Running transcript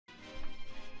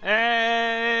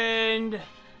And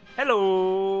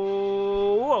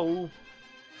hello. Whoa.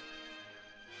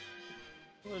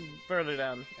 A little further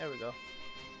down. There we go.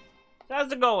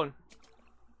 How's it going?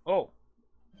 Oh.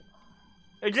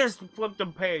 It just flipped the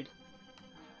page.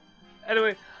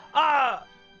 Anyway, I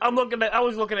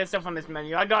was looking at stuff on this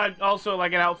menu. I got also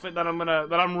like an outfit that I'm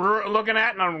looking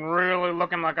at, and I'm really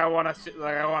looking like I want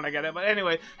to get it. But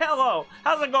anyway, hello.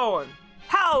 How's it going?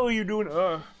 How are you doing?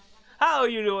 How are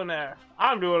you doing there?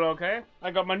 I'm doing okay.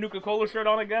 I got my Nuka-Cola shirt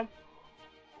on again.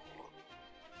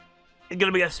 It's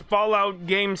gonna be a Fallout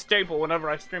game staple whenever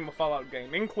I stream a Fallout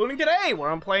game, including today,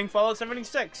 where I'm playing Fallout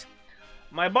 76.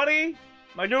 My buddy,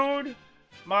 my dude,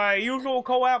 my usual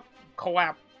co-op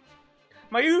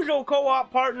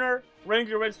partner,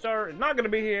 Ranger Red Star, is not gonna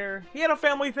be here. He had a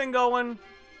family thing going,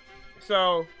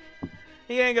 so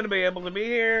he ain't gonna be able to be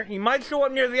here. He might show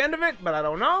up near the end of it, but I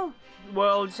don't know.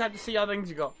 We'll just have to see how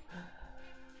things go.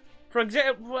 For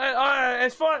example,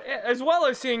 as well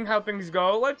as seeing how things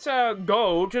go, let's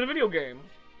go to the video game.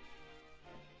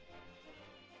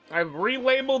 I've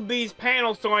relabeled these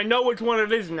panels so I know which one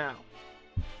it is now.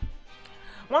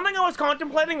 One thing I was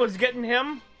contemplating was getting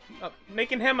him,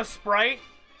 making him a sprite,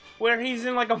 where he's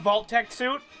in like a Vault-Tec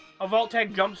suit, a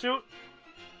Vault-Tec jumpsuit.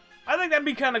 I think that'd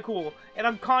be kind of cool, and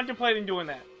I'm contemplating doing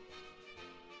that.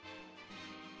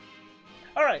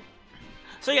 Alright.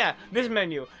 So yeah, this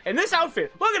menu. And this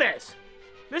outfit, look at this!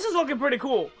 This is looking pretty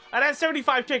cool. I'd had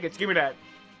 75 tickets, give me that.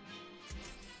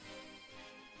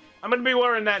 I'm gonna be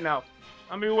wearing that now.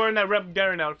 I'm gonna be wearing that Rep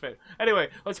Darren outfit. Anyway,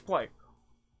 let's play.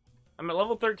 I'm at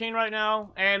level 13 right now,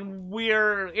 and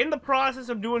we're in the process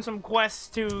of doing some quests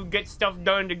to get stuff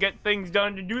done, to get things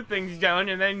done, to do things done,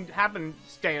 and then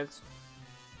happenstance.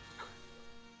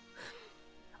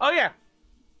 Oh yeah!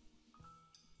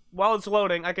 While it's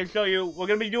loading, I can show you. We're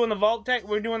gonna be doing the Vault-Tec.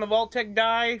 We're doing the Vault-Tec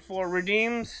die for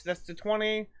redeems. That's the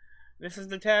 20. This is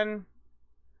the 10.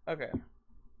 Okay.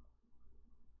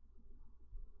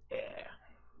 Yeah.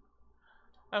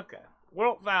 Okay.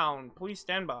 World found. Please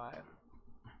stand by.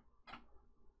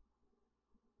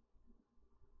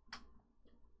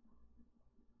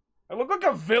 I look like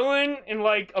a villain in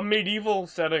like a medieval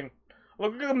setting. I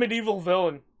look like a medieval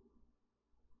villain.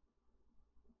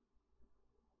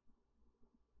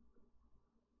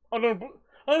 I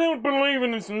don't believe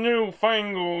in this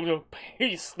newfangled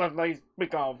peace that they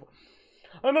speak of.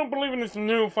 I don't believe in this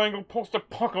newfangled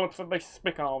post-apocalypse that they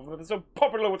speak of, that is so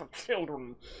popular with the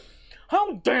children.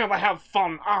 How dare they have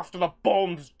fun after the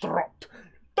bombs dropped?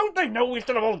 Don't they know we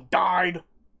should have all died?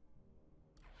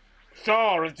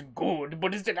 Sure, it's good,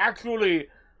 but is it actually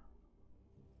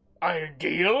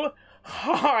ideal?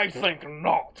 I think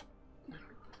not.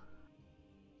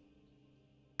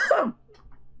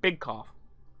 Big cough.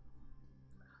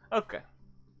 Okay.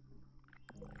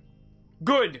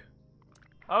 Good.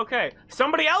 Okay.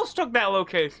 Somebody else took that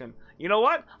location. You know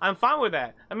what? I'm fine with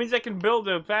that. That means I can build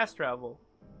a fast travel.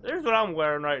 There's what I'm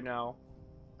wearing right now.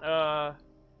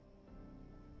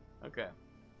 Okay.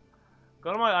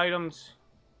 Go to my items.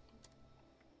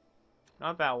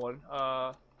 Not that one.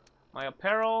 My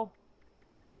apparel.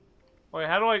 Wait,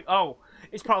 how do I... Oh,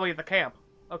 it's probably at the camp.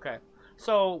 Okay.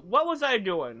 So, what was I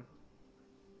doing?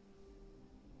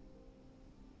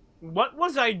 What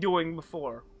was I doing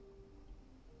before?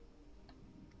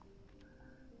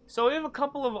 So we have a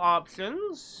couple of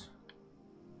options.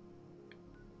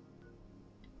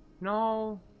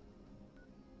 No.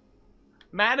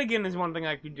 Madigan is one thing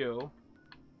I could do.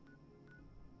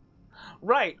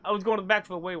 Right, I was going back to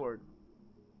the Wayward.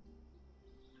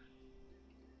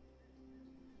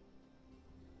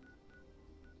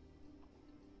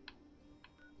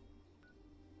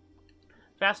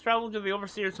 Fast travel to the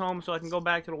Overseer's home so I can go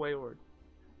back to the Wayward.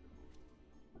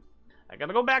 I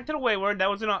gotta go back to the Wayward.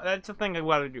 That's the thing I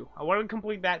gotta do. I want to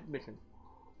complete that mission.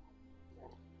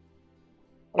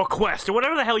 Or quest, or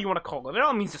whatever the hell you want to call it. It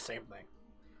all means the same thing.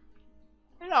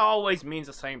 It always means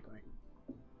the same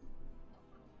thing.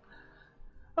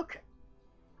 Okay.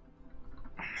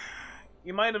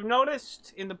 You might have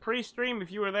noticed in the pre-stream,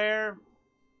 if you were there,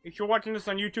 if you're watching this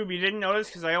on YouTube, you didn't notice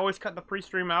because I always cut the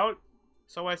pre-stream out.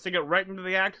 So as to get right into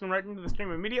the action, right into the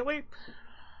stream immediately.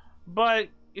 But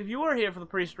if you were here for the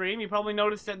pre-stream, you probably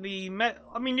noticed that I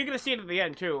mean, you're going to see it at the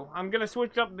end, too. I'm going to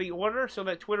switch up the order so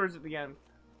that Twitter is at the end.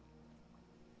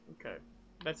 Okay.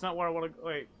 That's not where I want to go.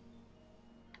 Wait.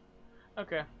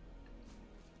 Okay.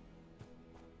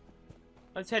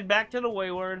 Let's head back to the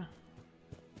Wayward.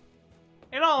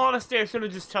 In all honesty, I should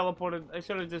have just teleported. I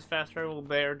should have just fast traveled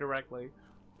there directly.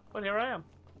 But here I am.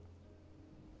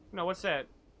 No, what's that?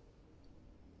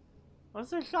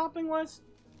 What's the shopping list?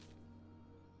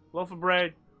 Loaf of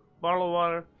bread, bottle of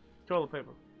water, toilet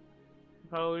paper.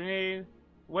 probably need.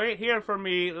 Wait here for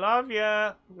me. Love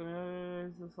ya.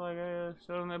 It's just like a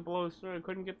showing that blows through. I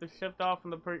couldn't get the shift off from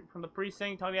the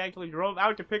precinct until he actually drove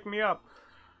out to pick me up.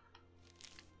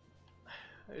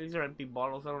 These are empty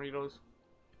bottles. I don't need those.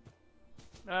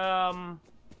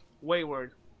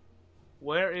 Wayward.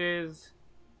 Where is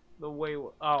the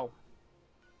wayward? Oh.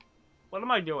 What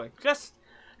am I doing? Just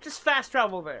fast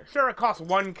travel there. Sure, it costs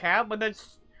 1 cab, but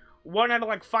that's 1 out of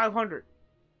like 500.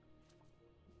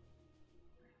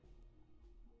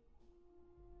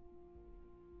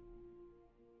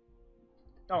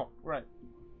 Oh, right.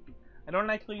 I don't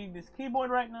actually need this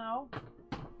keyboard right now.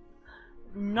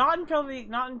 Not until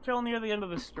near the end of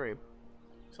the stream.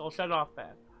 So I'll shut off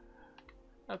that.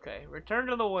 Okay, return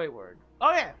to the wayward.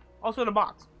 Oh yeah, also in a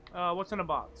box. What's in a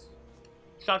box?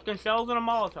 Shotgun shells and a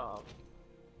Molotov.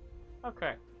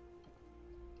 Okay.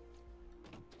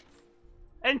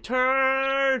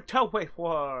 Enter to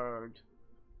wayward.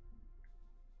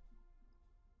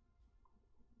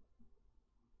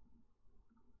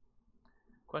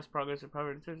 Quest progress and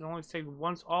private decisions only saved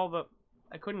once all the...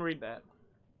 I couldn't read that.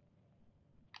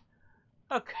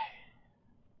 Okay.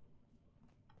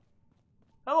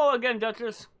 Hello again,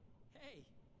 Duchess. Hey,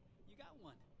 you got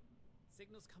one.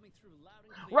 Signals coming through loud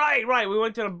and clear. Right, we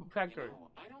went to the factory. You know,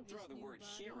 I don't throw the word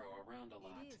hero around a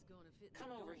lot.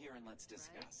 Come over here and let's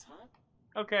discuss, huh?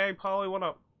 Okay, Polly, what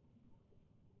up?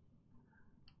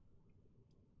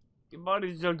 Your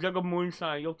body's a jug of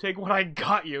moonshine. You'll take what I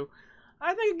got you.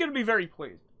 I think you're gonna be very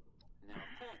pleased. Now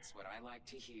that's what I like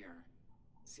to hear.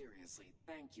 Seriously,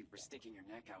 thank you for sticking your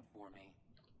neck out for me.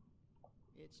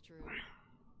 It's true.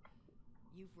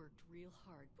 You've worked real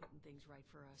hard putting things right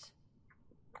for us.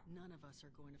 None of us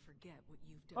are going to forget what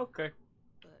you've done. Okay.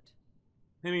 But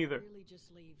me neither. it really just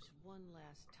leaves one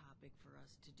last topic for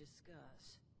us to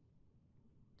discuss.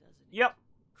 Doesn't it? Yep.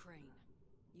 Crane,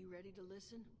 you ready to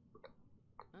listen?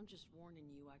 I'm just warning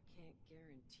you, I can't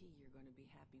guarantee you're going to be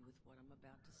happy with what I'm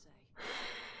about to say.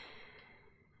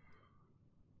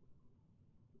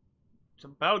 It's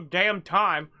about damn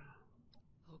time.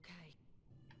 Okay.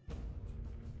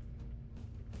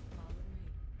 Follow me.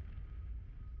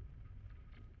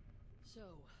 So,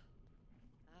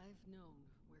 I've known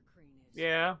where Crane is.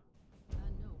 Yeah,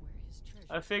 I know where his treasure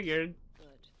I figured. is,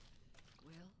 but,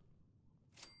 well,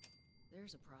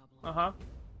 there's a problem. Uh-huh.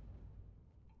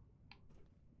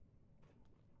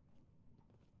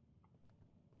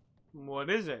 What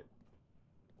is it?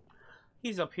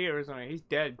 He's up here, isn't he? He's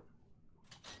dead.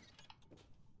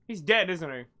 He's dead, isn't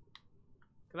he?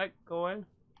 Can I go in?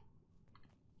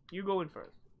 You go in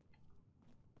first.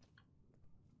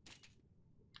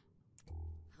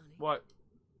 Honey, What?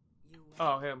 you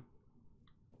Oh, him.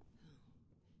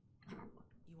 You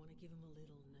want to give him a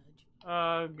little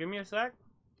nudge? Give me a sec.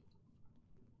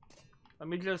 Let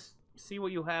me just see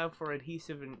what you have for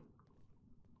adhesive and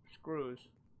screws.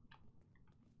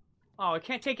 Oh, I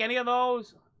can't take any of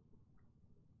those?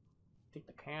 Take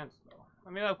the cans, though.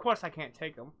 I mean, of course I can't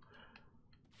take them.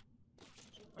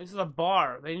 This is a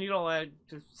bar. They need all that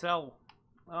to sell.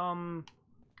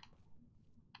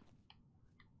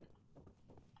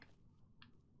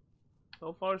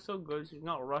 So far, so good. She's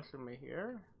not rushing me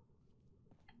here.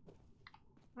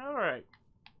 Alright.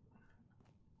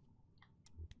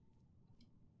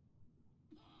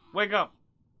 Wake up.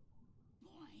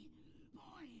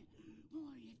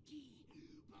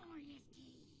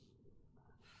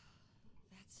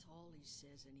 That's all he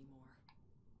says anymore.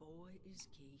 Boy is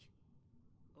key.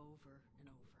 Over and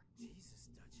over. Jesus,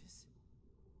 Duchess.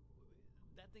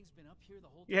 That thing's been up here the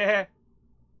whole time. Yeah.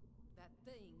 That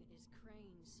thing is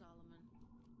Crane, Solomon.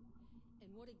 And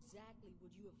what exactly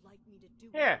would you have liked me to do?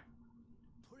 Yeah.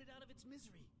 Put it out of its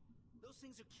misery. Those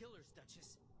things are killers,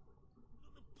 Duchess.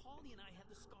 Paulie and I have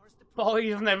the scars to prove.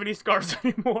 Paulie doesn't have any scars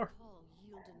anymore. Paul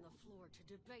yielding the floor to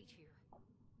debate here.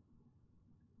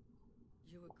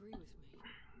 You agree with me,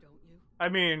 don't you? I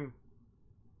mean...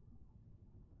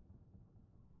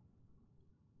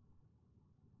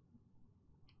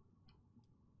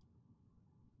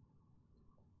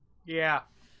 yeah.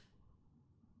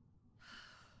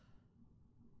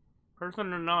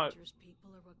 Person or not. Dangerous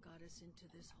people are what got us into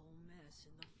this whole mess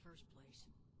in the first place.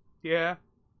 Yeah.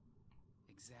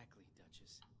 Exactly,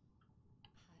 Duchess.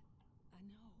 I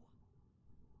know.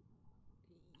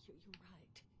 You're right.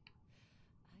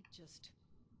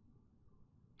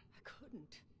 I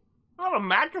couldn't. I got a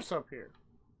mattress up here.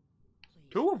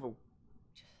 Please. 2 of them.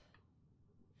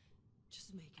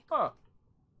 Just make it. Huh. Of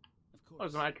Oh,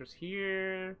 course. there's a mattress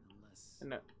here. Unless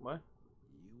And that, what?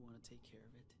 you want to take care of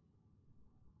it.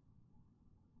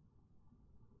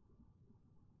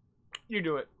 You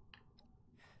do it.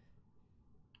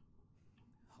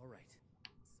 All right.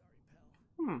 Sorry, pal.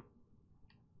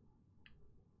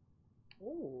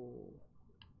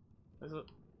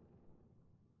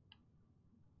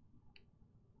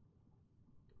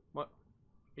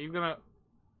 Are you gonna...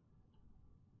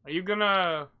 Are you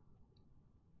gonna...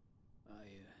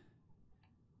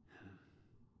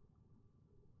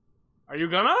 Are you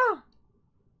gonna?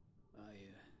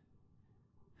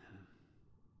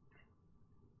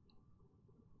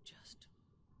 Just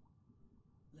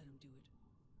let him do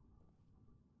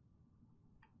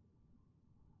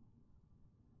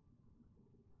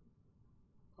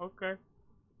it. Okay.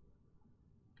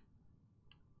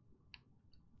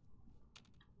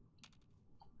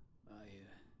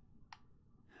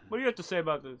 What do you have to say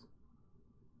about this?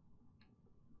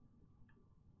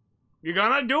 You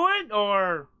gonna do it,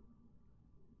 or...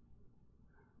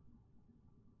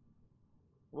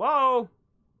 Whoa!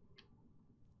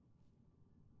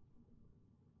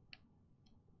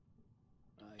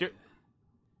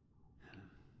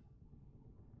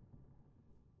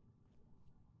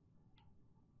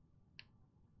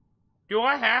 Do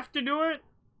I have to do it?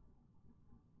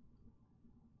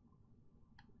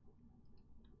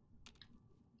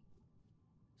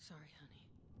 Sorry, honey.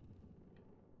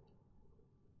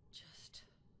 Just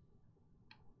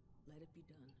let it be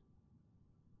done.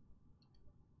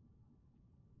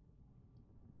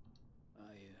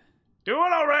 Do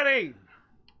it already!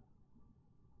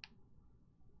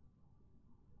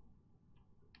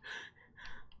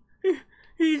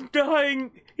 He's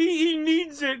dying. He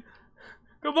needs it.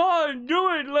 Come on, do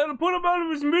it. Let him put him out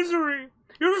of his misery.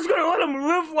 You're just gonna let him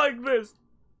live like this.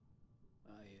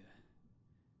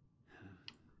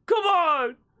 Come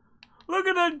on. Look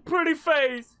at that pretty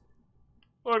face.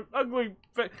 Or ugly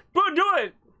face. But do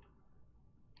it.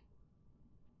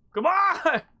 Come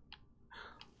on.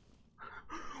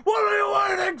 What are you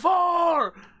waiting for?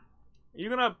 Are you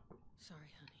gonna... Sorry,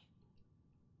 honey.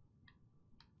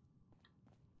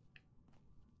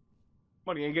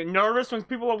 What, are you gonna get nervous when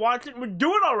people are watching? Well,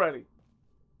 do it already!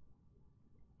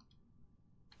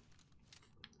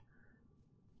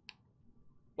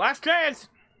 Last chance!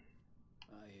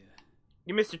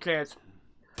 You missed your chance.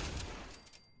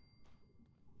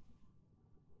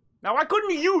 Now, why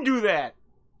couldn't you do that?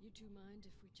 You two mind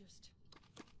if we just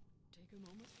take a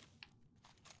moment?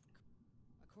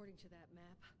 According to that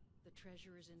map, the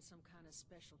treasure is in some kind of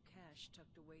special cache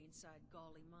tucked away inside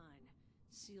Gawley Mine,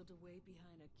 sealed away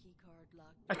behind a keycard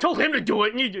locked. I told him to do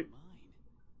it, and you did. Mine.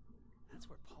 That's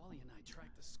where Polly and I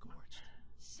tracked the Scorched.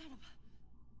 Son of a...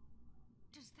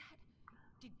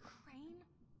 Did Crane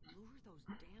lure those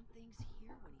damn things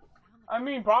here when he found the... I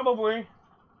mean, probably.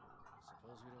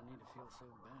 Suppose we don't need to feel so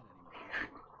bad anymore.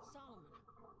 Solomon,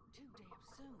 too damn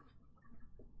soon.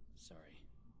 Sorry.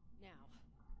 Now,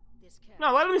 this cache...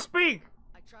 No, let him speak.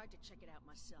 I tried to check it out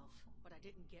myself, but I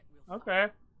didn't get real far.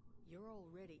 Okay. You're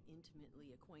already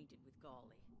intimately acquainted with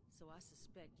Gawley, so I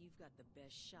suspect you've got the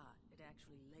best shot at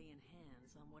actually laying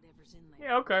hands on whatever's in there.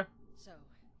 Yeah, okay. So,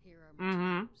 here are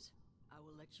my terms. I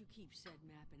will let you keep said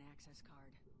map and access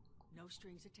card. No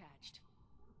strings attached.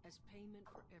 As payment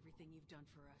for everything you've done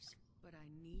for us. But I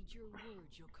need your word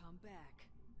you'll come back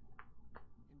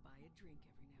and buy a drink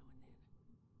every now and then.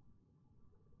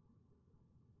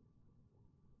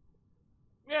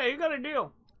 Yeah, you got a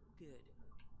deal. Good.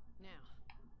 Now,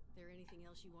 there anything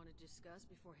else you want to discuss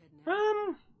before heading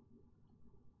out?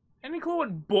 Any clue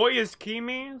what boy is key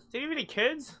means? Do you have any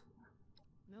kids?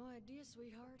 No idea,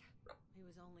 sweetheart. He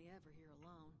was only ever here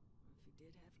alone. If he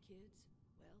did have kids,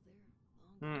 well, they're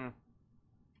long gone.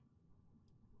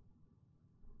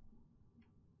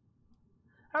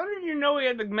 How did you know he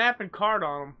had the map and card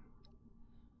on him?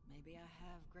 Maybe I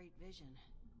have great vision.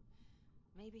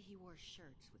 Maybe he wore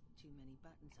shirts with too many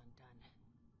buttons undone.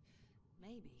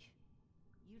 Maybe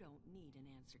you don't need an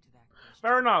answer to that question.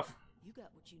 Fair enough. You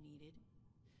got what you needed.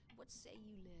 What say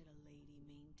you let a lady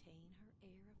maintain her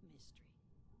air of mystery?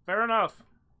 Fair enough.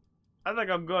 I think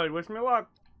I'm good. Wish me luck.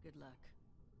 Good luck.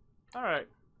 Alright.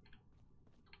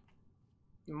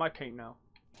 My paint now.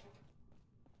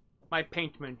 My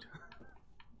paintment.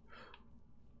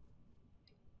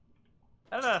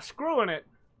 That's a screw in it.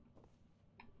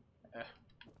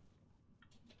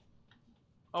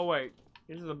 Oh wait,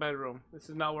 this is a bedroom. This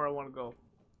is not where I want to go.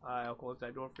 I'll close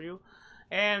that door for you.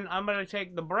 And I'm gonna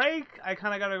take the break. I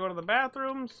kinda gotta go to the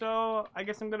bathroom, so I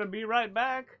guess I'm gonna be right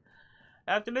back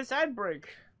after this ad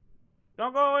break.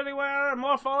 Don't go anywhere.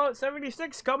 More Fallout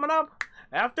 76 coming up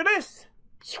after this.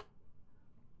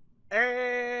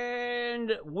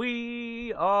 And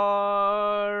we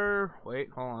are...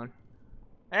 Wait, hold on.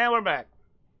 And we're back.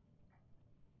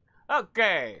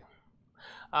 Okay.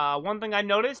 One thing I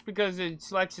noticed, because it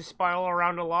likes to spiral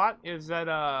around a lot, is that,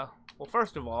 well,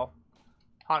 first of all,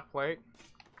 hot plate,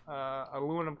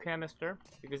 aluminum canister,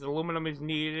 because aluminum is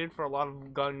needed for a lot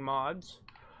of gun mods.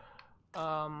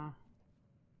 No.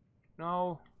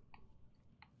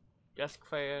 Desk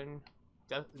fan.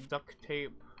 Duct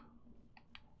tape.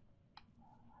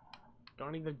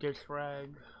 Don't need the dish rag.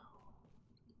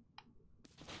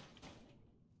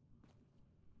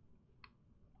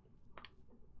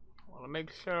 I want to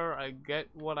make sure I get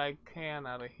what I can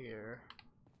out of here.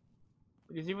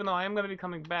 Because even though I am going to be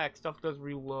coming back, stuff does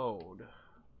reload.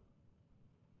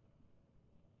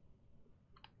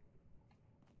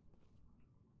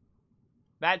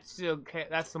 That's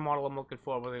the model I'm looking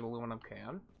for with an aluminum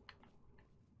can.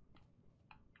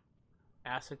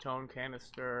 Acetone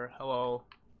canister. Hello.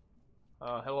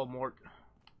 Hello, Mort.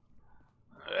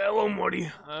 Hello,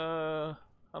 Morty.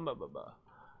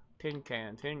 Tin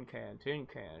can.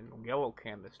 Yellow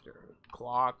canister.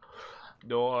 Clock.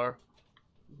 Door.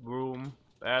 Room.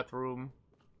 Bathroom.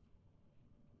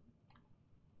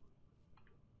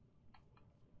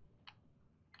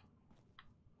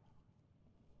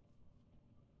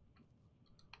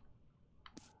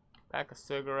 Pack of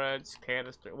cigarettes.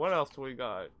 Canister. What else do we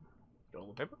got?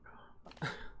 Toilet paper?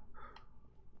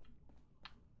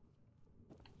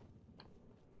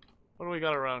 What do we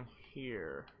got around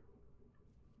here?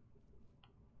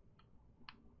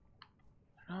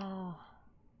 No.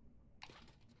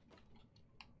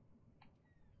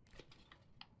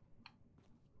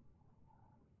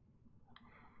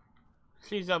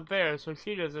 She's up there, so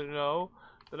she doesn't know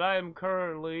that I am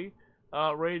currently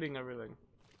raiding everything.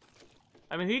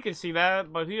 I mean, he can see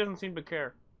that, but he doesn't seem to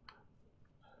care.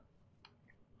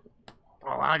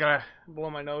 Oh, I gotta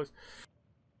blow my nose.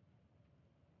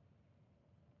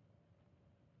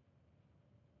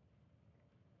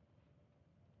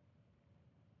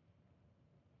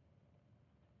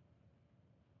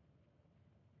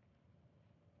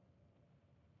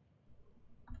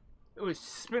 It was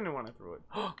spinning when I threw it.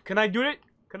 Can I do it?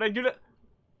 Can I do that?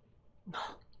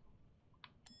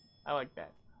 I like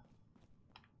that.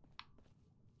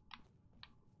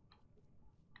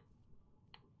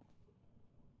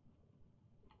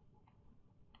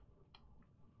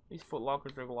 These foot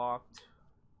lockers are locked.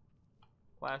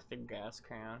 Plastic gas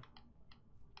can.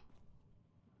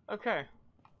 Okay.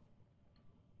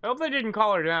 I hope they didn't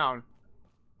call her down.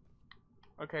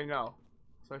 Okay, no.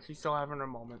 So she's still having her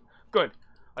moment. Good.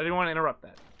 I didn't want to interrupt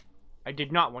that. I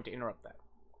did not want to interrupt that.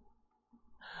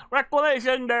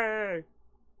 Reclamation Day!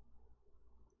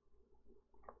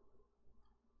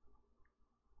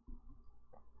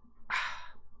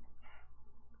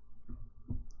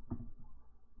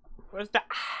 Where's the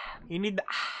You need the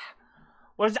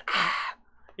Where's the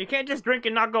You can't just drink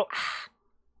and not go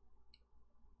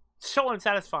It's so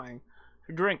unsatisfying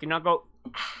to drink and not go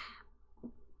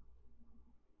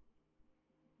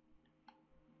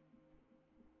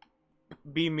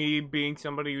Be me being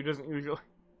somebody who doesn't usually.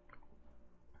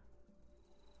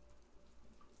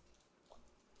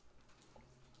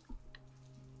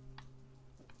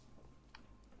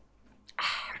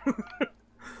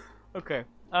 Okay.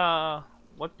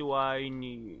 What do I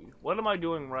need? What am I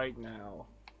doing right now?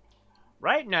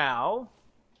 Right now,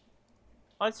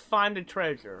 let's find the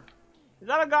treasure. Is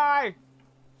that a guy? Is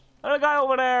that a guy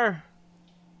over there?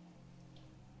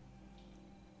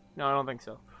 No, I don't think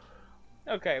so.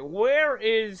 Okay, where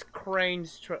is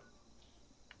Crane's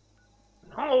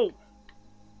No!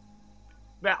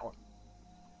 That one.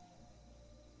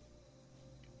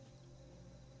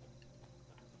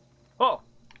 Oh!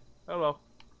 Hello.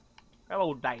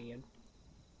 Hello, Dad.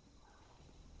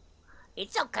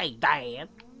 It's okay, Dad.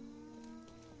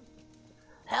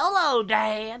 Hello,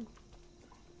 Dad.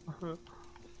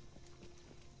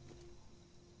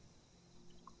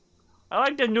 I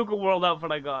like the Nuka World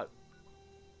outfit I got.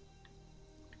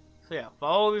 So yeah,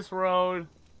 follow this road.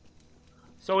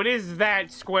 So it is that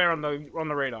square on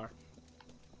the radar.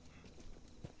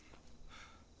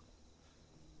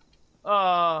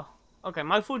 Okay,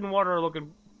 my food and water are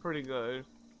looking pretty good.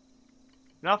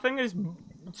 Nothing is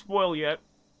spoiled yet.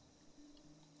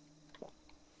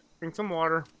 Drink some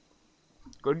water.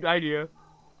 Good idea.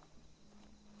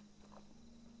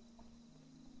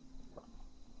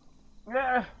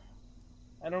 Yeah.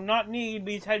 I do not need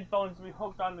these headphones to be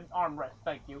hooked on the armrest,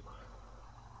 thank you.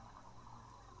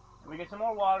 We get some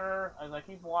more water as I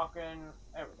keep walking.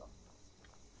 There we go.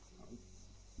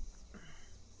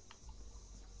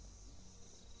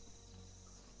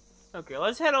 Okay,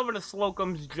 let's head over to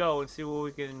Slocum's Joe and see what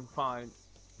we can find.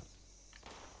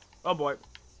 Oh boy.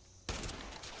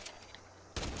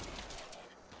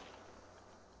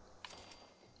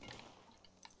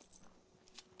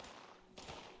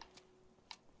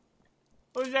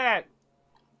 Who's that? Is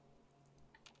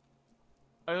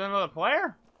that another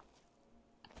player?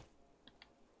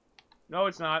 No,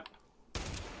 it's not.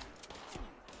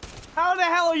 How the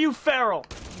hell are you feral?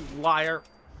 You liar.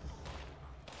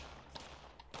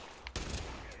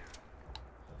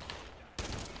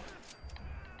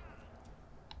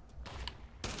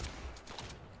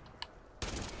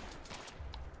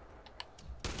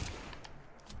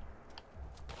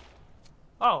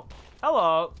 Oh,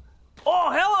 hello.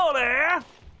 Oh, hello there.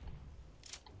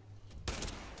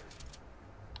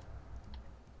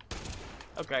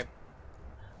 Okay.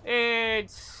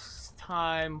 It's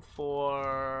time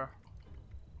for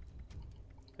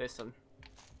this one.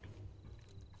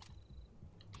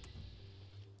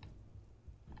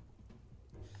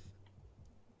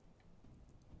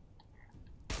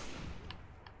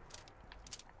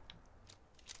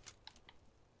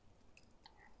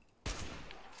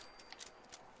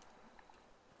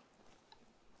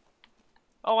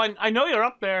 Oh, I know you're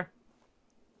up there.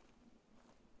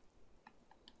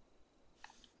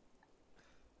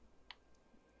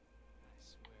 I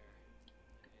swear, it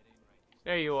ain't right.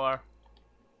 There you are.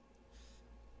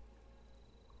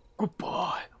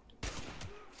 Goodbye.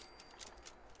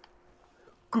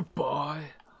 Goodbye.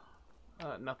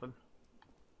 Nothing.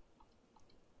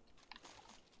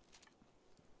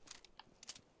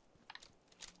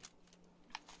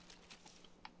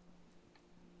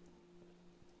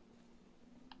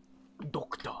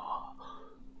 Doctor.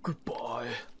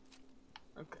 Goodbye.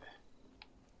 Okay.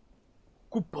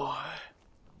 Goodbye.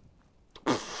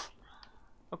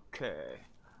 Okay.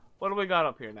 What do we got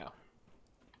up here now?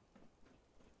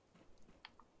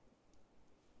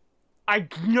 I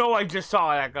know I just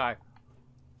saw that guy.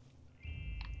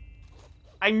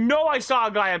 I know I saw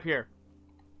a guy up here.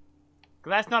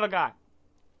 'Cause that's not a guy.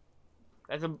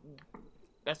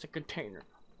 That's a container.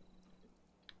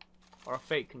 Or a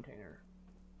fake container.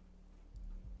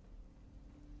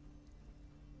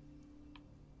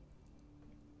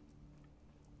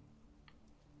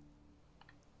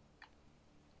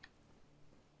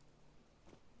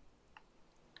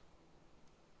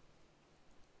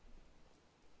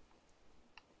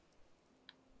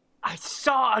 I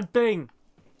saw a thing!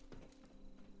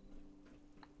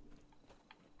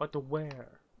 But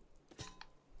where?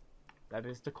 That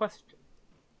is the question.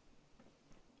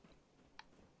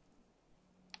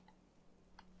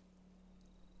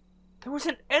 There was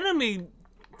an enemy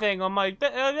thing on my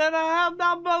the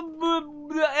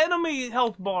enemy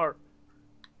health bar.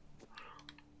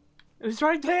 It was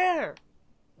right there.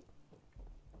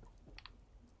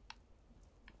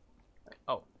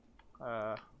 Oh,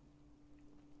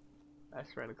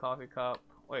 that's right. A coffee cup.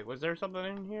 Wait, was there something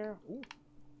in here? Ooh,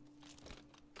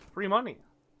 free money.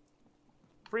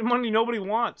 Free money nobody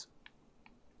wants.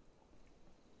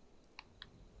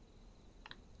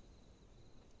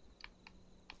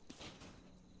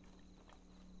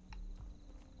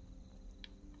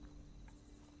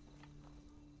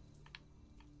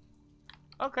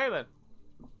 Okay then.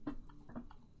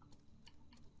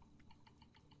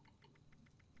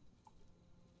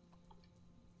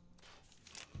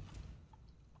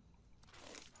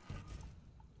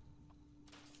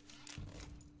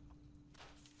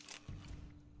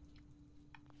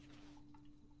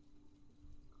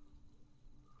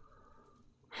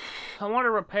 I want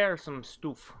to repair some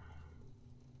stuff.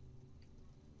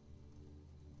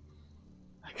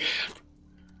 I can't.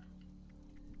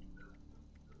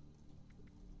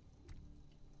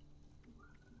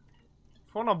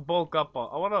 I want to bulk up.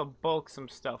 I want to bulk some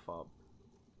stuff up.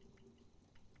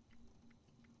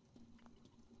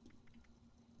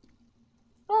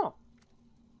 Oh.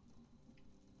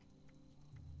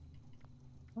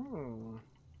 Hmm.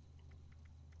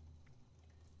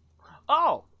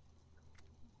 Oh.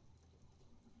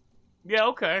 Yeah,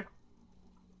 okay.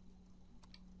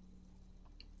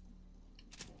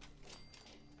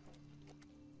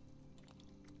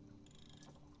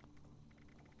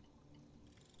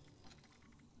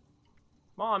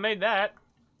 Well, I made that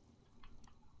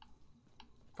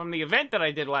from the event that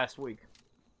I did last week.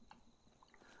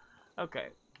 Okay.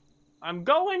 I'm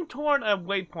going toward a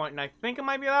waypoint, and I think it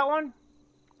might be that one.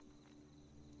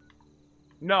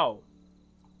 No.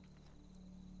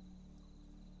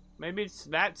 Maybe it's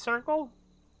that circle?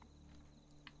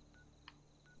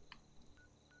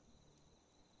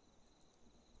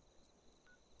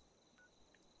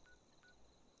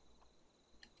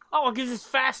 Oh, it gives us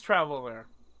fast travel there.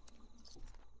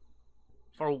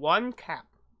 For one cap.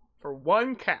 For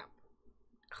one cap.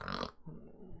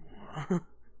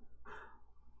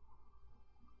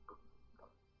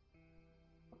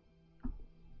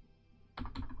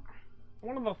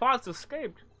 One of the thoughts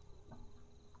escaped.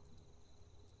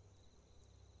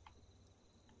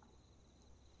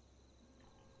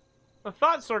 The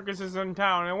thought circus is in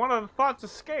town, and one of the thoughts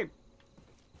escaped.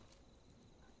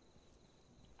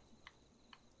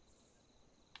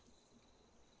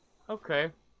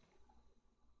 Okay.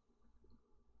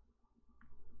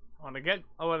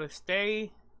 I wanna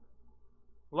stay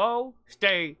low,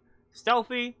 stay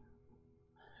stealthy,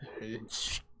 and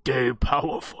stay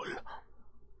powerful.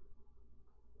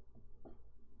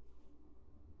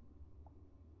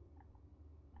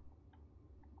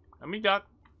 Let me duck.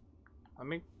 Let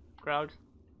me crouch.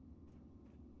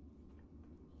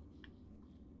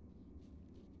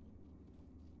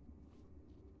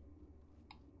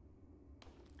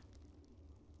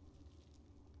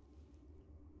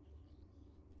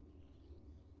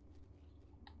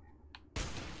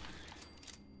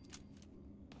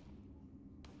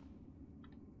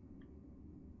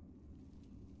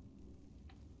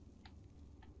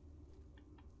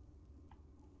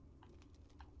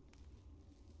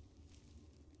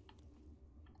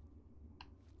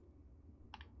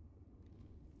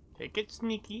 Take it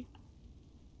sneaky.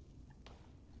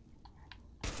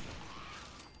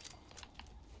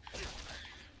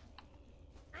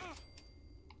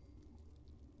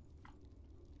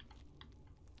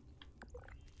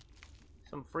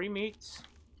 Some free meats.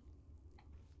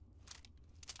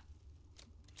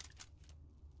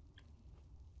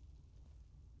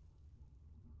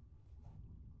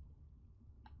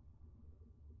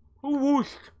 Who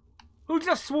whooshed? Who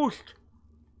just swooshed?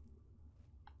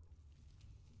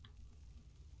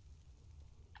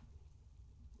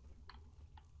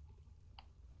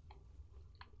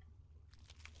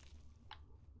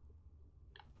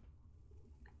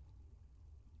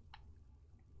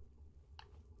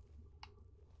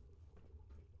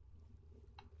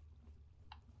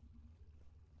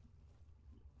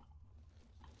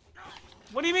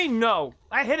 What do you mean, no?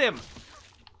 I hit him!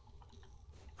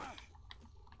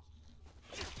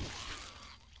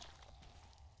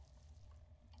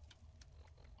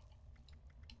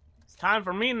 It's time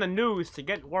for me and the news to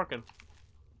get working.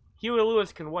 Huey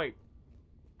Lewis can wait.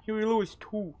 Huey Lewis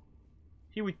 2.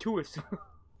 Huey 2-ist.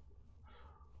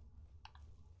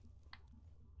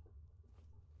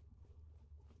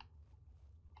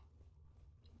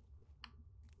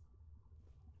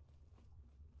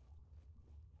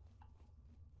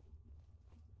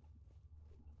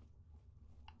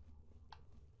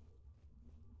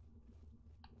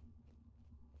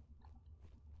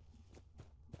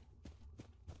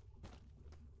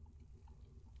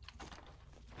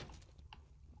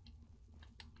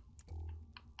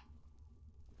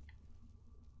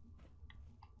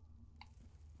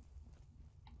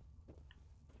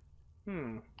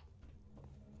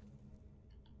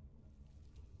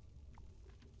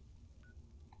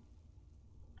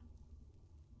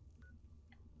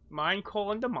 Mine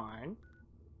colon to mine.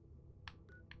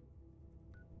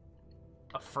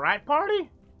 A frat party?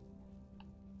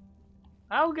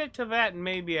 I'll get to that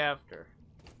maybe after.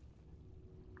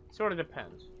 Sort of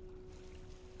depends.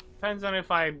 Depends on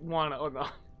if I want to or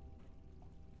not.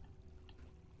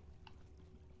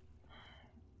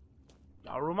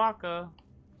 Darumaka.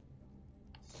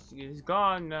 He's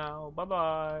gone now.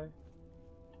 Bye-bye.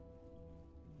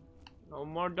 No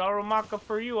more Darumaka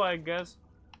for you, I guess.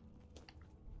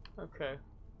 Okay.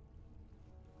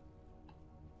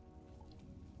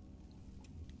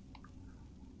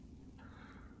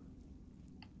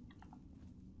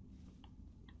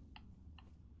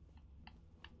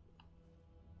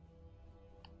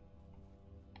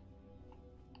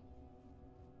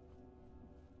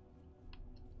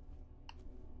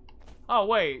 Oh,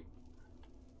 wait.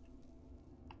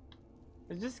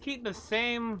 Does this keep the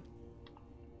same...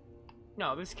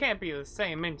 No, this can't be the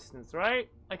same instance, right?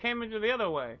 I came into the other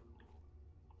way.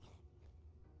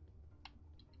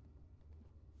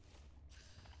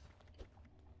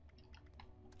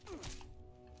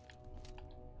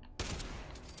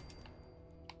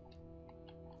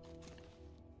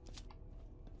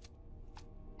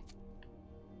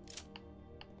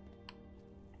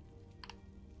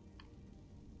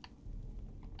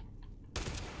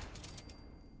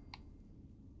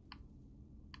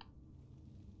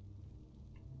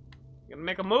 Gonna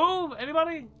make a move?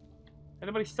 Anybody?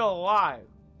 Anybody still alive?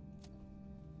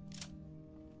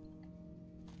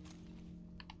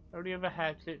 I already have a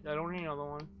hatchet. I don't need another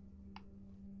one.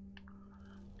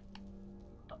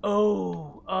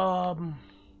 Oh,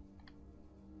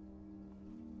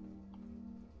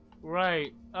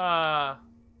 right.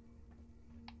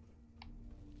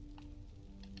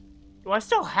 Do I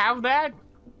still have that?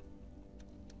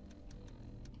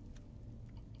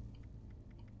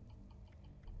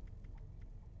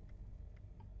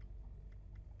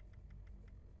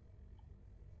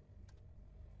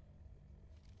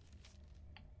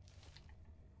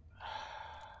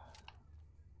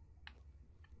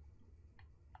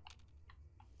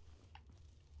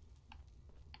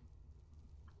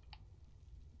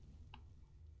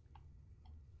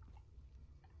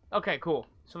 Okay, cool.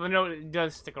 So the note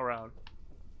does stick around.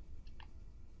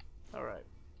 All right.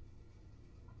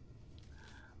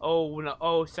 Oh,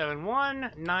 no,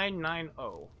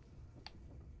 071990. .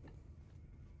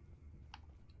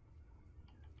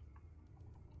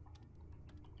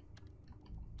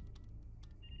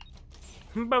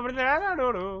 No.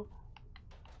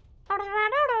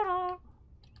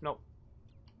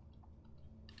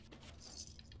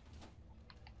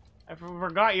 I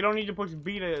forgot you don't need to push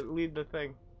B to lead the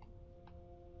thing.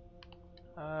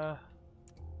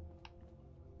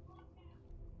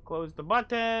 Close the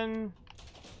button.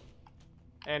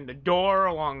 And the door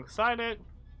alongside it.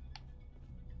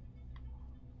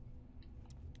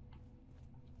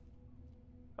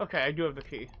 Okay, I do have the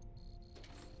key.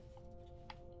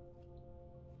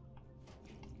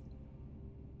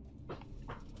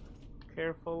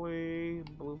 Carefully,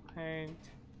 blue paint,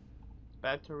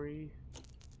 battery.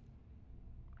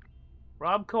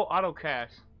 Robco auto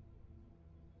cache.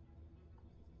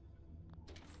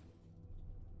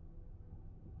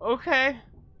 Okay.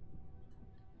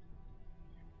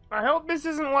 I hope this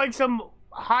isn't like some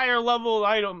higher level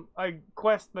item, like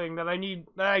quest thing that I need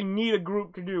a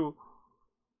group to do.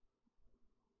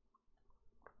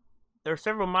 There are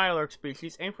several Mirelurk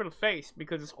species. Aim for the face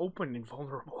because it's open and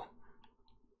vulnerable.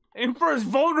 Aim for his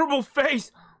vulnerable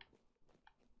face!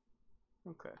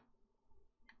 Okay.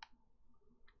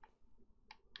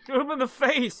 Shoot him in the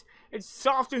face! It's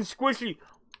soft and squishy!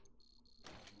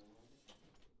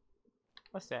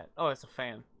 What's that? Oh, it's a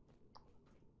fan.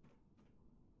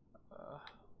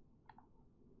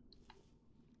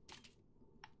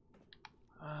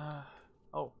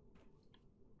 Oh.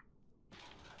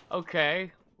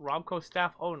 Okay. Robco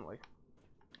staff only.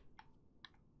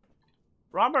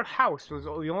 Robert House was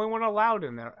the only one allowed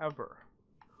in there ever.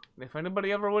 If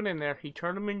anybody ever went in there, he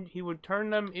would turn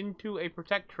them into a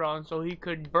protectron so he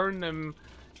could burn them,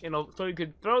 so he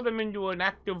could throw them into an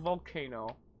active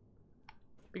volcano.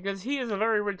 Because he is a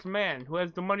very rich man who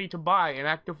has the money to buy an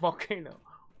active volcano.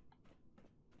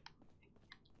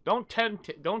 Don't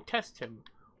test him,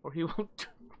 or he won't.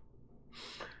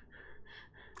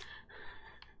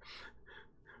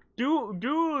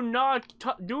 Do not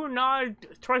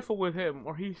trifle with him,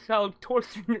 or he shall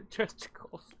torture your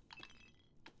testicles.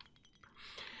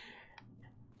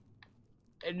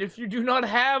 And if you do not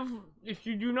have the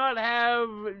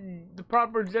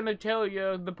proper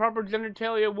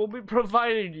genitalia will be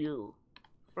provided you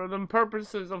for the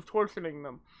purposes of torturing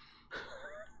them.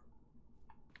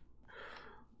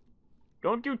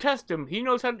 Don't you test him. He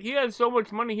knows how. He has so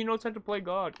much money. He knows how to play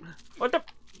God. What the?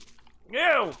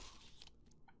 Ew!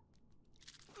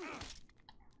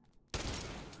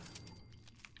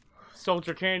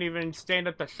 Soldier can't even stand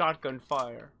at the shotgun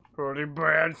fire. Pretty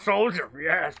bad soldier, if you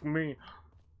ask me.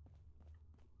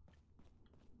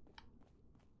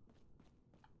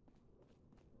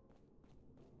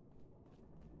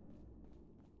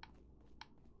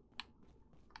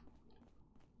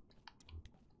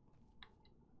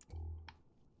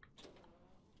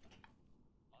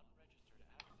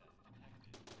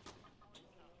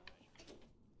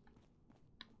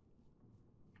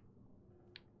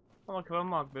 I can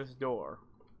unlock this door.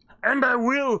 And I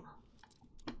will!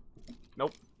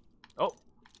 Nope. Oh.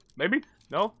 Maybe?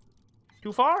 No?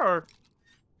 Too far, or?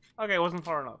 Okay, it wasn't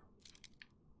far enough.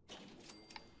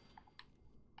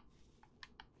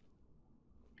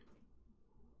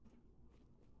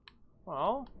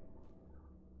 Well,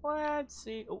 let's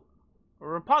see. Oh. A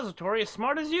repository as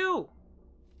smart as you!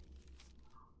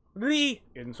 The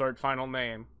insert final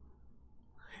name.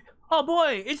 Oh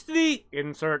boy, it's the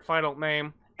insert final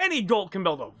name. Any dolt can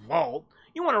build a vault.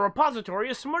 You want a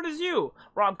repository as smart as you.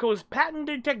 Robco's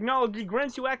patented technology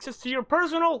grants you access to your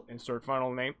personal, insert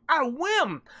final name, at a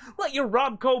whim. Let your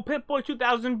Robco Pip-Boy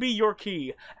 2000 be your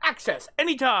key. Access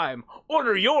anytime.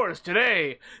 Order yours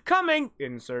today. Coming,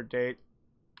 insert date.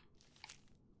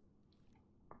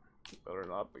 Better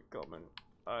not be coming.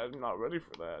 I'm not ready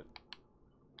for that.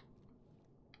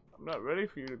 I'm not ready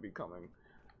for you to be coming.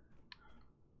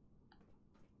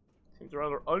 Seems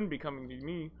rather unbecoming to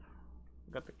me.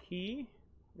 Got the key.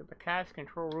 Got the cache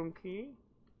control room key.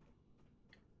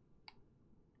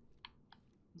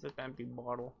 Is that the empty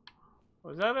bottle?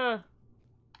 Was that a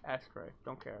ashtray?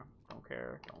 Don't care. Don't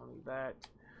care. Don't need that.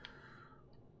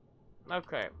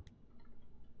 Okay.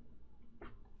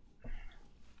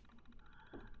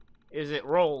 Is it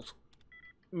rolls?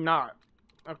 Not.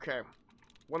 Okay.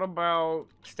 What about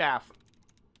staff?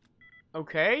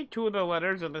 Okay, two of the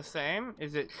letters are the same.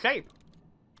 Is it shape?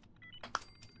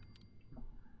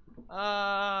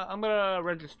 I'm gonna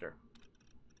register.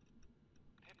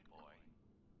 Pip-Boy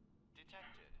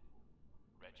detected.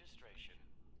 Registration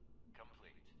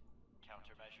complete.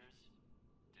 Countermeasures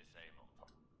disabled.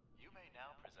 You may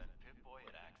now present Pip-Boy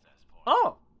at access point.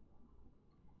 Oh!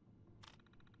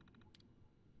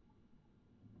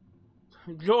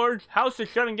 George, House is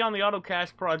shutting down the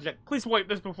autocache project. Please wipe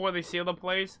this before they seal the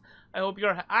place. I hope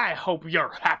you're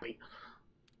happy.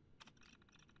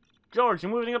 George,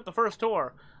 you're moving up the first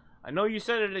tour. I know you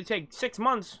said it'd take 6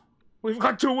 months. We've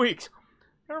got 2 weeks.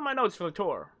 Here are my notes for the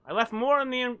tour. I left more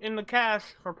in the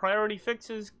cache for priority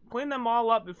fixes. Clean them all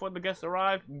up before the guests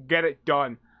arrive. Get it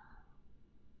done.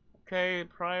 Okay,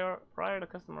 prior to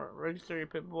customer, register your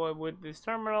Pip-Boy with this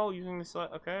terminal using this.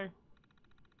 Okay.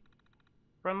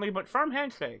 Friendly but firm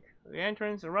handshake. The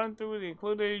entrance and run through the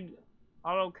included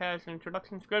auto cache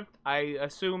introduction script. I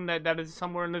assume that is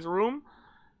somewhere in this room.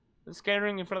 The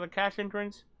scanning in front of the cache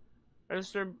entrance.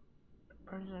 Register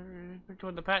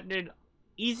toward the patented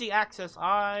easy access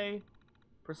eye.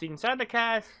 Proceed inside the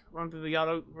cache. Run through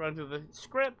the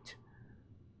script.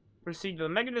 Proceed to the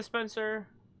mega dispenser.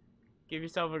 Give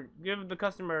the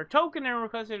customer a token and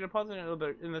request a deposit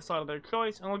in the slot of their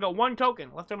choice. Only got 1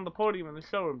 token left on the podium in the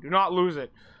showroom. Do not lose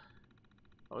it.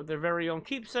 With their very own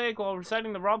keepsake while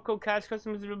reciting the Robco cache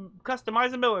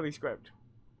customizability script.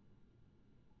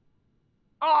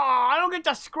 Oh, I don't get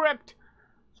the script.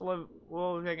 So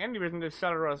we'll take any reason to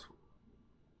shutter us.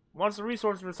 Wants the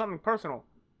resources for something personal.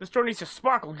 This store needs to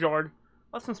sparkle, George.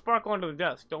 Let some sparkle under the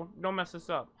desk. Don't mess this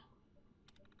up.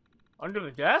 Under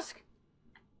the desk?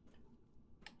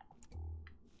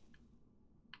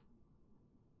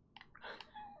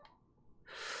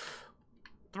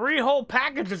 Three whole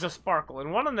packages of sparkle,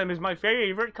 and one of them is my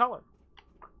favorite color.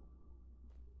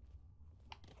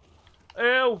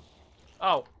 Ew.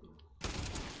 Oh.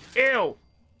 Ew.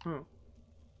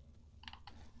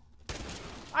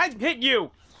 I'd hit you.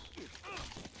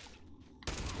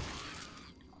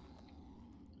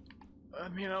 I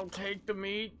mean, I'll take the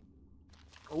meat.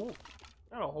 Ooh.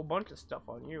 Got a whole bunch of stuff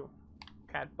on you.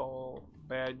 Cat bowl,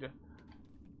 bed,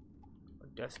 a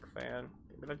desk fan.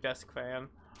 Give it a desk fan.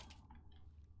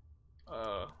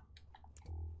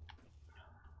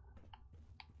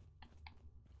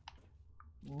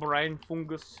 Brine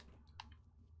fungus.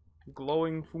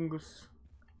 Glowing fungus.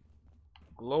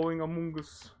 Glowing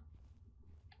amungus.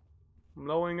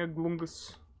 Blowing a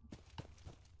glungus.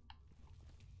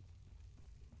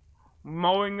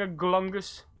 Mowing a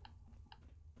glungus.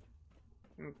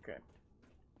 Okay.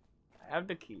 I have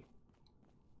the key.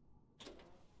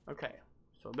 Okay.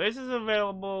 So this is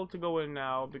available to go in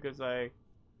now because I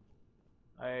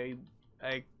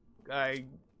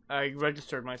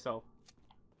registered myself.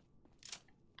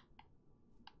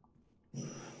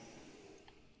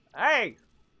 Hey!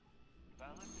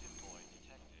 Valid Pip-Boy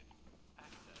detected.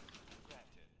 Access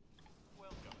granted.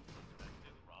 Welcome,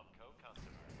 prospective Robco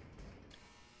customer.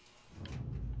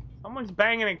 Someone's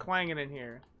banging and clanging in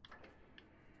here.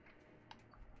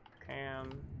 Can,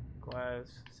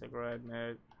 glass, cigarette,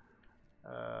 med,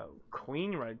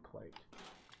 clean red plate.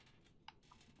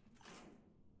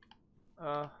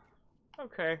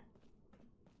 Okay.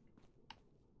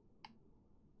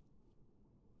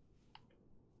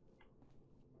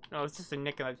 No, it's just a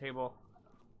nick in the table.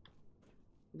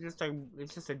 It's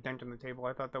just a dent in the table.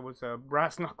 I thought that was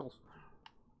brass knuckles.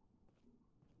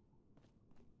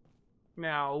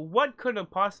 Now, what could have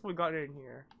possibly gotten in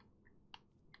here?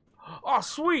 Oh,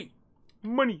 sweet!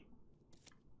 Money!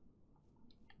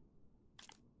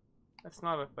 That's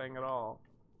not a thing at all.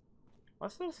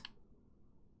 What's this?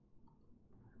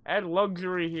 Add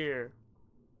luxury here.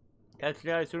 Catch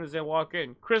the eye as soon as they walk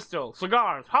in. Crystal,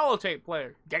 cigars, holotape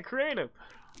player. Get creative.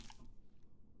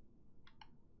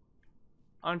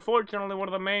 Unfortunately, one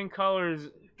of the main colors...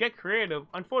 Get creative.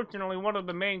 Unfortunately, one of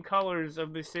the main colors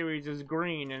of this series is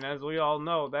green, and as we all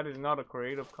know, that is not a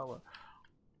creative color.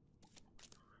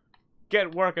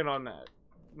 Get working on that.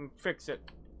 And fix it.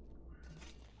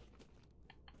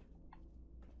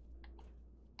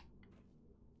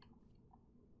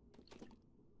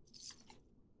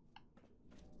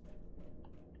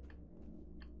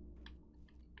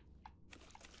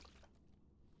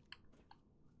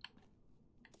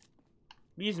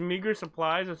 These meager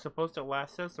supplies are supposed to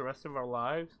last us the rest of our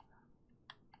lives.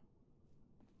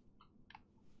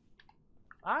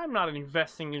 I'm not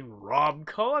investing in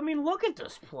Robco. I mean, look at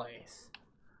this place.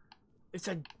 It's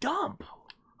a dump.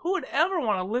 Who would ever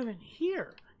want to live in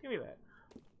here? Give me that.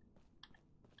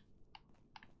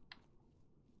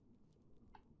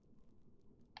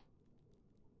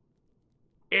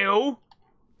 Ew.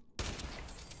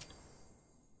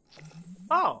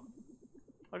 Oh.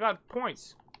 I got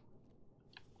points.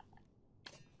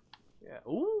 Yeah.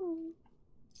 Ooh.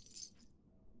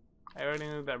 I already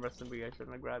knew that recipe. I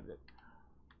shouldn't have grabbed it.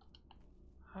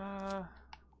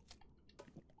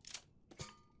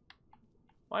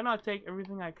 Why not take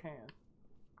everything I can?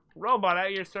 Robot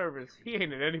at your service. He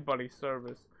ain't at anybody's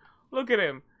service. Look at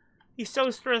him. He's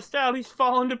so stressed out, he's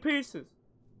falling to pieces.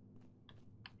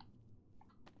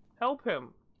 Help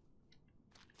him.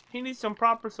 He needs some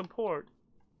proper support.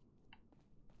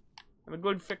 and a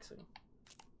good fixing.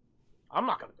 I'm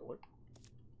not gonna do it.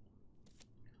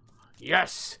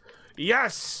 Yes!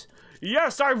 Yes!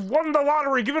 Yes! I've won the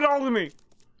lottery! Give it all to me!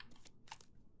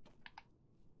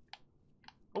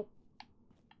 Oh.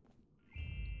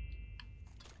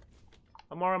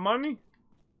 I'm out of money?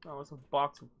 Oh, it's a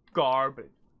box of garbage.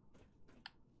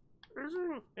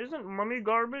 Isn't money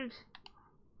garbage?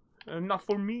 Not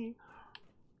for me.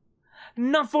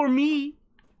 Not for me!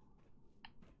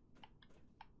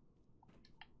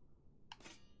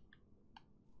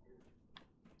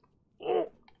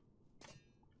 Oh!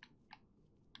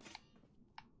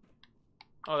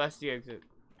 Oh, that's the exit.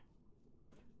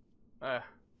 How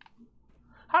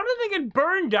did they get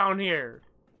burned down here?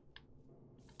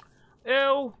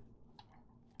 Ew.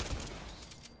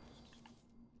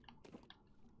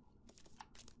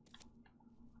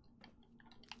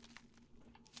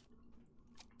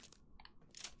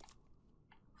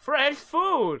 Fresh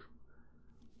food!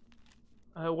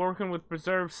 Working with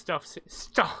preserved stuff.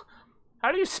 Stuff.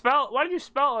 How do you spell? Why do you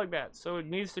spell it like that? So it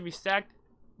needs to be stacked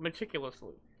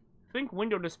meticulously. Think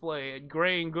window display at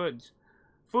Gray and Goods.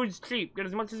 Food's cheap. Get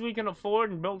as much as we can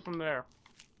afford and build from there.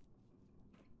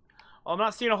 Well, I'm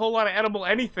not seeing a whole lot of edible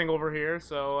anything over here,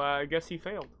 so I guess he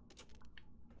failed.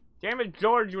 Damn it,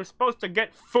 George, you were supposed to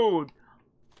get food.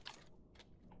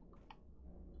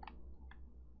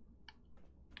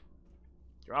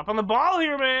 Dropping the ball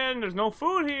here, man. There's no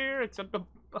food here except the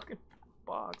fucking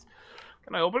box.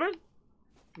 Can I open it?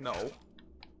 No.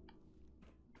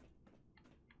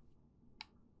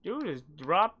 Dude has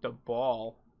dropped the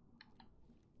ball.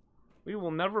 We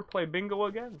will never play bingo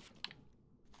again.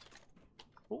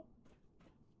 Oh.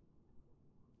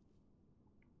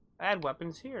 Add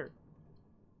weapons here.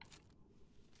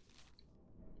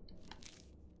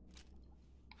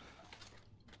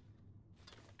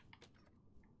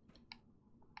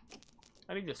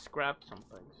 I need to scrap some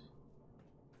things.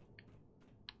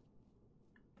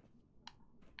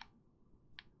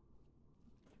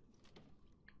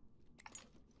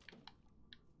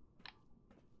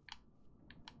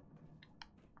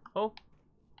 Oh,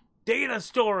 data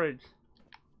storage.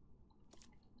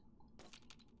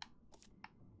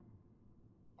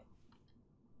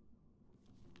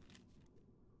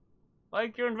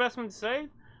 Like your investment safe?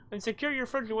 Then secure your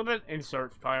fridge with an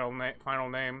insert final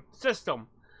name system.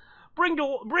 Bring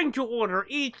to order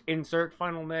each insert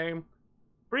final name.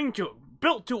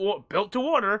 Built to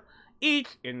order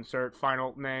each insert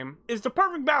final name is the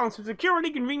perfect balance of security,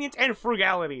 convenience, and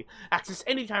frugality. Access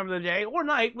any time of the day or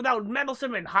night without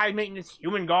meddlesome and high maintenance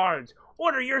human guards.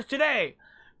 Order yours today.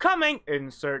 Coming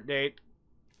insert date.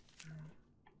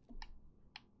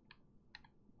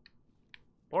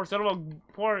 Poor son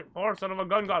of a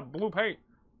gun got blue paint.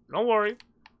 Don't worry,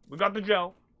 we got the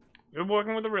gel. You're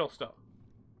working with the real stuff.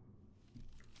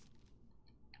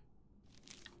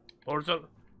 Or so,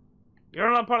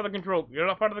 you're not part of the control. You're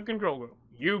not part of the control group.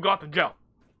 You got the gel.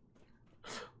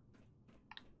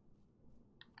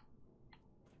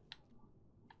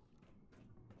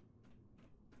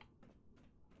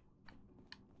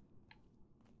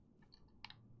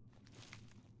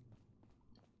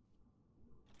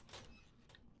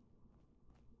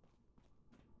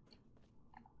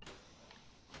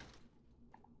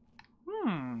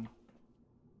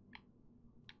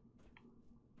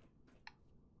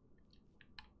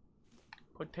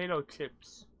 Potato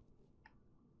chips.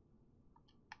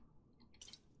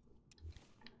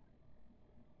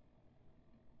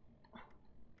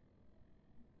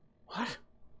 What?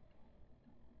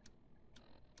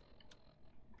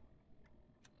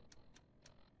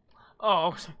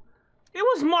 Oh, it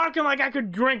was marking like I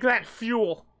could drink that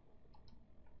fuel.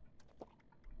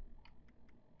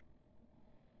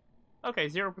 Okay,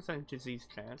 0% disease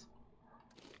chance.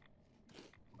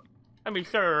 I mean,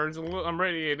 sure, I'm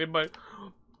radiated, but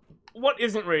what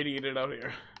isn't radiated out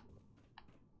here?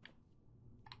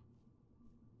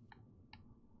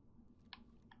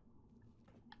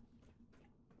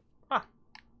 Huh.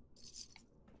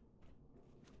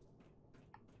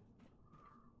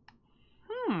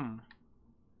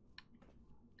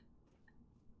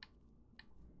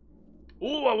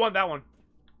 Ooh, I want that one.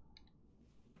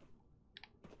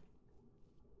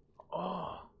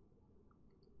 Oh.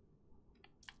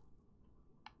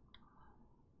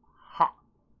 Ha.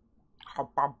 Ha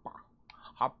ba ba.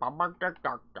 Ha ba ba da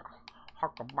da da. Ha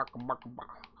ba ba ba ba.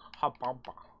 Ha ba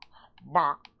ba.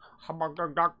 Ba. Ha ba da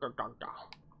da da da da.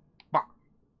 Ba.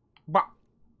 Ba.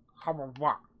 Ha ba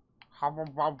ba. Ha ba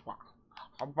ba ba.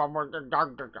 Ha ba ba da da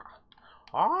da da.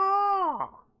 Ah.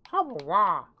 Ha ba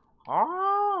ba.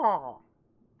 Ah.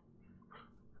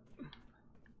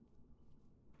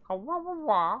 Ha ba ba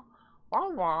ba. Ba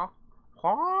ba.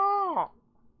 Ha.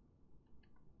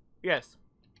 Yes.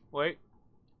 Wait.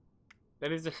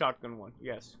 That is the shotgun one.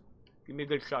 Yes. Give me a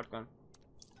good shotgun.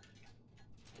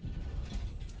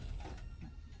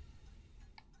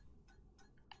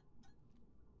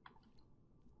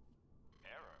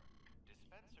 Error.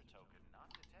 Dispenser token not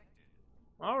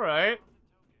detected. Alright.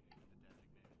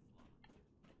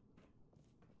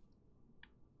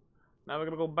 Now we're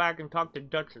gonna go back and talk to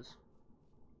Duchess.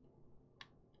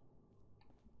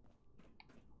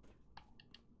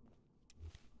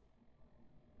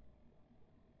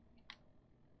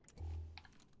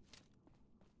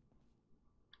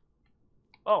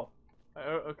 Oh.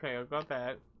 Okay, I got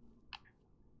that.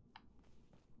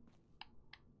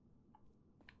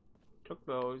 Took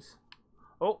those.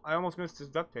 Oh, I almost missed his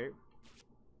duct tape.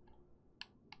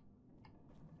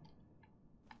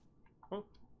 Oh.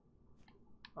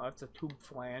 Oh, that's a tube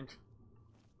flange.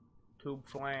 Tube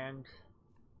flange.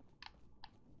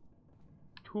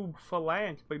 Tube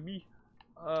phalange, baby.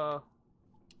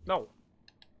 No.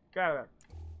 Got it.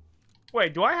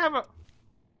 Wait, do I have a...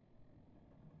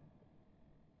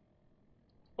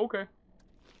 Okay.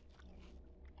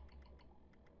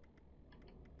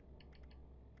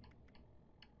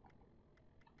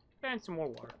 And some more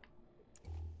water.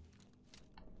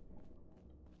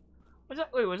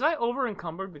 Was I over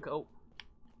encumbered because... Oh.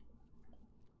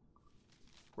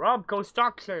 Robco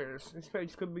stock shares. This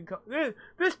page could be...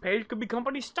 This page could be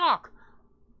company stock.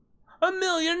 $1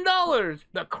 million!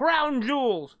 The crown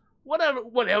jewels!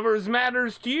 Whatever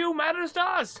matters to you matters to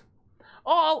us!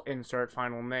 All insert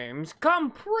final names come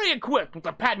pre-equipped with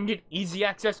a patented Easy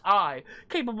Access Eye,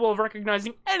 capable of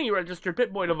recognizing any registered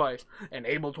Pip-Boy device, and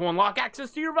able to unlock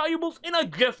access to your valuables in a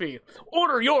jiffy.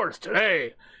 Order yours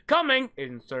today. Coming,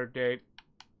 insert date.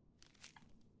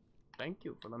 Thank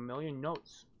you for the 1,000,000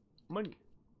 notes. Money.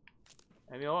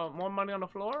 Any more money on the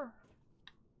floor?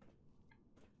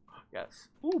 Yes.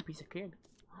 Ooh, piece of candy.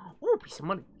 Ooh, piece of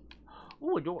money.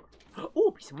 Ooh, a door.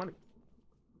 Ooh, piece of money.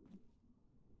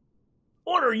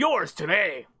 Order yours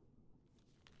today!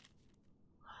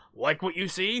 Like what you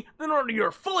see? Then order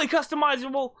your fully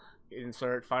customizable,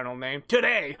 insert final name,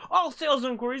 today! All sales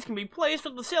inquiries can be placed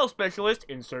with the sales specialist,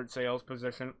 insert sales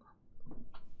position.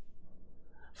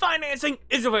 Financing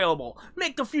is available.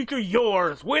 Make the future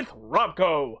yours with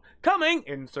Robco. Coming,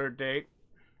 insert date.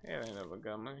 It ain't never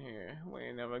coming here. We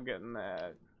ain't never getting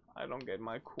that. I don't get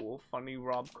my cool, funny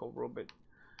Robco robot.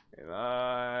 And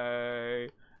I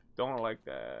don't like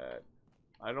that.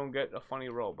 I don't get a funny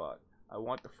robot. I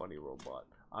want the funny robot.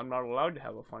 I'm not allowed to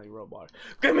have a funny robot.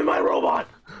 Give me my robot!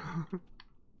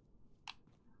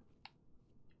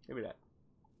 Give me that.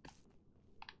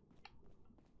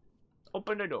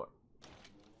 Open the door.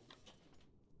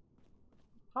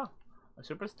 Huh. A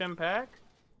super stim pack.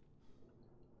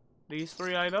 These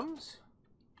 3 items.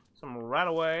 Some right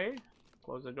away.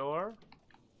 Close the door.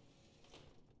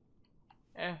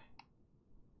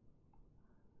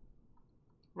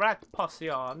 Rat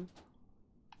Potion.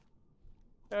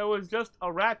 It was just a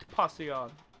rat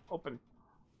potion. Open.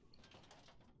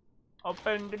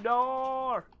 Open the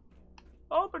door.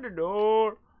 Open the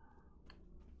door.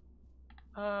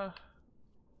 Gotta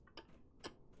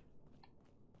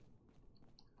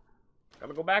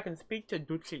go back and speak to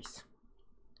Duchess.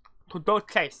 To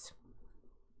Duchess.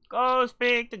 Go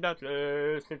speak to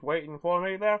Duchess. She's waiting for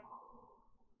me there.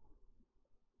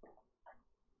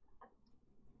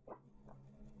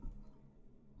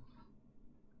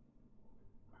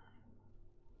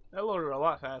 That loaded a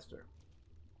lot faster.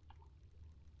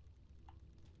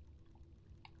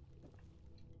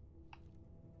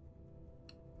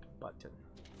 Button.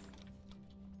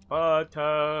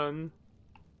 Button.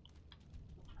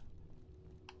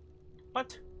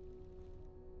 What?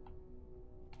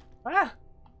 Ah!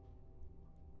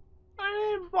 Where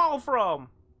did it fall from?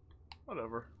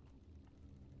 Whatever.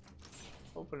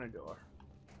 Open the door.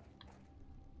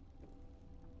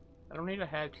 I don't need a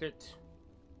hatchet.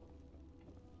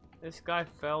 This guy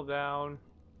fell down.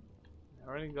 I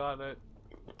already got it.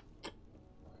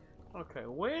 Okay,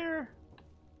 where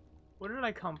did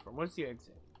I come from? What's the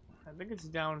exit? I think it's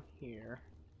down here.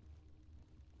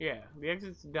 Yeah, the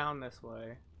exit's down this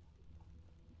way.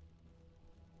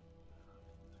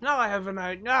 Now I have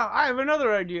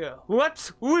another idea.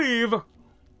 Let's leave.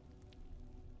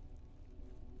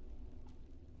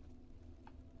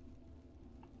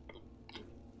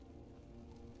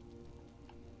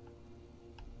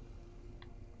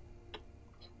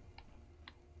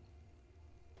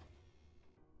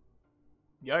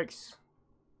 Yikes.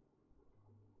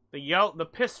 The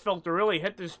piss filter really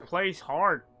hit this place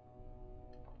hard.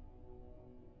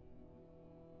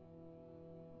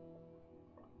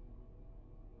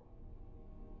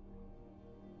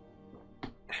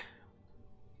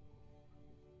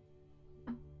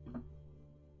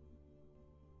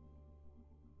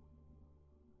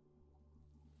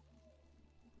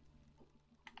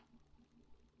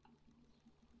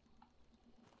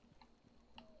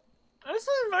 This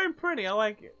is very pretty. I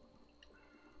like it.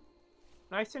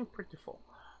 Nice and prettiful.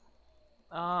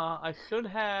 I should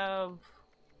have...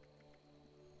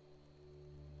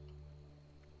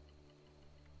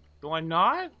 Do I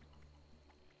not?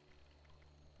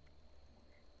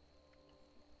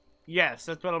 Yes,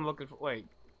 that's what I'm looking for. Wait,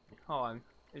 hold on.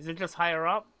 Is it just higher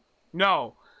up?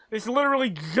 No. This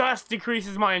literally just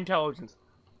decreases my intelligence.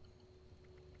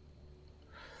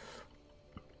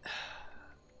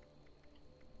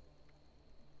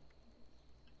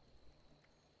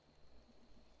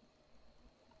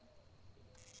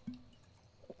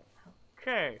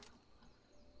 Okay.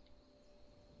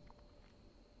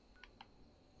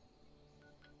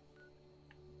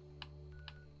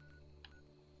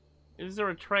 Is there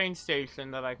a train station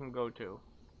that I can go to?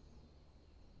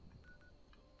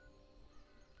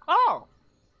 Oh!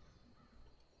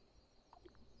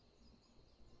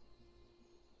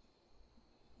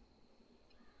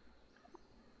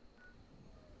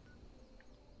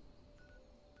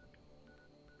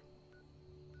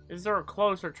 Is there a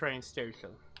closer train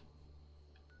station?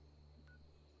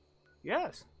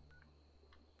 Yes.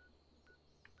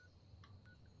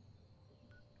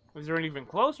 Is there an even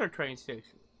closer train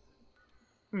station?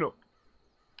 No.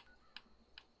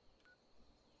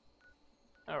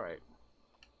 Alright.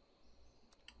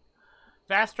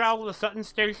 Fast travel to Sutton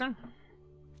Station?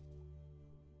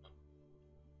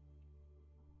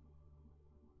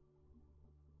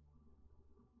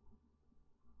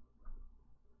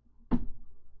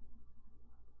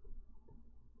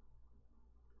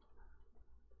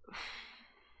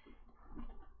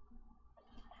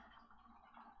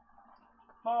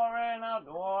 Pouring out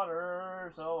the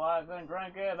water so I can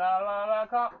drink it out of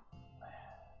the cup.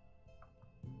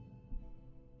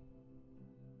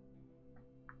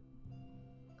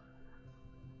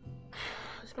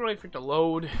 Just gonna wait for it to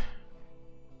load.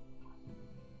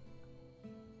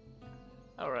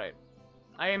 Alright.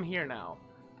 I am here now.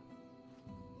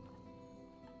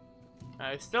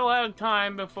 I still have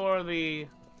time before the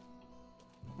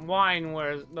wine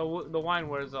wears the wine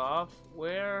wears off.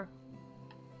 Where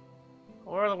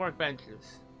are the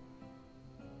workbenches?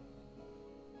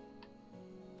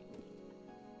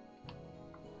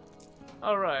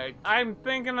 Alright, I'm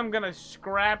thinking I'm gonna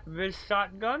scrap this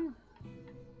shotgun.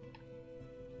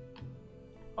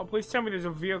 Oh, please tell me there's a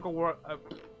vehicle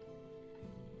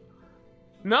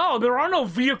No, there are no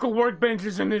vehicle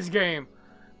workbenches in this game.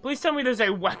 Please tell me there's a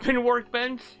weapon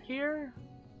workbench here.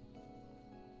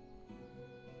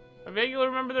 I vaguely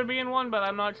remember there being one, but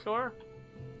I'm not sure.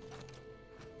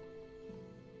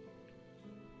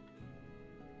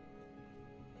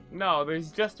 No,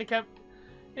 there's just a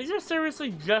Is there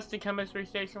seriously just a chemistry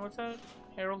station? What's that?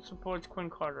 Harold supports Quinn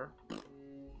Carter.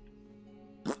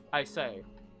 I say.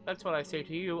 That's what I say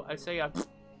to you. I say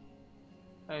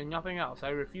and nothing else. I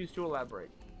refuse to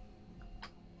elaborate.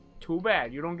 Too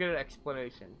bad. You don't get an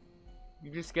explanation.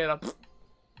 You just get a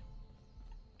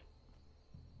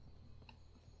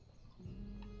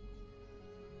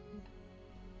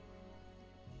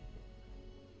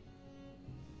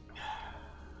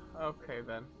Okay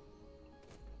then.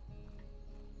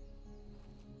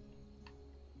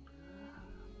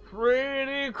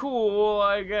 Pretty cool,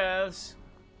 I guess.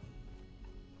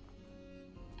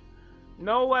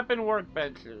 No weapon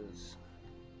workbenches.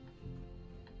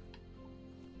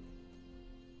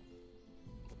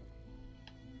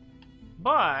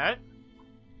 But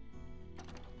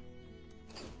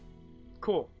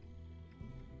cool.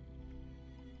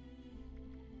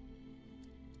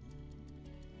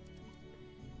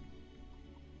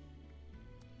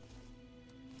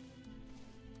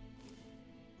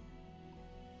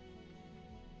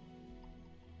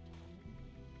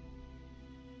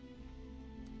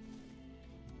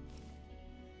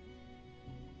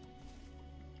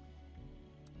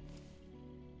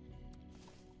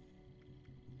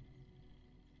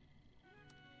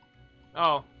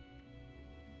 Oh.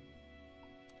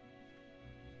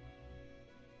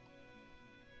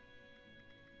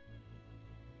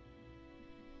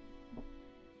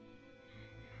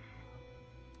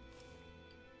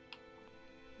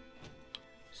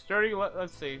 Sturdy,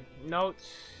 let's see.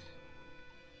 Notes.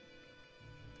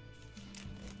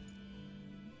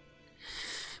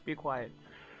 Be quiet.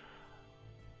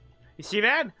 You see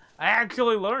that? I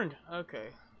actually learned. Okay.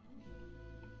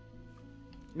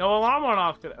 No alarm went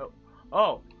off today.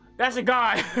 Oh, that's a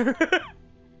guy. Previously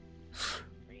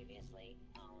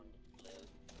owned loot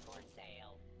for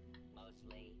sale,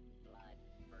 mostly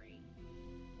blood-free.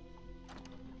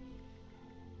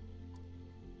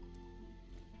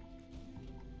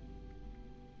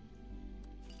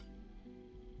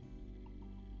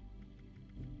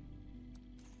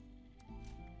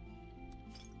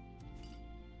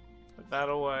 that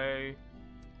away.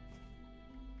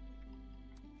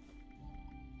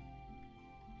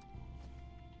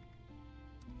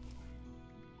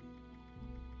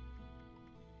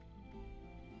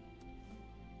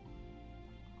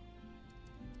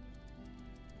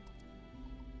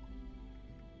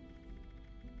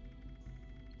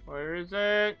 Where is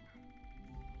it?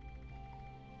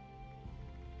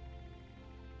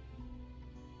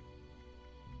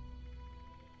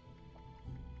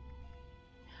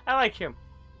 I like him.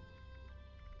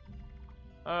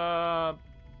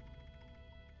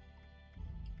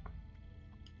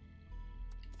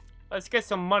 Let's get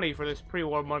some money for this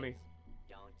pre-war money.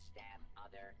 Don't stab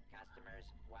other customers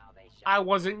while they shop. I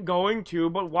wasn't going to,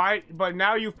 but why? But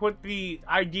now you've put the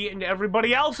idea into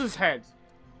everybody else's heads.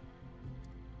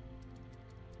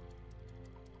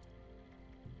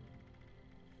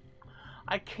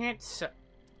 I can't sell.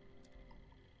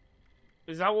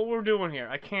 Is that what we're doing here?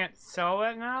 I can't sell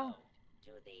that now?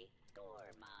 To the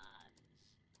gourmands.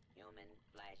 Human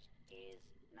flesh is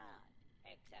not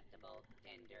acceptable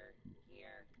tender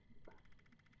here.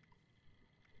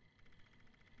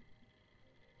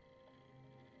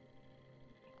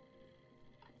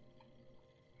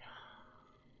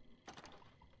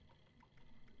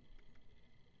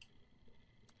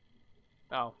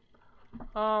 Oh.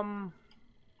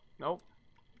 Nope.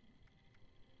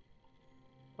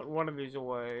 Put one of these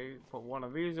away. Put one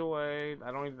of these away.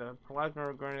 I don't need the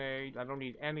plasma grenade. I don't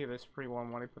need any of this pre-war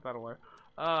money. Put that away.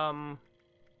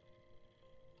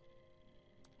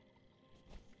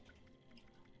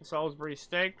 Salisbury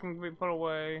steak can be put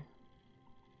away.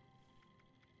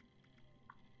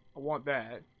 I want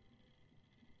that.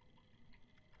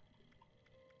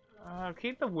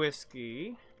 Keep the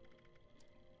whiskey.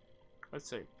 Let's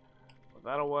see. Put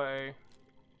that away.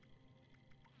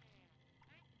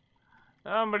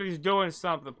 Somebody's doing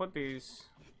something. Put these.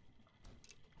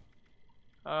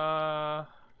 Oh.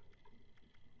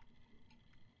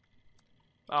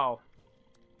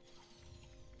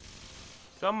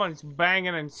 Someone's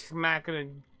banging and smacking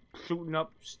and shooting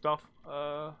up stuff.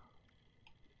 Put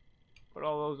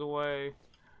all those away.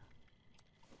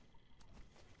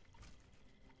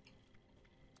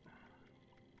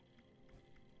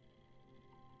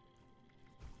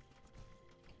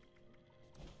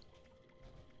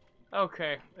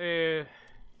 Okay, that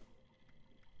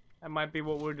might be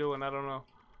what we're doing, I don't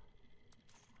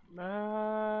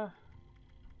know.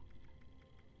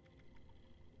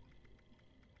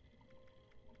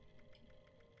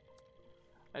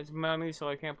 It's money, so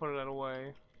I can't put it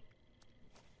away.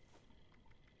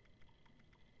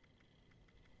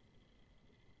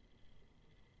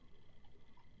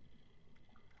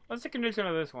 What's the condition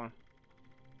of this one?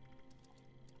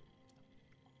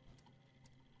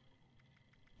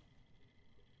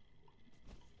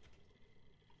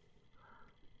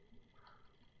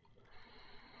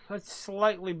 That's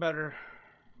slightly better.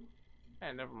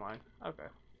 Eh, never mind. Okay.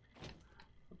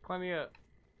 Plenty of...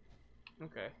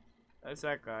 Okay. That's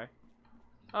that guy.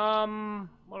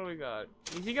 What do we got?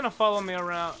 Is he gonna follow me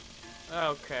around?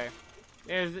 Okay.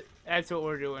 That's what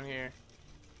we're doing here.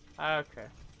 Okay.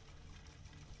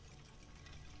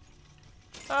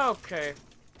 Okay.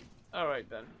 Alright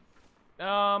then.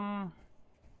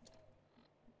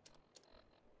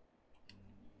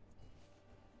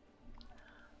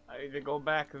 I need to go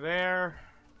back there.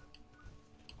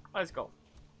 Let's go.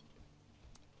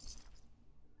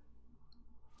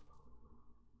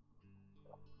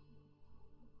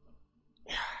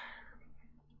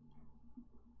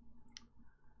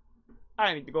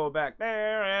 I need to go back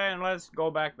there, and let's go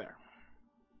back there.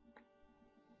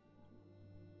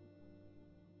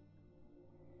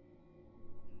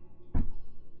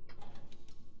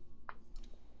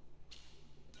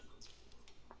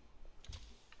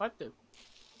 What the?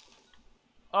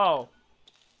 Oh.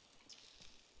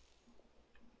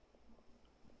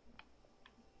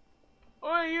 Who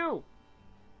are you?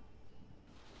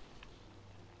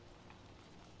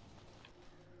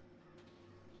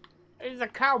 He's a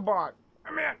cowbot.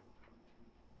 Come in.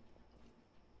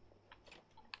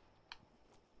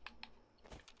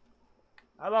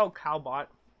 Hello, cowbot.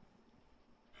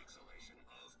 Exhalation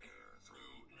of air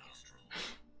through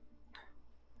nostrils.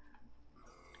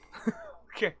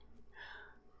 Okay.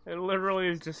 It literally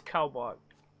is just cowbot.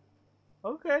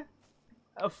 Okay.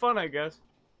 Have fun, I guess.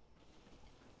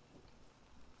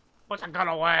 Put the gun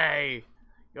away!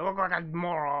 You look like a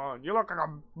moron. You look like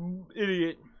an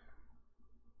idiot.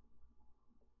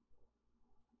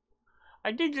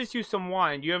 I did just use some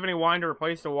wine. Do you have any wine to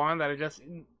replace the wine that I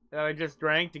just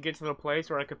drank to get to the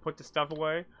place where I could put the stuff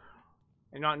away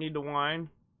and not need the wine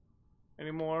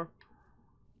anymore?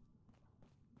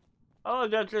 Oh,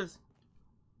 that's just...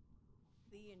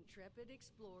 intrepid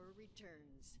explorer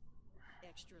returns.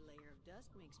 Extra layer of dust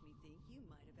makes me think you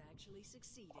might have actually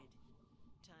succeeded.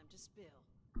 Time to spill.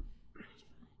 What'd you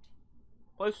find?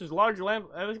 Place is large lamp.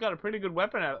 It's got a pretty good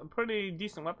weapon out. A pretty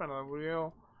decent weapon out.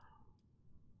 Real.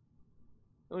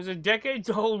 It was a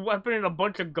decades-old weapon and a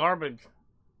bunch of garbage.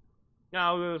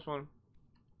 Now look at this one.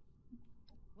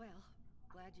 Well,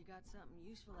 glad you got something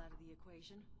useful out of the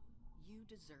equation. You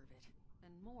deserve it.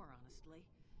 And more, honestly.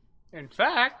 In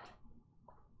fact,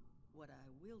 What I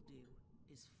will do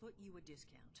is foot you a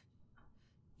discount.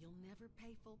 You'll never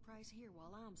pay full price here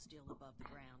while I'm still above the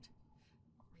ground.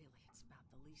 Really, it's about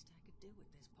the least I could do at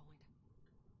this point.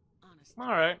 Honestly,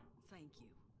 all right. thank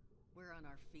you. We're on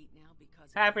our feet now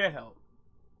because Happy to of help.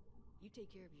 you.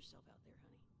 Take care of yourself out there,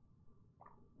 honey.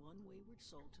 One wayward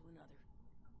soul to another.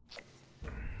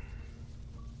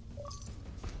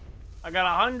 I got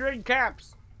 100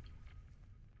 caps.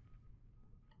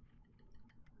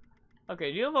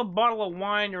 Okay, do you have a bottle of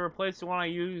wine to replace the one I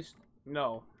used?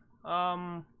 No.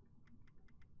 Do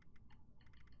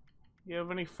you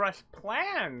have any fresh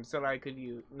plans that I could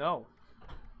use? No.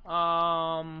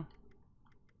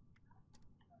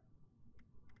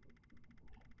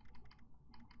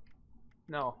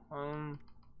 No. I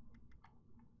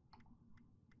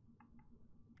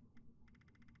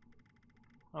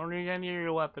don't need any of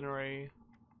your weaponry.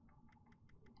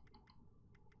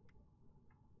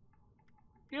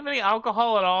 Do you have any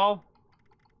alcohol at all?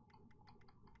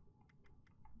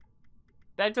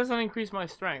 That doesn't increase my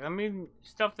strength. I mean,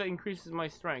 stuff that increases my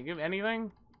strength. You have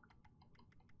anything?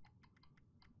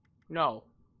 No.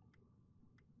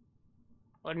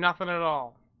 Or nothing at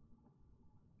all.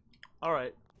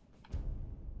 Alright.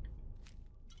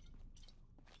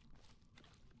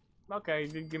 Okay, you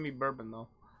did give me bourbon, though.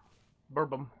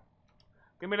 Bourbon.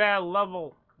 Give me that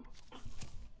level.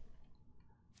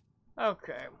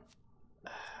 Okay.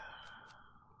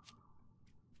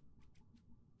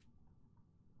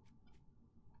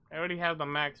 I already have the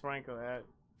max rank of that.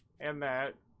 And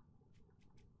that.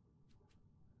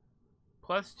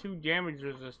 Plus 2 damage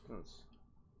resistance.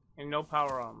 And no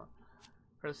power armor.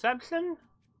 Perception?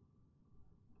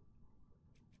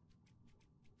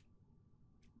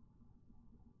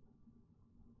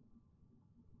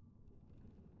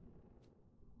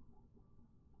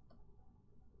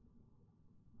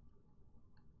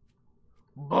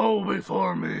 Bow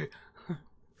before me!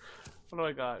 What do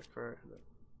I got for the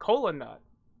cola nut?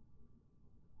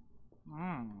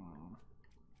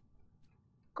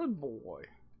 Good boy.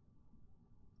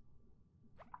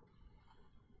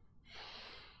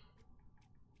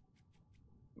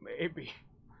 Maybe.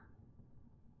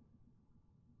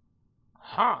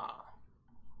 Ha!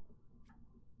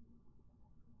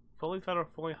 Fully fed or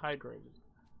fully hydrated?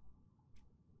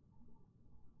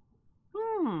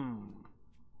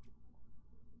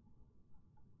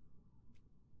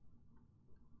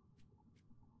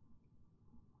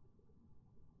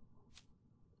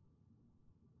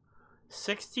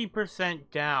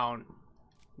 60% down.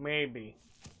 Maybe.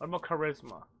 What about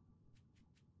charisma?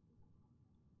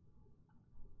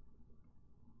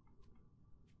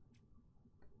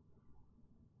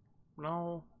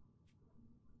 No.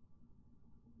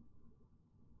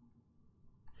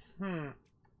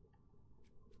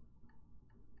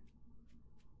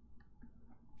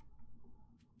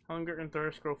 Hunger and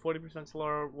thirst grow 40%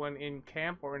 slower when in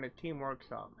camp or in a team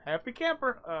workshop. Happy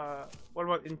camper. What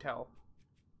about intel?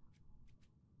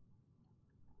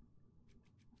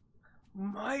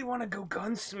 Might want to go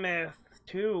gunsmith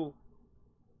too.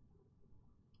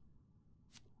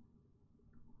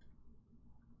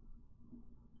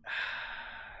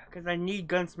 Because I need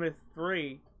gunsmith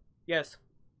 3. Yes.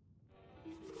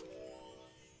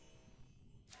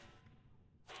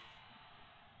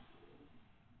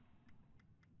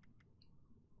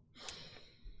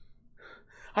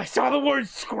 I saw the word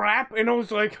scrap and I was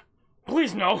like,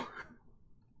 please no.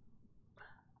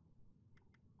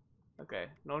 Okay,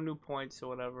 no new points or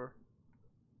whatever.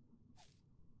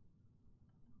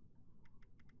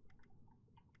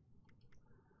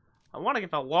 I want to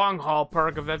get the long haul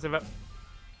perk if that's about.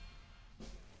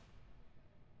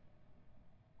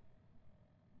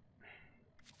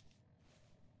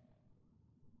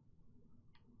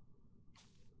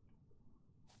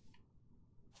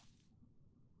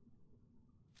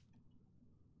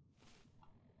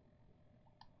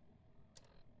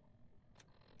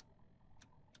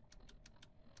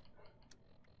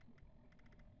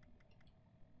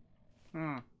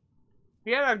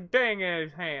 He had a thing in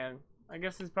his hand. I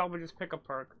guess it's probably just pick a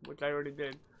perk, which I already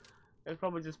did. It's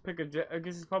probably just pick a. I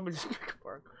guess it's probably just pick a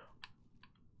perk.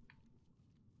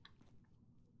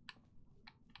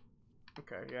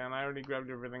 Okay, yeah, and I already grabbed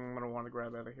everything I'm gonna want to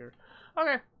grab out of here.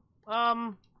 Okay,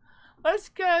 let's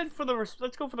go for the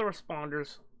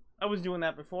responders. I was doing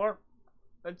that before.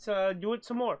 Let's do it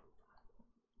some more.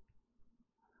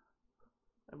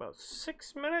 About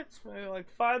 6 minutes, maybe like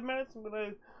 5 minutes. I'm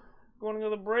gonna go on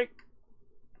another break.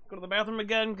 Go to the bathroom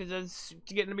again because it's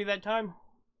getting to be that time.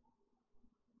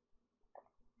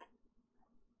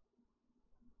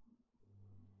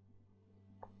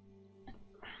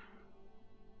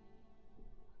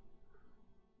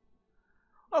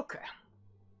 Okay.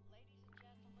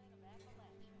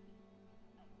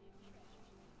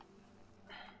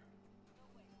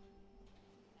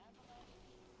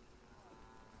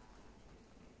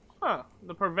 Huh.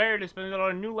 The purveyor dispensed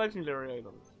on new legendary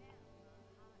items.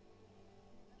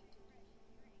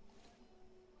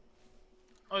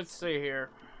 Let's see here.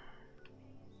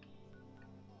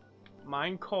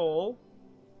 Mine coal.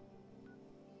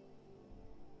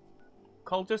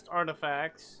 Cultist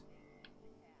artifacts.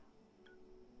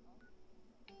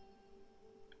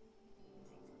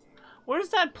 Where's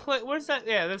that where's that?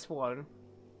 Yeah, this one.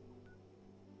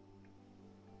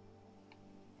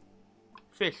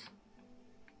 Fish.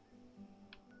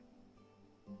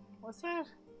 What's that?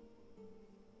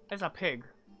 That's a pig.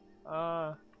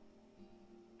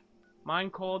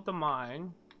 Mine coal at the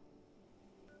mine.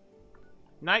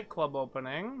 Nightclub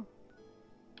opening.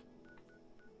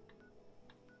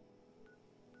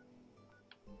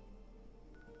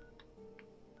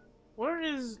 Where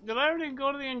is... Did I already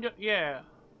go to the... Yeah.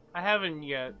 I haven't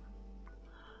yet.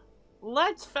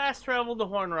 Let's fast travel to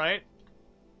Hornwright.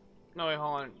 No, wait,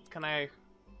 hold on. Can I...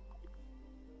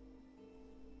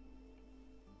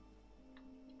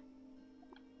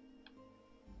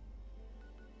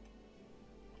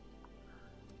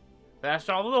 Fast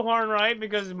travel to Hornwright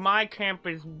because my camp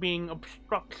is being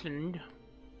obstructioned.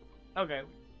 Okay.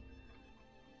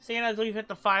 Seeing as we've hit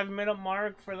the 5-minute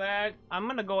mark for that, I'm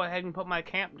gonna go ahead and put my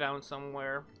camp down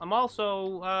somewhere. I'm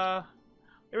also,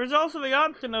 there is also the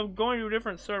option of going to a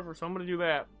different server, so I'm gonna do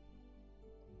that.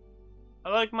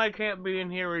 I like my camp being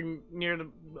here in, near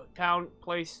the town,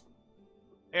 place,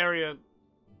 area,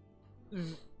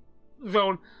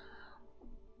 zone.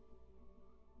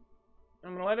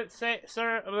 I'm gonna let it say,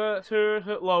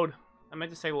 load. I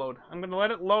meant to say load. I'm gonna let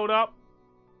it load up.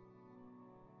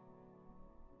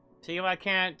 See if I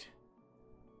can't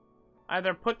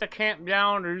either put the camp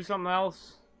down or do something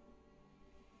else.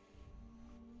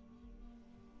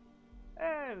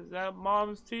 Hey, is that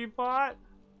Mom's teapot?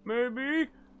 Maybe?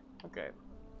 Okay.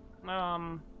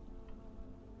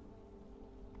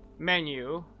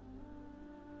 Menu.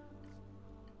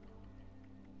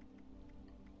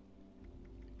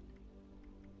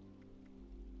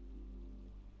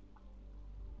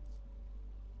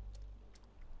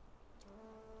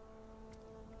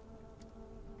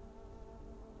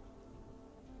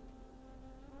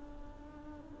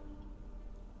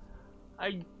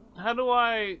 How do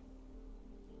I...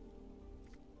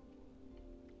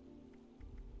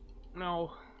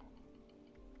 No.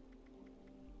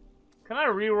 Can I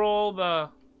re-roll the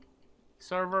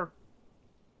server?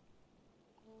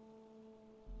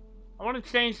 I want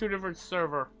to change to a different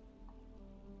server.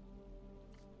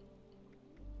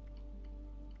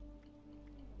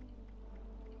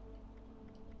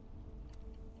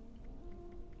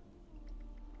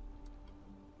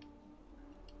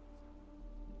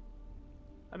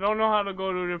 I don't know how to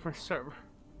go to a different server.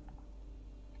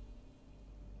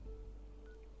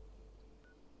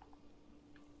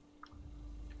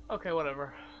 Okay,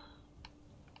 whatever.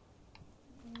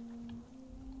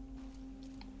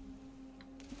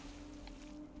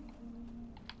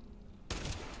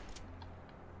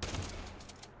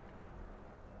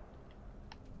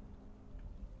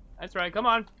 That's right, come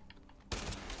on.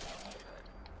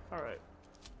 Alright.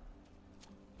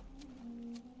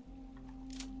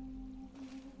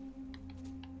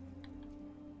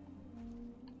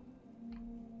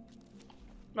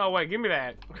 No, wait, give me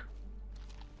that.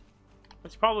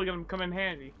 It's probably gonna come in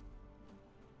handy.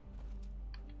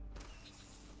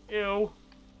 Ew.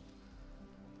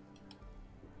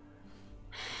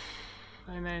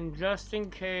 And then, just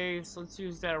in case, let's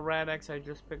use that Rad-X I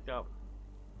just picked up.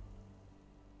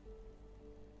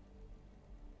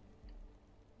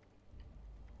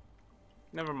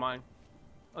 Never mind.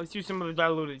 Let's use some of the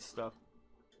diluted stuff.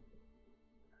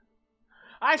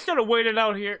 I should have waited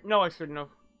out here. No, I shouldn't have.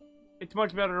 It's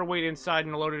much better to wait inside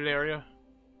in a loaded area.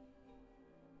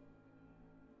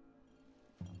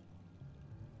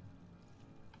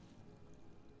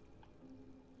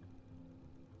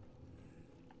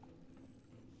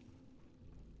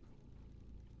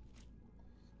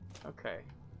 Okay.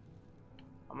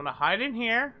 I'm gonna hide in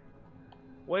here,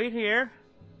 wait here,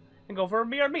 and go for a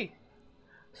BRB.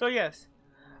 So yes,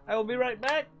 I will be right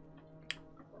back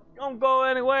Don't go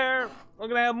anywhere. We're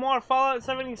gonna have more Fallout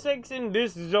 76 in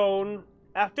this zone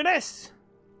after this.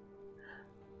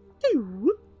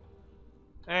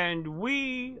 And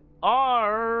we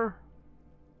are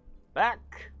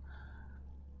back.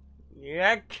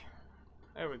 Yak.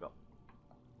 There we go.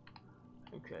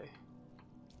 Okay.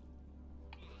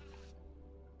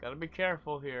 Gotta be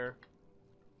careful here.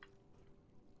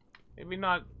 Maybe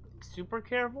not super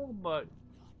careful, but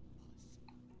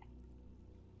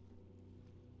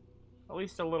at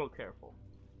least a little careful.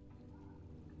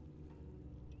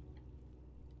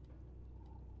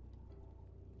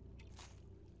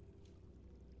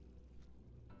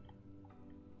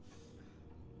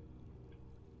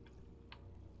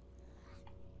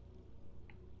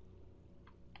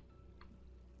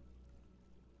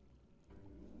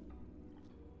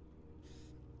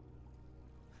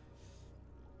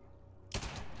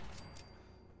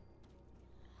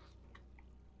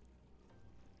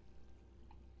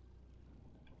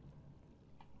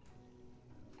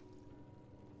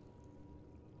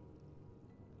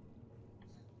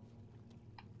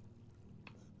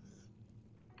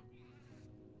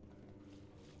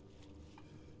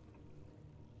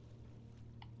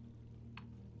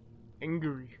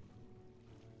 Angry.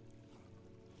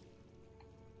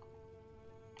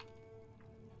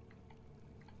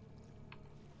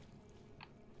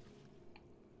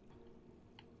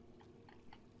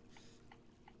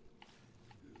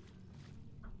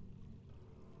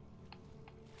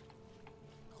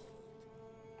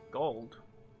 Gold?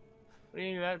 What do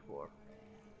you need that for?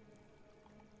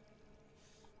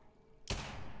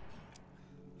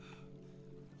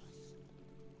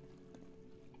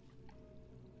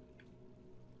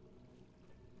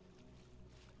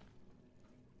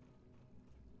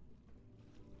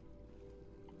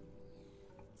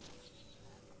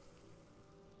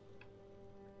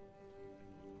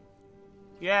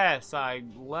 Yes, I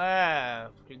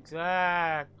left.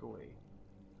 Exactly.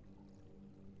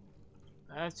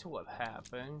 That's what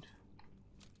happened.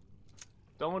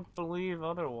 Don't believe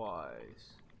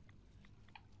otherwise.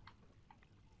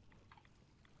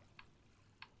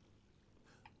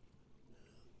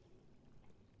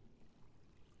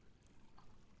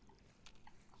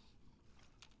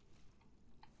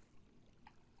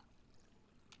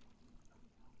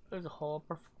 There's a hole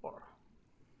upper floor.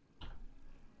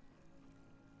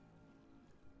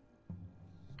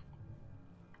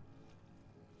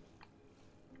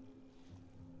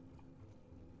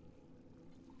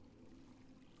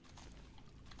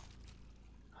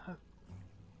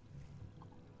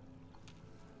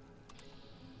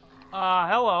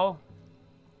 Hello.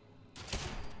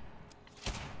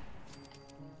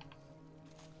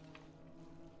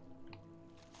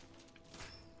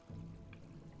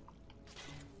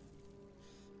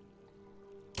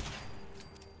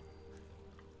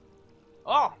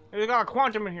 Oh, they got a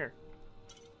quantum in here.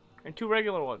 And two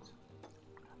regular ones.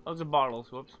 Those are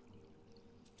bottles, whoops.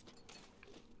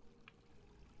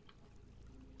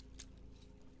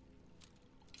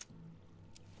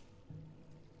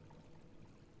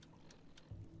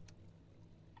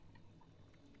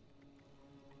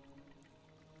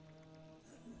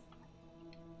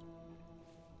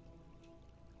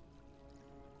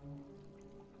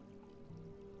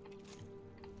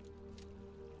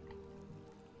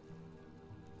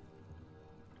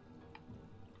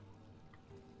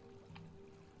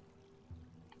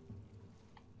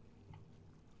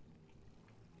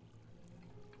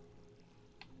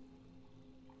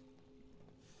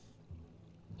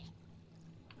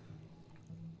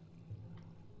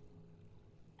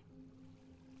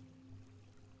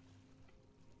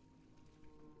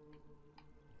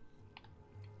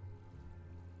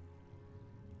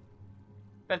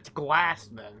 That's glass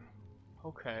then.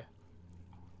 Okay.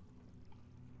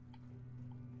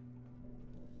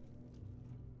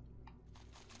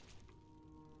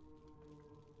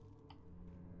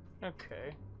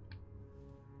 Okay.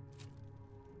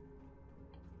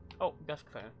 Oh, desk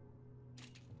fan.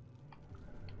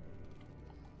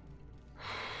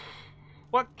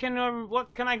 What can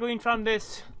I glean from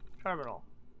this terminal?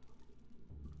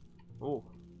 Ooh.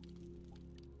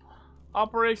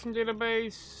 Operation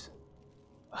database.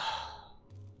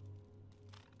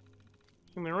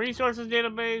 Human resources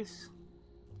database.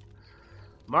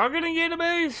 Marketing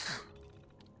database.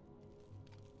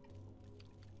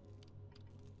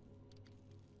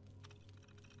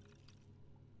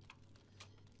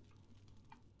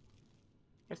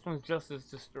 This one's just as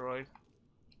destroyed,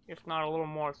 if not a little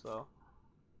more so.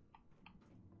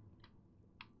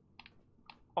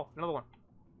 Oh, another one.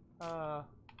 I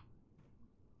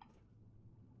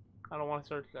don't want to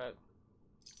search that.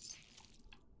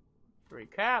 3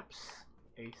 caps,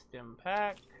 a stim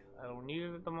pack. I don't need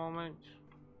it at the moment.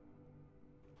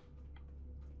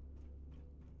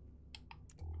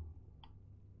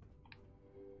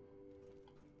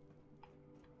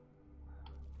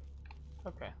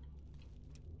 Okay.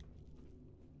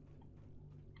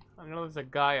 I know there's a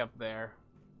guy up there.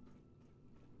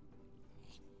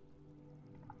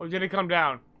 Or did he come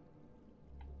down?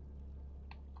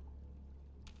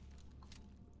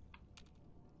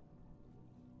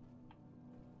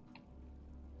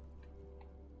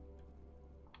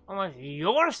 Unless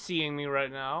you're seeing me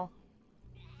right now.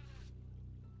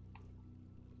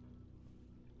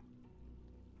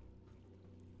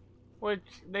 Which,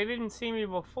 they didn't see me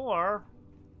before.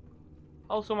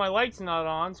 Also, my light's not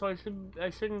on, so I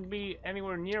shouldn't be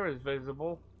anywhere near as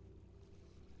visible.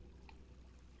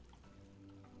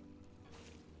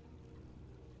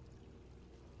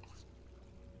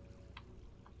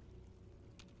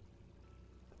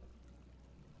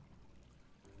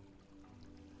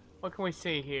 What can we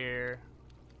see here?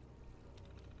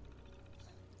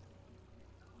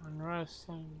 Unrest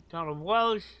and Donald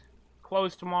Welsh.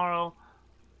 Closed tomorrow.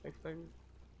 Expected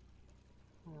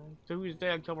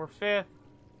Tuesday, October 5th.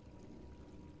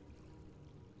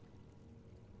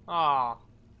 Ah.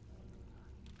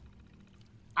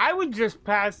 I would just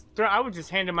pass through. I would just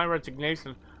hand in my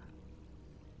resignation.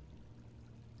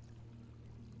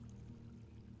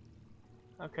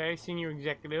 Okay, senior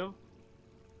executive.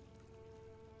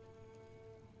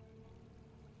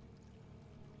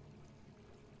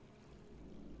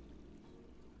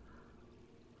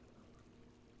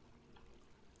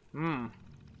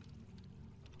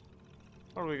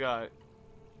 What do we got?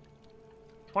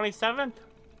 27th?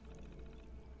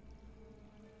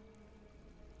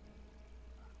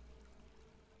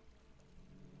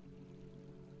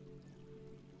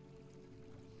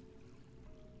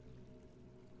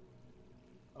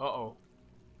 Uh-oh.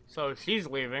 So she's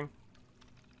leaving.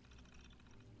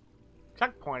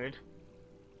 Checkpointed.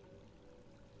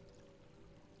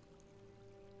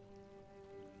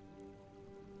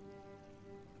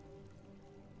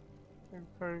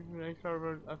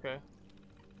 Okay.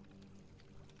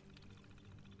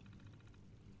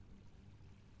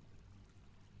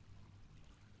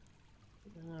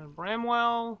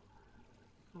 Bramwell.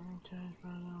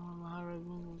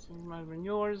 Might have been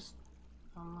yours.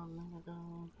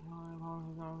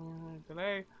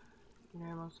 Today.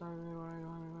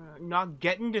 Not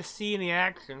getting to see any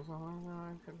action.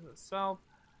 Itself.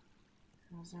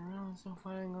 Is there really some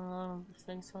fighting going on?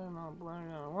 Things are not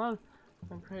blurring out. What?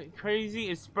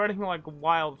 Crazy is spreading like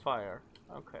wildfire.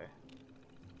 Okay.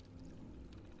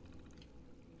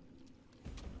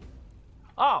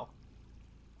 Oh!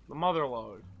 The mother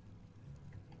lode.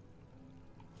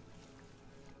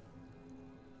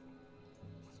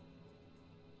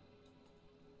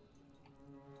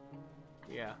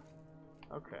 Yeah.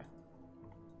 Okay.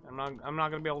 I'm not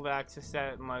gonna be able to access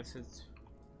that unless it's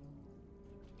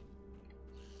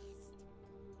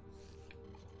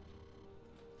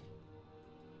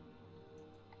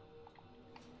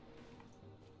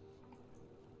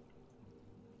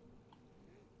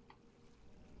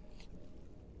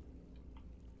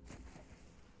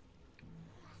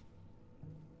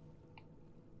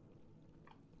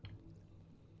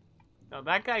no,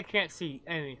 that guy can't see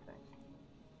anything.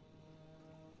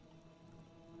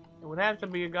 It would have to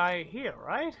be a guy here,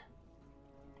 right?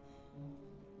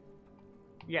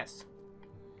 Yes.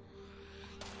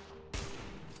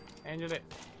 Ended it.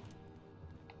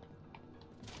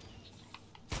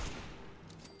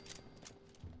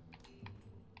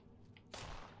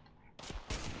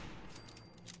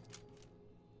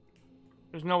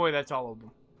 There's no way that's all of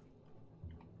them.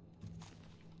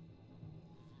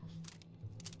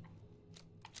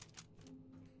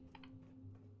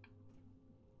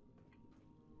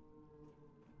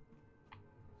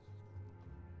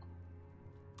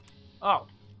 Oh.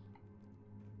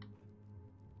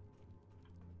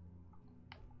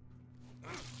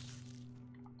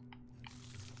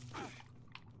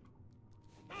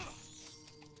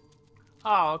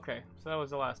 Oh, okay. So that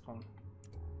was the last one.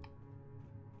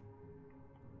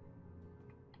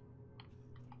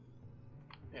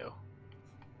 Ew.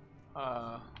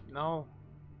 No.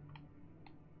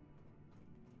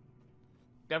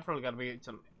 Definitely gotta be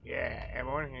some. Yeah,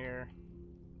 everyone here.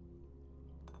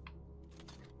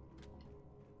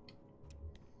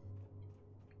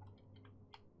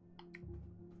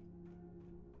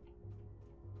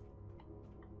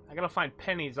 I gotta find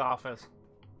Penny's office.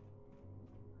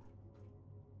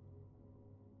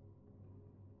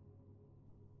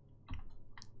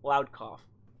 Loud cough.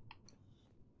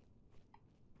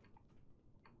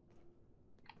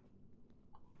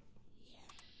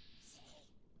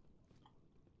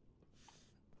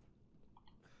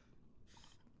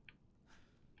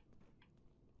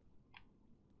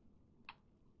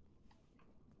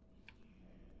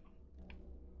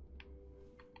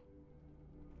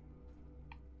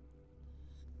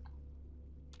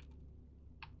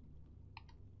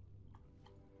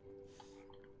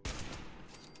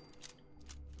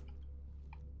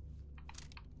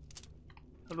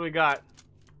 What do we got?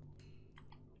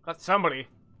 Got somebody.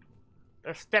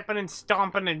 They're stepping and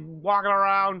stomping and walking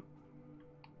around.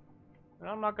 And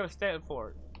I'm not gonna stand for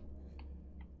it.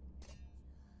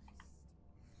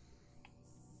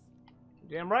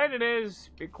 Damn right it is.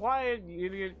 Be quiet, you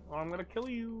idiot, or I'm gonna kill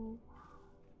you.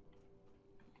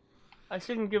 I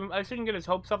shouldn't get his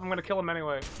hopes up. I'm gonna kill him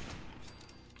anyway.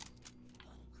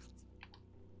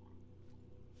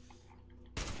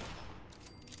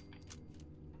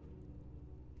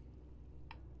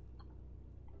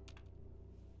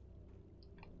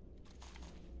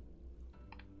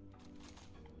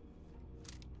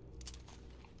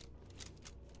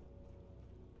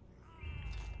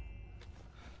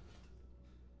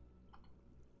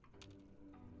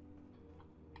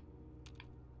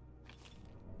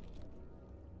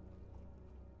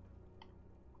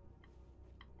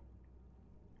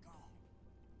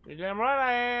 You're damn right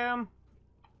I am.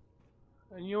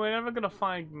 And you ain't ever gonna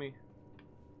find me.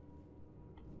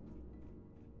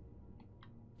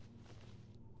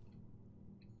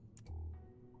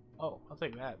 Oh, I'll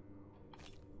take that.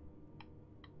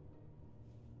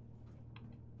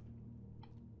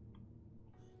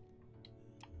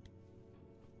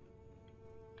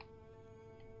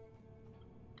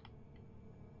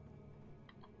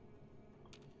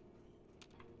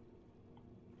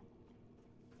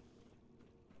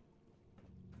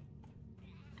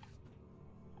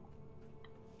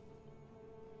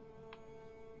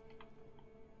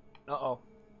 Uh-oh.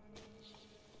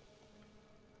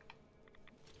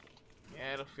 Yeah, I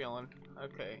had a feeling.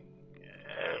 Okay.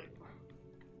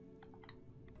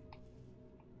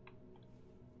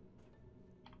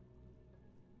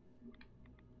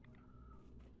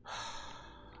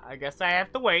 I guess I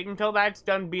have to wait until that's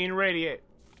done being radiated.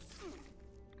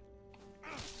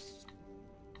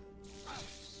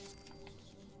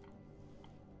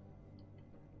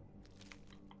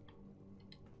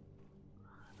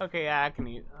 Okay, yeah, I can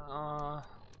eat.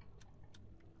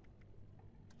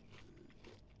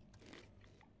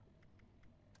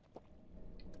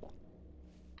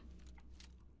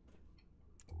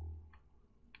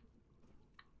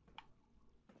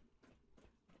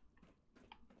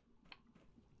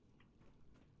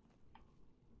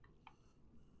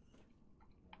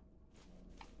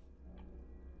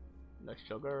 No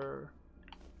sugar.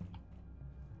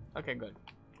 Okay, good.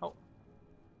 Oh.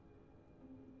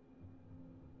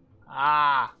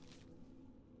 Ah.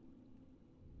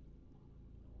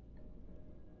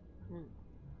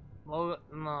 Well,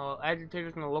 no,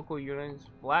 agitators in the local units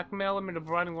blackmail them into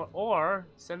providing one, or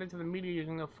send it to the media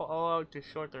using the fallout to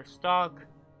short their stock.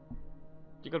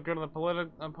 Take up to the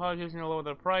politician to lower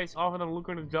their price, offer them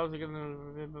lucrative jobs to get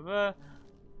them.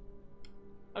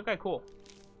 Okay, cool.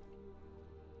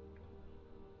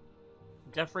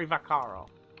 Jeffrey Vaccaro.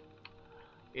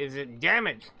 Is it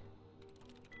damaged?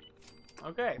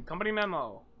 Okay, company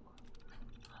memo.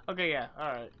 Okay, yeah,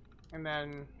 alright. And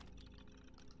then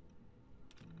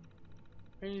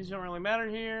things don't really matter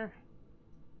here.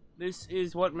 This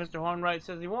is what Mr. Hornwright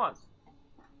says he wants.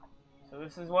 So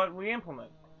this is what we implement.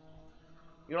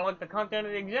 You don't like the content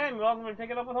of the exam, you're welcome to take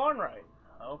it up with Hornwright.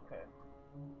 Okay.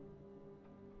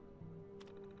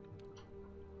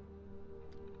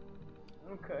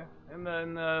 Okay, and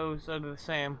then those are the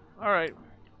same. Alright.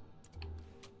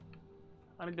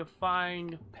 I need to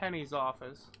find Penny's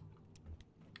office.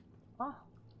 Huh?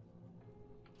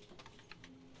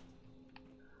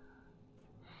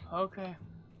 Okay.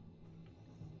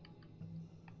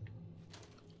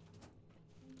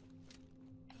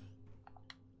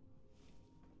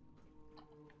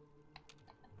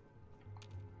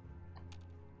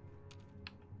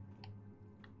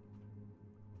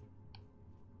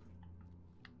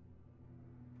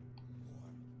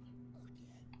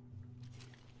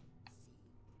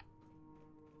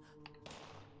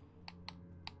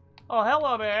 Oh,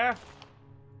 hello there.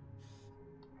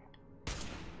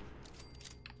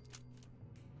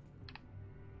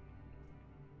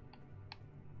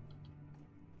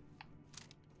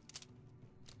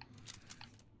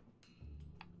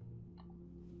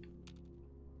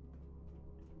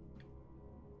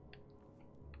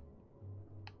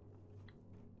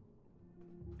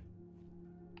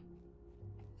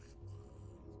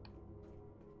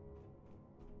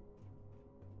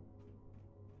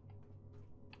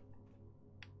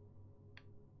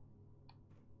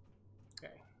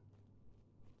 Okay.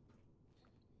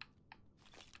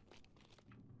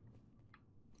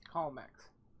 Call Max.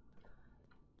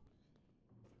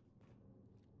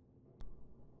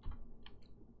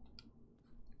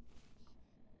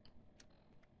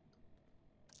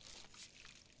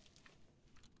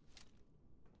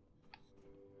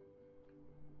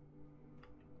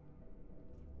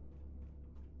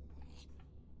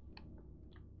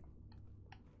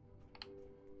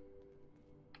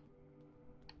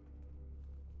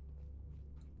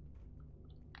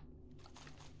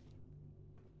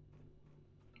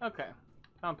 Okay.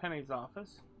 Found Penny's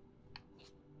office.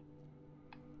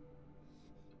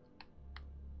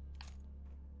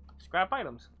 Scrap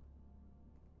items.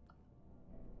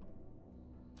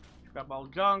 Scrap all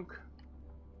junk.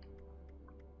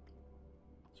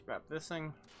 Scrap this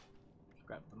thing.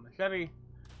 Scrap the machete.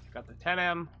 Scrap the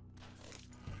 10M.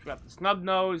 Scrap the snub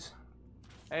nose.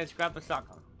 And scrap the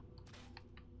shotgun.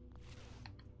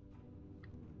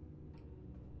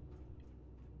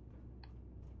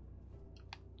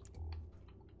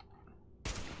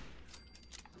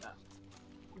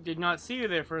 Did not see you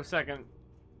there for a second.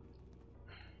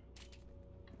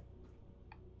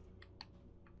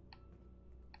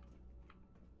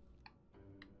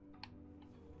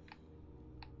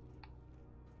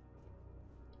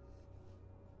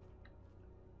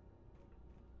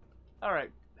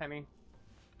 Alright, Penny.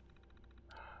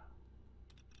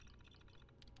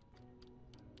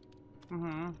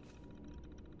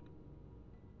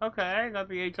 Okay, got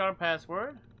the HR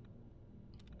password.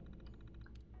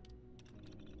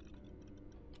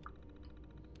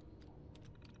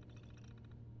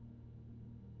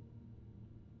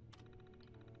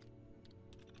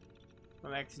 The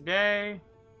next day.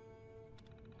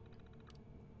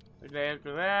 The day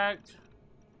after that.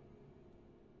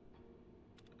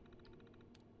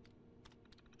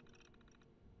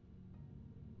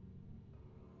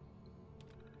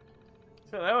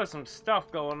 So there was some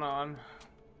stuff going on.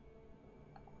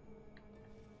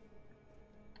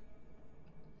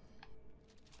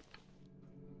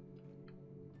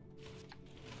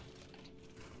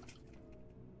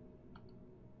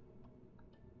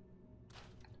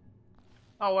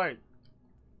 Oh wait.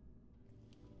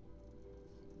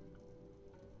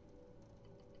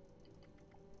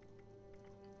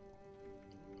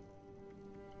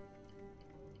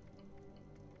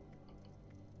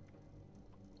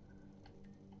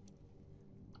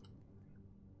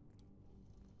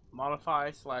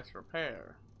 Modify /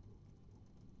 repair.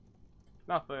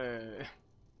 Nothing.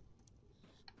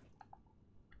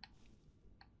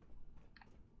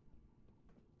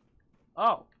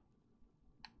 Oh.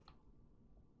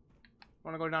 I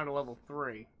want to go down to level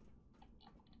 3.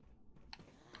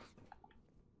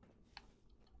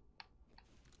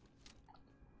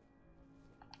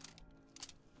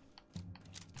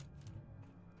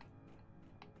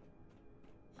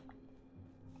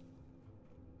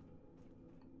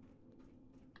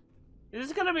 Is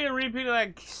this gonna be a repeat of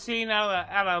that scene out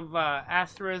of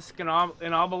Asterisk and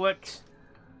Obelix,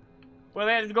 where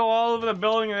they had to go all over the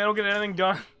building and they don't get anything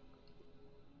done?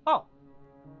 Oh.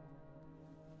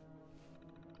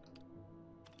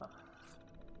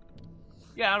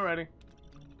 Yeah, I'm ready.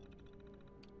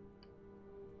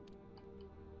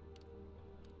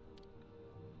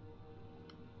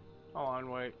 Hold on,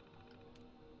 wait.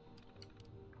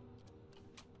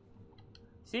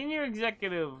 Senior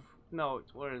Executive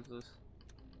Notes. Where is this?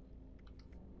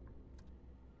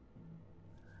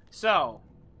 So.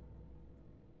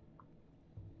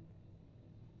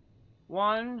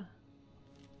 1,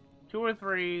 2 or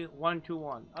 3, 1, 2,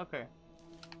 1. Okay.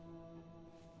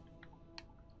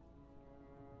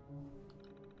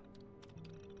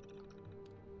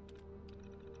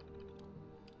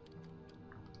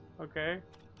 Okay.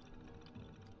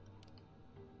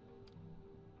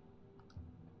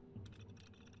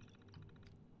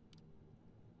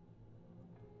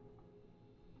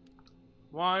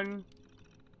 One.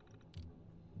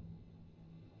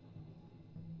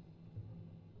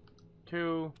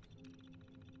 2,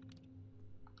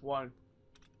 1.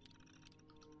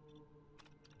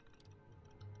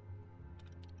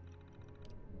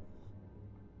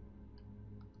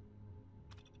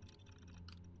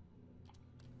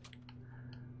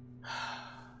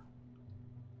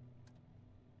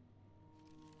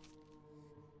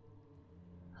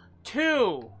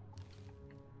 Two.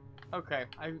 Okay,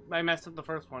 I messed up the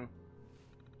first one.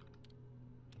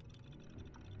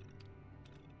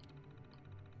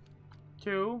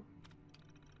 2,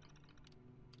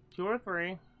 2 or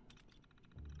 3,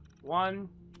 1,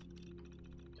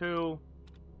 2,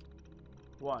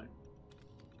 1.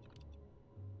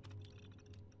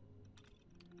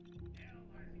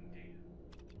 Analyzing data. Complete.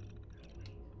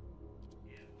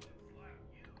 It looks like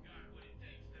you got what it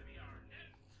takes to be our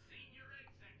next senior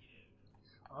executive.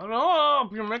 Shut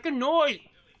up! You're making noise! To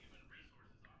the Human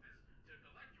Resources Office to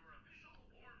collect your official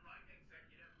Warren Wright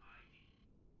Executive ID.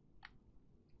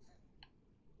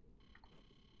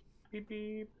 Beep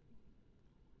beep.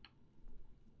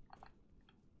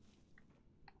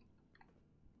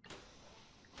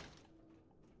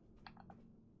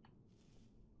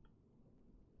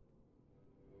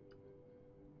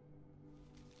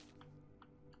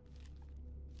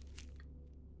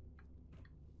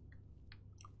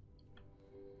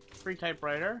 Free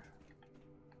typewriter.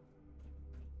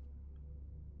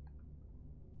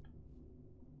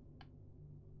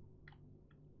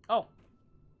 Oh.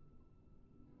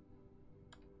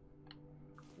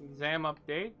 Exam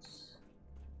updates.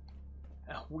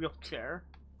 A wheelchair.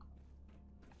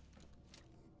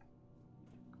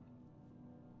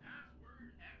 Password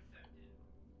accepted.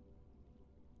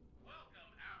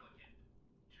 Welcome, applicant,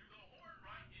 to the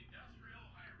Hornwright Industrial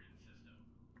Hiring System.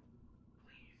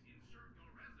 Please insert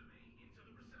your resume into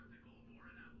the receptacle for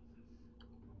analysis.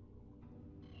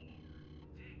 Or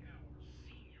take our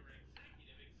senior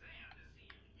executive exam to see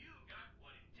if you've got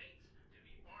what it takes to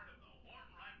be part of the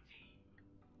Hornwright team.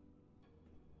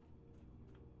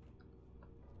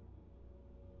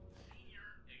 Senior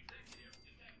executive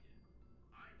detected.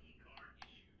 ID card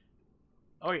issued.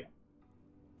 Oh yeah.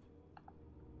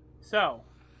 So,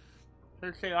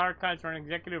 search the archives for an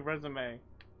executive resume.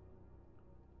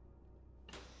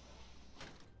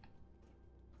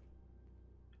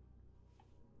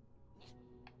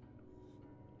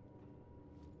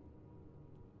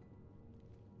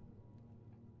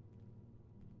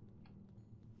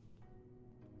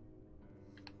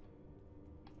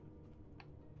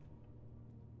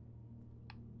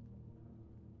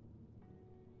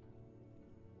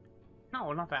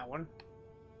 No, not that one.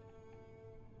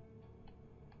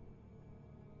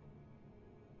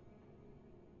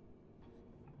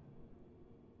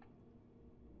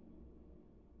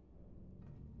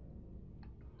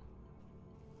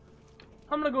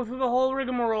 I'm gonna go through the whole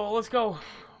rigmarole. Let's go.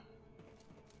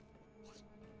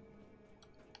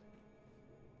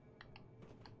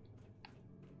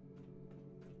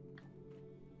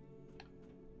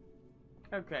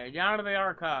 Okay, down to the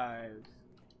archives.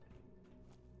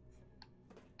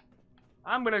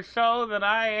 I'm gonna show that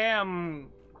I am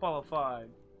qualified.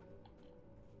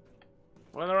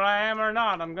 Whether I am or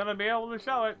not, I'm gonna be able to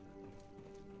show it.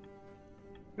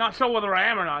 Not show whether I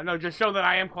am or not, no, just show that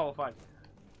I am qualified.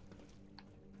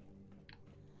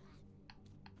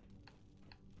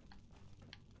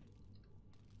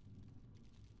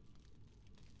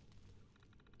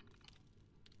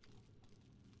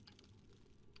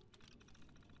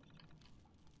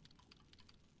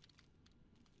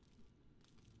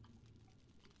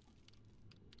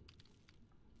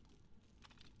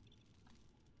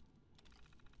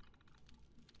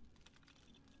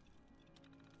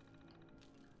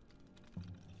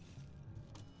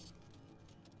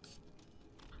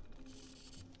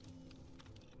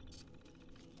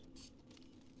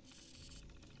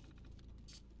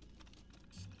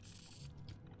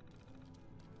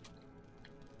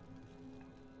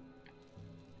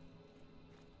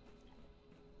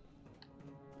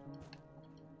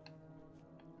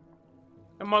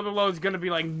 The mother load's gonna be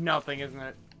like nothing, isn't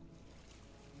it?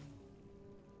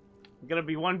 Gonna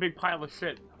be one big pile of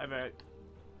shit, I bet.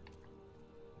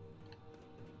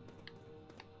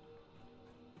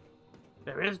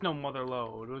 There is no mother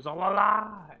load. It was all a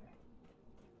lie.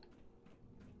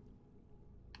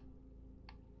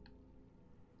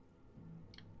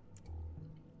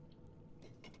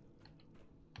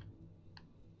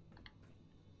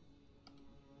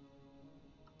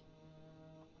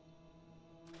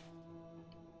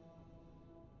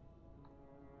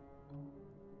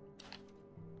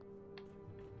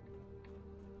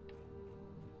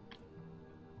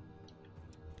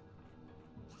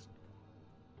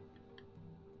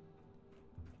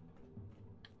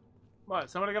 What,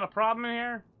 somebody got a problem in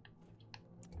here?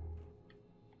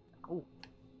 Cool.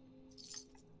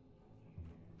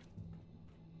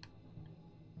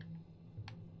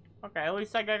 Okay, at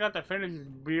least that guy got to finish his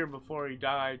beer before he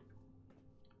died.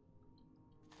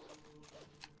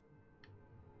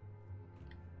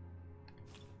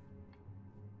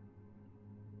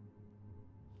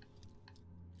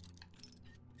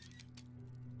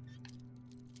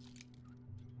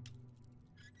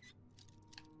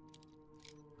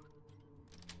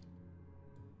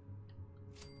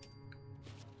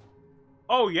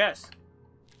 Oh, yes.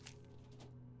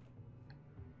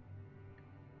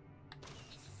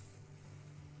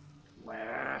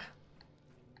 Wah.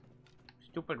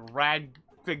 Stupid rad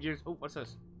figures. Oh, what's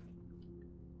this?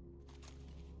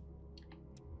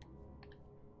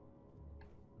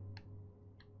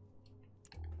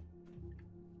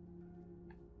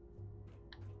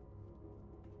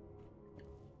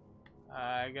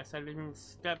 I guess I didn't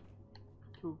step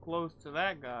too close to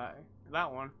that guy.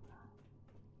 That one.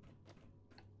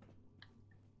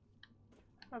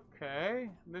 Okay,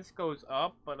 this goes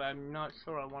up, but I'm not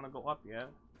sure I want to go up yet.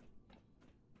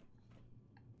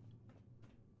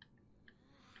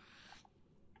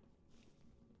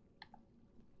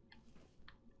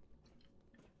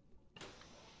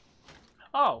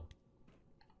 Oh!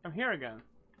 I'm here again.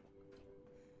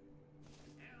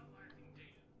 Analyzing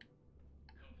data.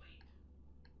 Complete.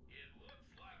 It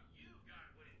looks like you've got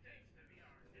what it takes to be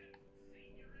our next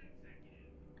senior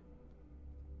executive.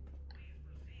 Please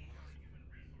proceed to the Human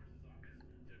Resources Office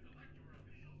to collect your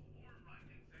official form-right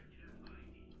executive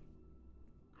ID.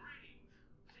 Greetings,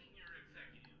 senior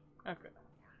executive. Okay.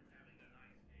 Are you having a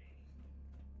nice day?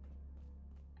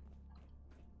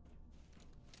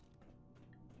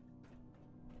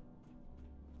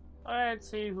 Let's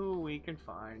see who we can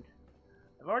find.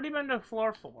 I've already been to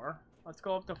floor 4. Let's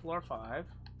go up to floor 5.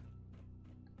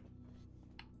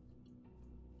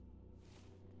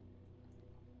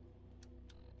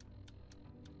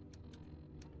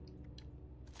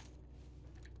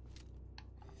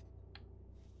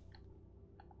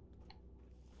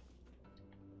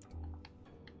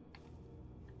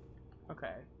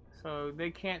 Okay, so they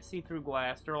can't see through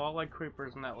glass. They're all like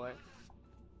creepers in that way.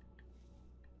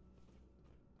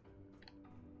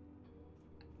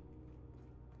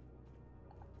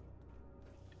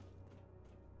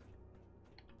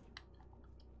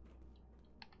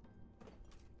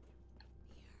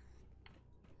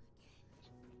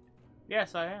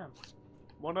 Yes, I am.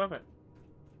 What of it?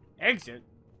 Exit?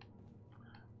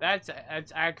 That's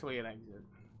actually an exit.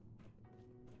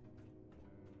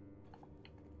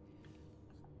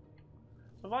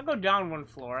 So if I go down one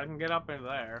floor, I can get up into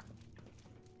there.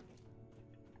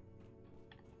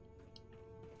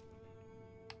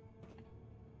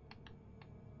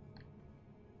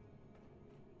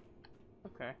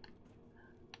 Okay.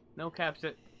 No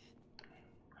capsit.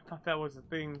 I thought that was a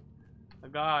thing. A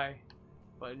guy.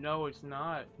 But no, it's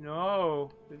not.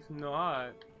 No, it's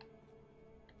not.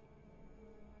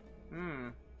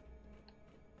 Some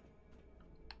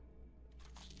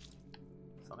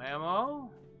ammo.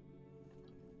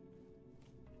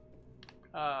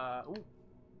 Ooh. A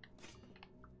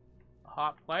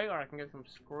hot plate, or I can get some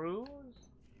screws.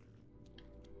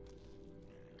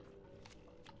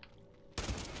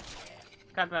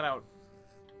 Cut that out.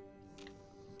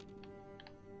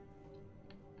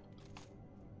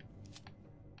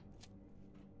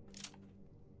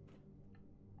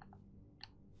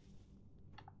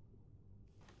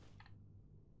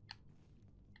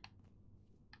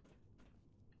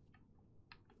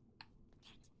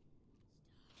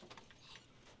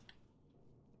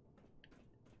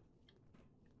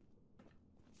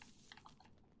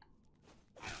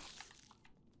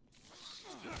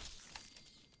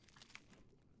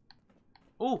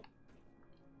 Ooh.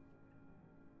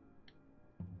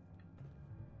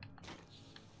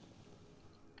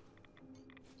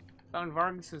 Found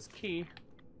Vargas's key.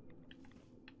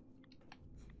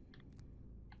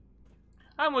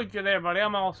 I'm with you there, buddy.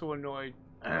 I'm also annoyed.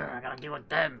 I gotta deal with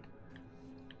them.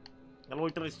 Gotta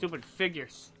wait till this stupid figure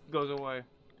goes away.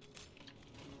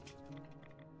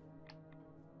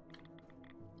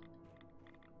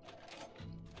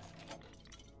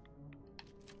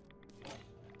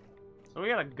 So we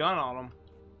got a gun on him.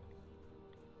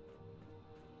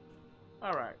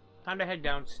 Alright, time to head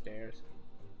downstairs.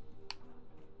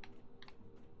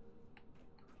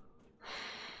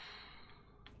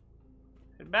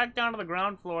 Head back down to the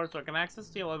ground floor so I can access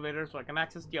the elevator, so I can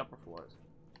access the upper floors.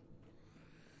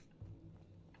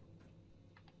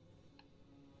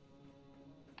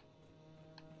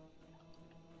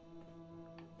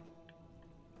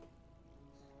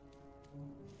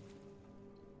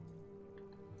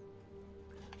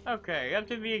 Okay, up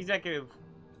to the executive.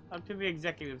 Up to the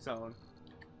executive zone.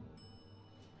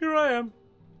 Here I am.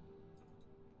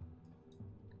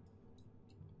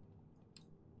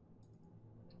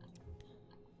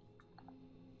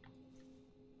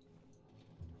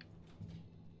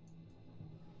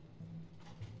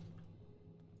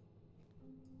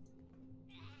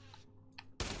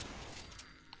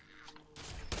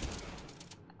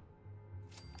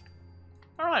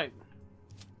 Alright.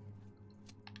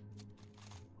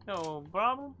 No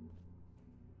problem.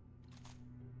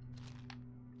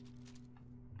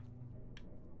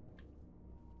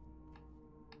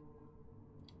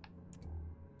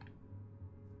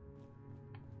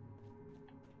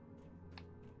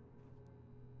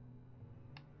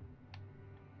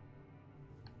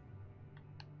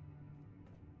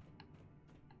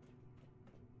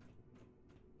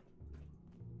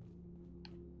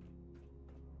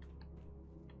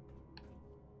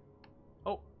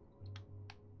 Oh.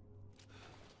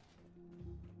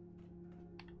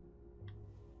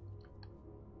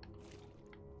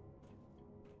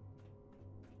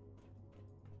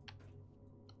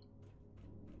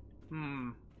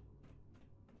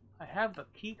 I have the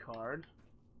key card.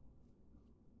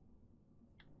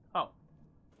 Oh.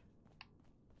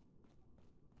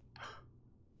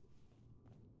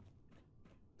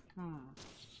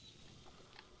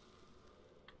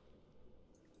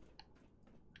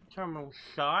 Terminal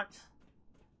shot.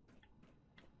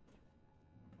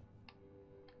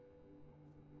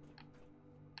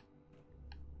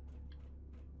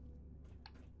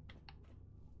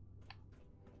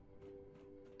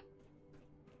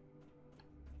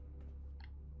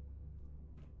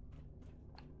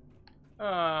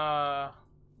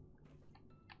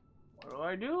 What do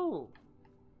I do?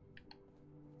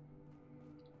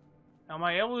 Am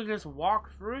I able to just walk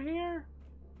through here?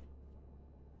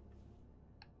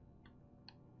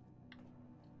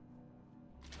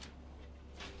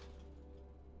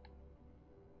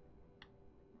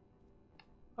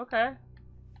 Okay.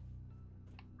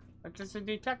 That's just a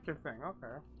detector thing,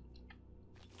 okay.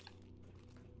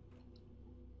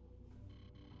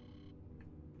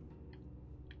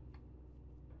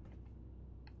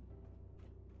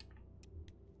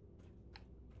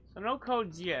 So no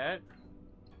codes yet.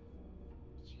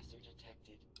 User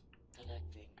detected.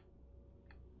 Connecting.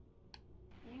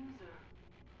 User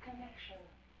connection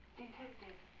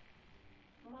detected.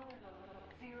 Mother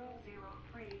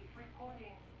 003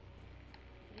 reporting.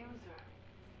 User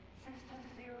system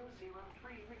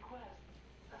 003 request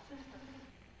assistance.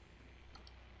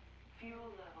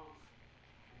 Fuel levels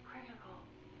critical.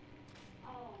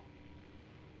 Hull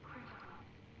critical.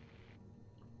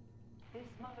 This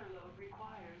mother load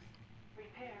requires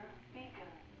repair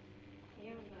beacon.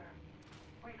 User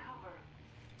recover.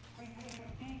 Repair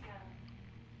beacon.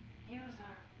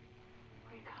 User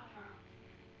recover.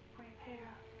 Repair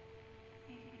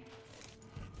beacon.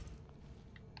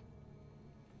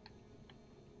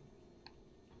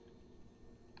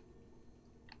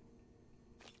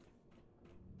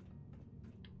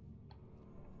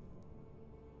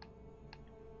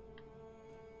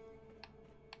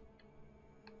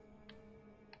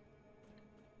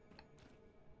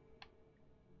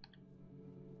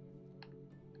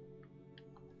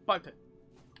 Button.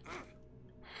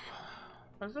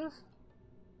 What's this?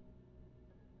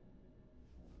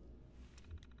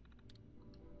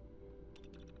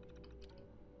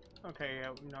 Okay,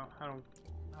 yeah, no, I don't,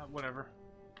 whatever.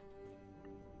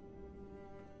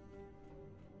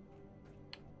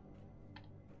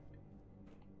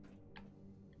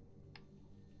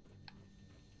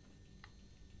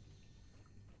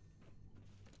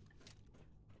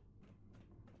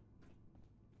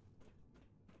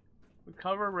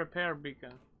 Recover repair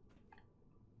beacon.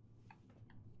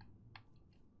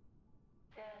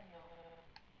 Daniel.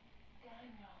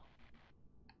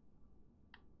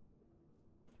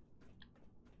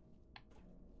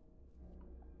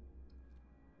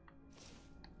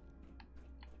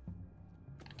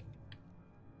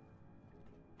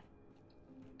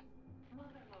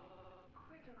 Mother load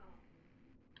critical.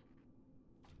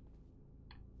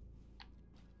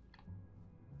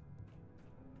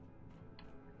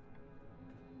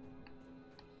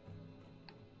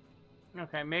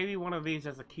 Okay, maybe one of these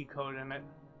has a key code in it.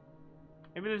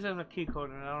 Maybe this has a key code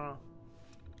in it, I don't know.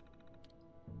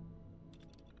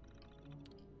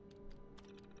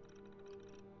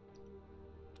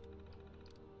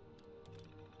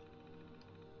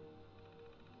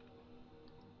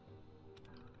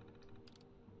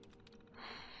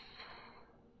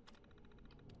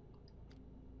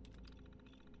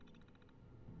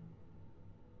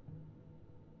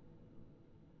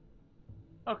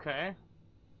 Okay.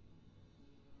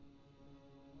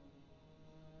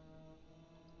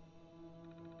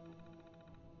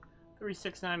 Three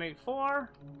 6984.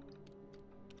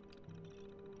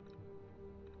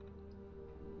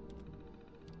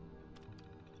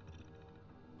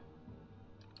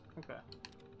 Okay.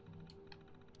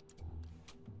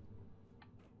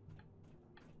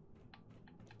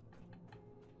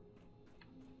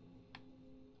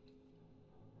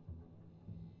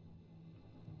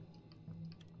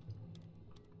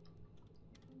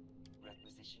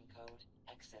 Requisition code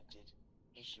accepted.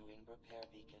 Issuing repair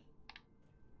beacon.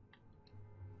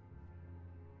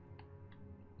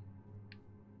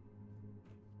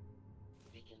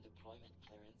 Beacon deployment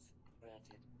clearance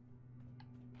granted.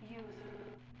 User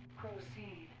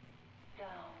proceed.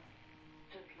 Down.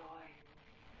 Deploy.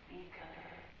 Beacon.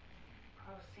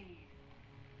 Proceed.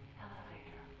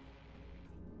 Elevator.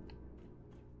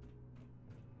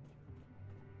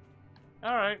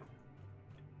 All right.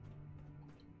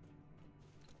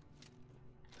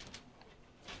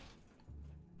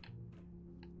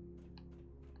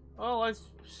 Well, let's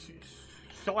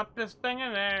slap this thing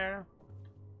in there.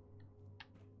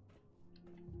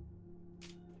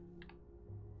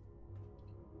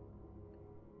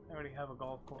 I already have a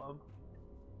golf club.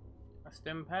 A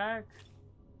stim pack.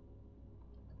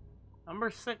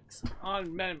 Number 6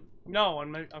 on No,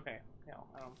 okay. No,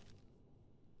 I don't.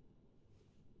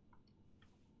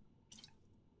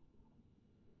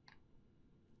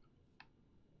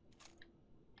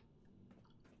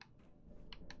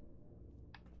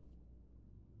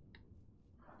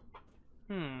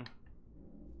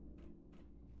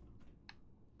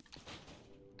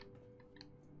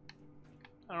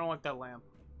 I don't want that lamp.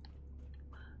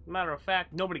 Matter of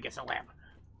fact, nobody gets a lamp.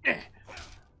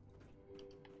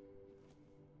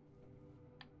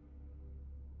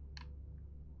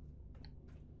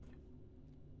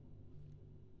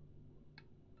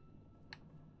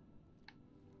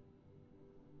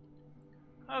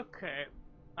 Okay,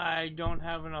 I don't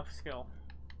have enough skill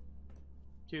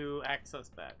to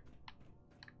access that.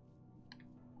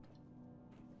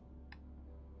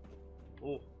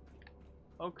 Oh,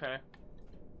 okay.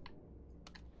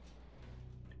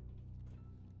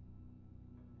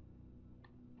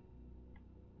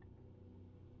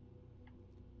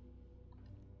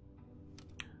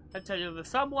 I tell you, the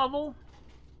sub level.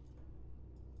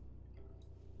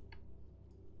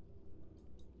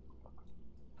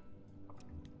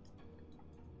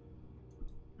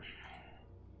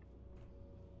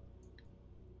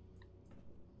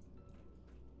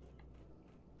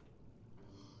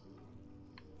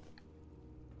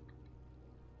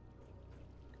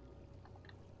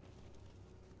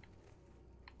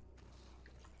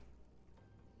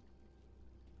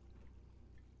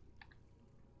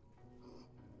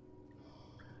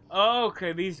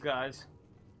 Okay, these guys.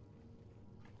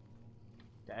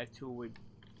 That's who we're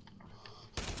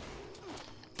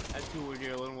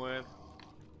dealing with.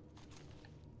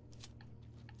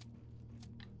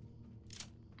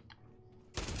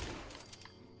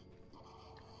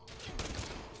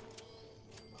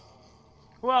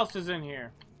 Who else is in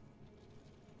here?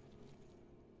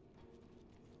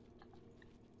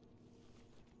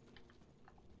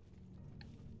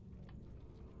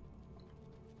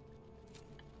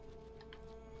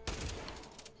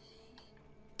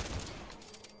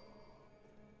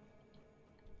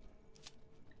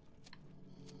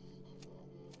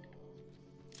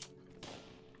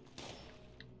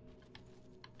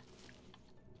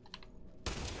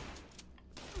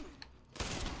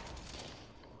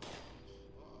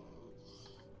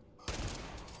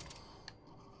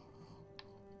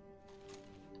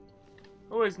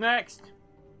 Who is next?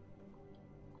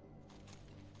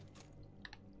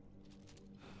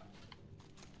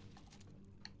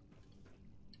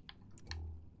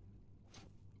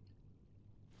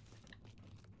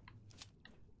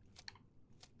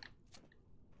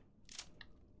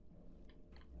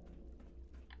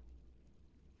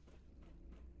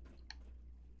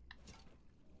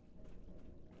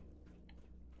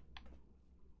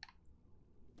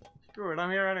 Screw it, I'm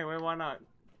here anyway, why not?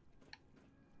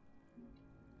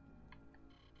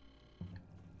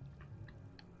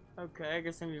 Okay, I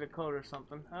guess I need a code or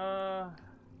something.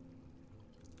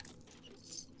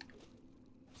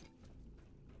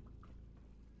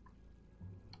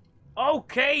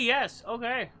 Okay, yes,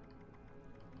 okay.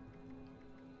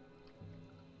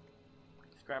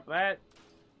 Scrap that.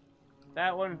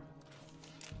 That one.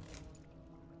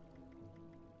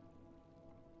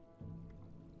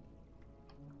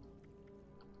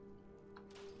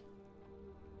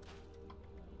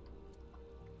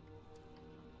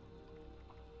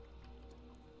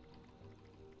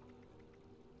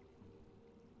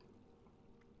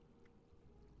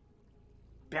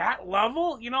 That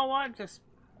level? You know what? Just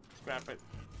scrap it.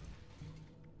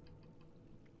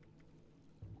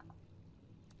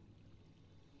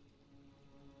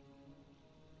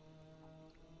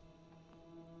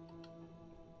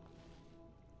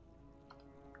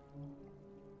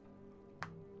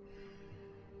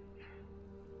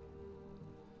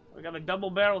 We got a double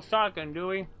barrel shotgun, do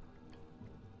we?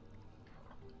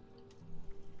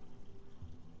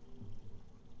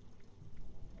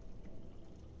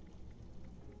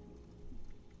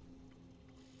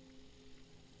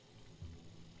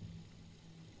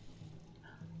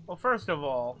 Well, first of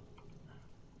all,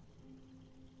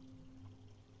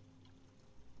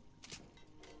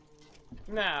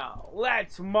 now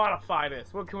let's modify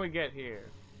this. What can we get here?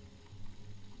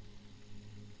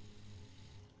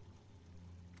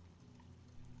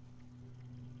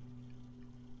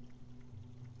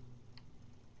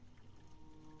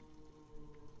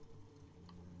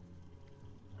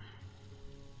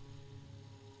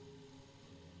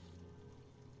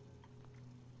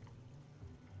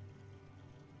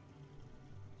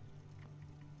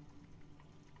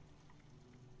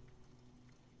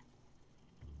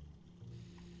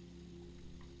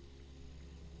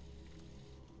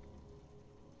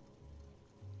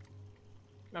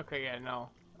 Okay, yeah, no.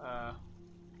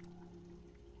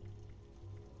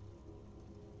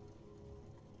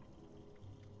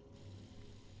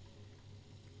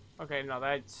 Okay, no,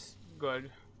 that's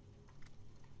good.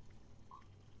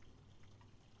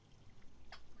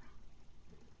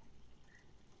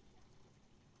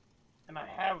 And I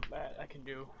have that I can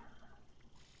do.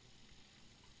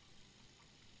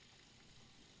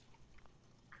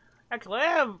 Actually,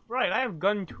 I have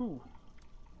gun 2.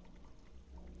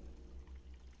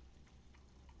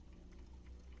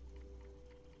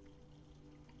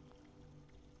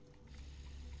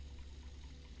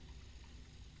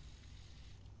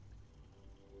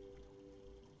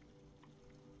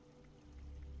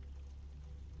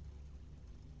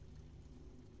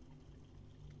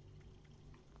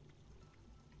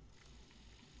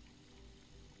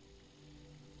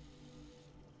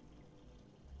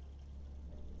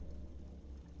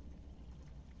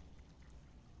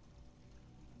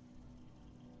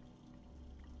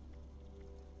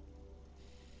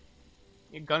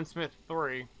 Gunsmith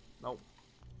 3. Nope.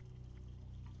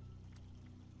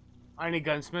 I need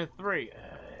Gunsmith 3.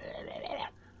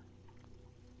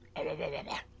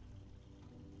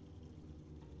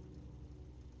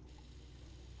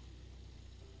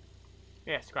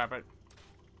 Yeah, scrap it.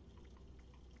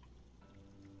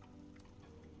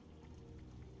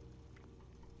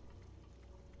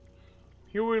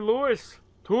 Huey Lewis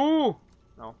 2.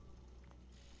 No.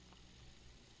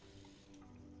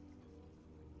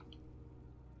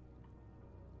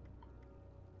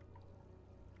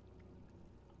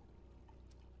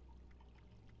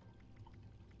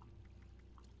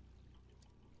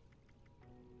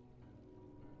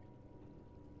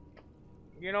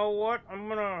 You know what? I'm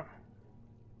gonna...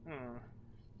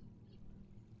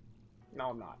 No,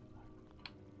 I'm not.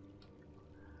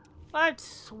 Let's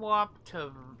swap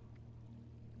to...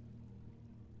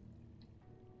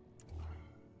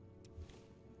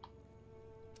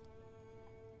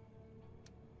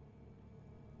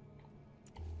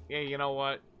 Yeah, you know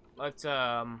what? Let's,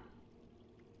 Yeah.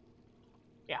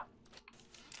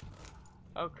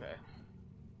 Okay.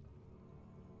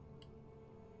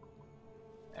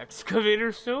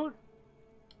 Excavator suit?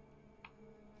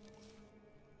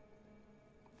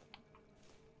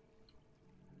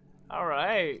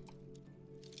 Alright.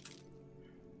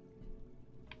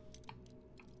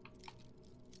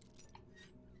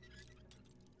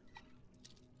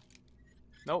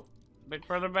 Nope. A bit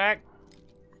further back.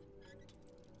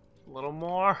 A little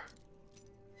more.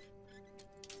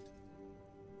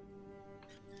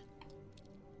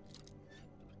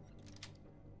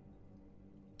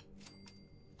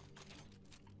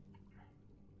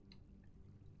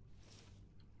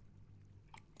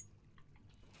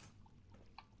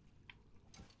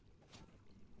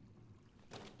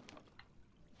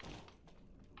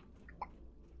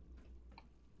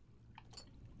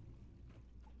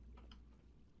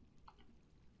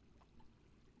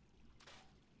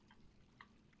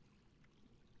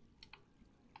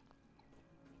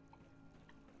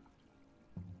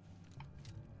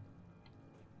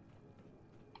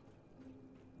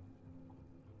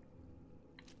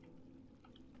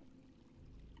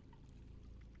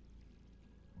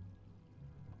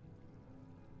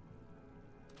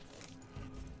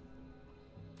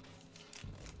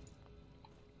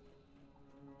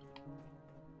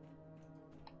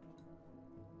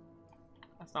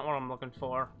 That's not what I'm looking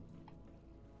for.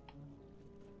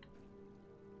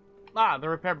 Ah, the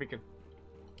repair beacon.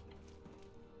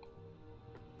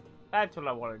 That's what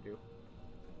I want to do.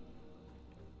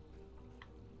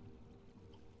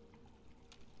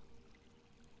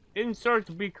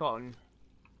 Insert beacon.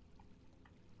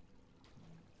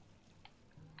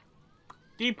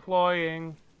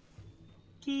 Deploying.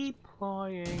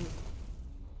 Deploying.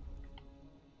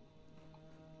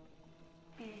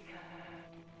 Beacon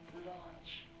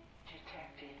launch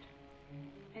detected.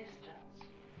 Distance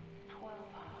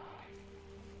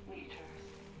 1200 meters.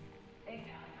 800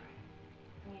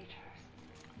 meters.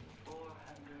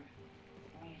 400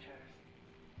 meters.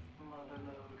 Mother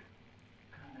load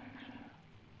connection.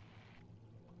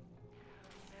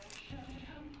 Connection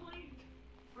complete.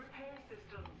 Repair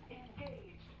systems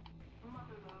engaged.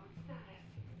 Mother load status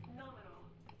nominal.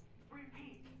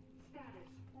 Repeat. Status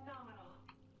nominal.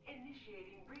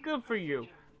 Initiating reboot Good for you.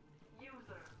 procedure.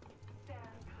 User,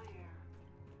 stand clear.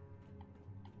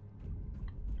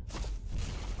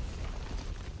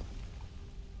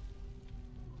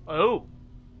 Oh.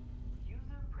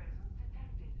 User presence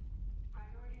detected.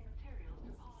 Priority materials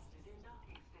deposited in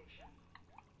docking station.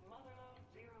 Motherload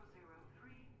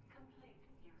 003 complete,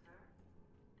 user.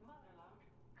 Motherload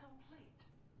complete.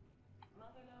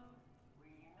 Motherload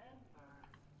remember.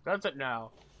 Does it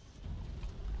now?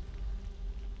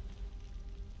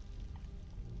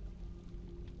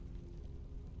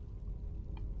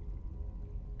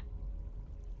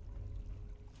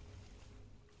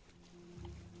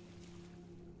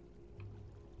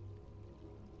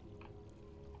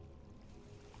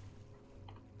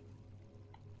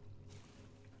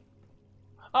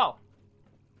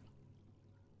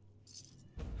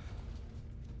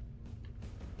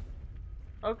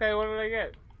 Okay, what did I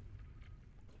get?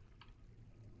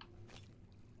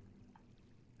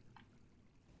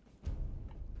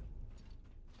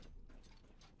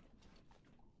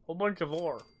 Whole bunch of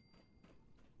ore.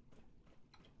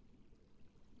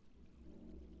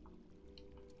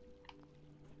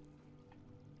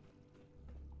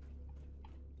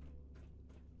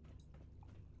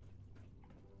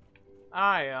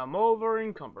 I am over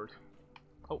encumbered.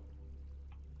 Oh.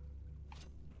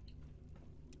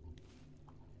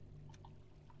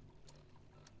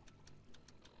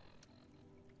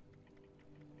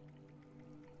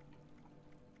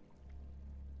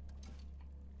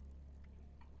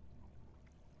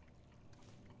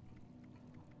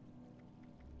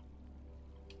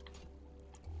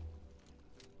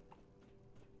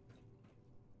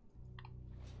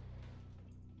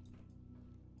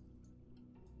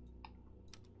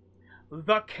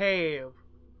 The cave.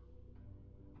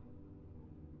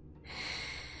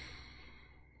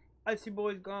 Icy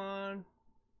Boy's gone.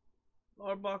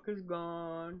 Arbok is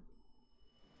gone.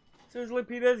 Sizzly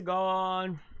Pete is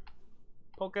gone.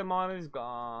 Pokemon is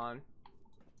gone.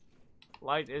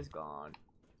 Light is gone.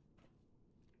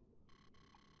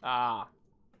 Ah.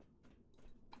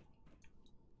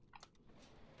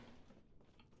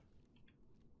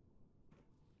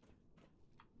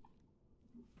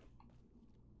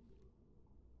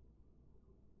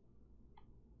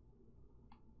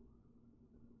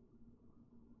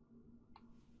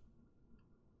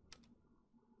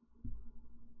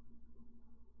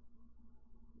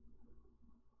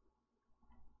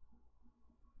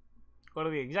 Go to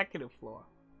the executive floor.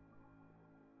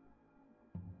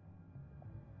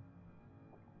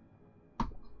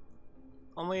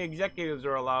 Only executives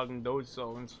are allowed in those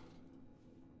zones.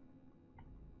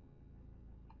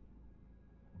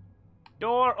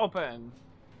 Door open.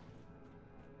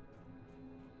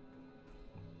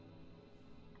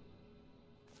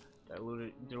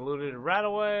 Diluted right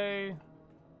away.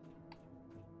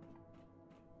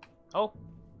 Oh.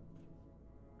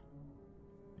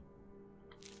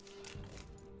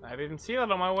 I didn't see that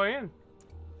on my way in.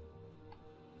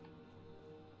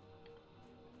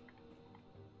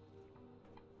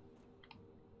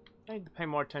 I need to pay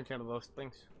more attention to those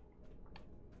things.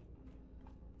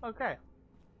 Okay.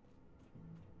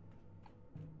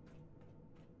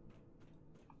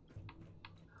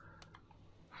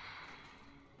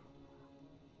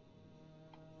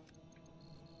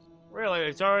 Really?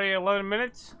 It's already 11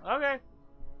 minutes? Okay.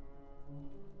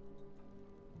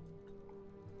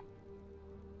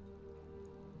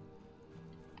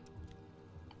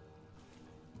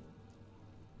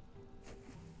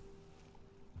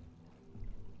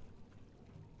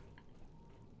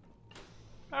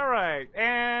 Alright,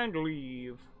 and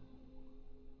leave.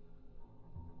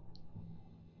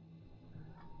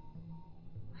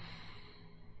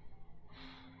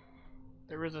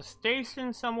 There is a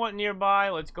station somewhat nearby.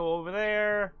 Let's go over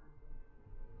there.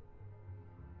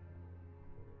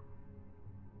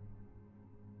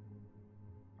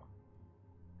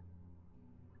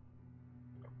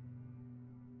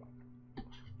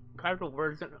 Casual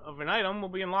version of an item will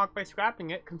be unlocked by scrapping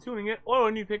it, consuming it, or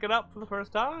when you pick it up for the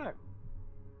first time.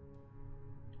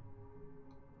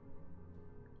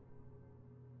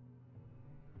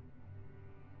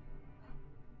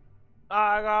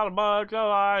 I got a bunch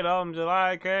of items that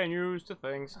I can use to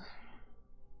things.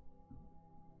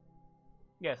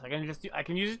 Yes, I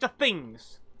can use it to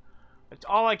things. That's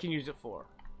all I can use it for.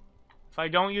 If I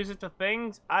don't use it to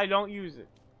things, I don't use it.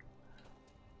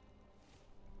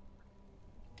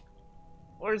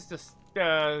 Where's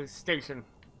the station?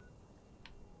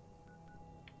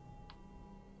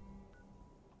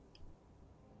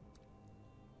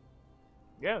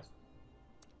 Yes.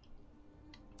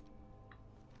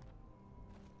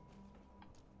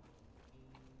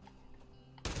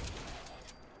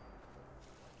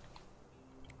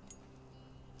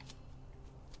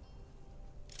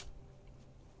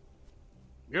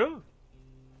 Yeah.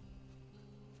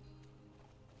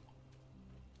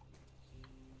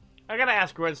 I gotta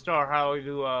ask Red Star how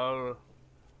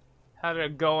to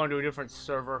go into a different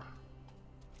server.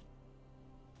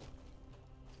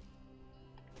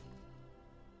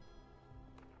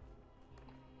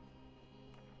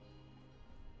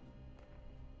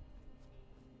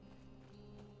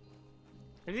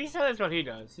 Cause he said that's what he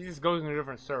does. He just goes into a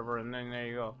different server and then there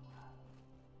you go.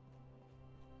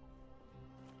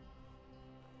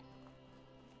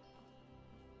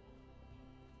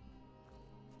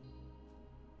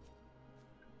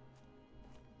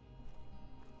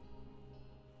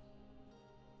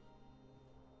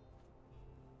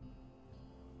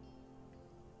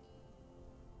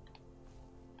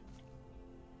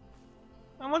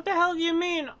 And what the hell do you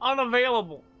mean,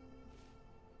 unavailable?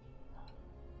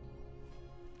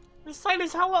 This site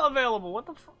is hella available, what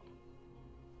the fuck?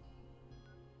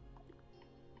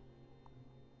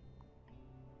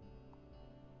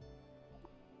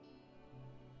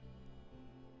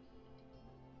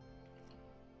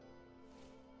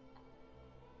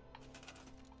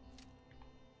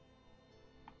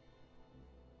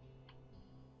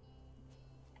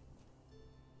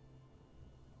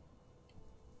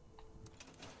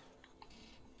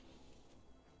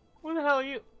 Who the hell are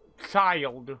you?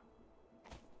 Child.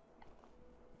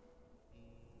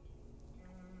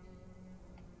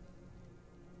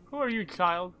 Who are you,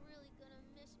 child? Really gonna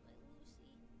miss my Lucy.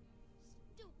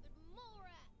 Stupid mole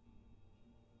rat.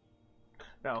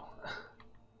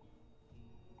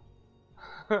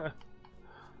 No.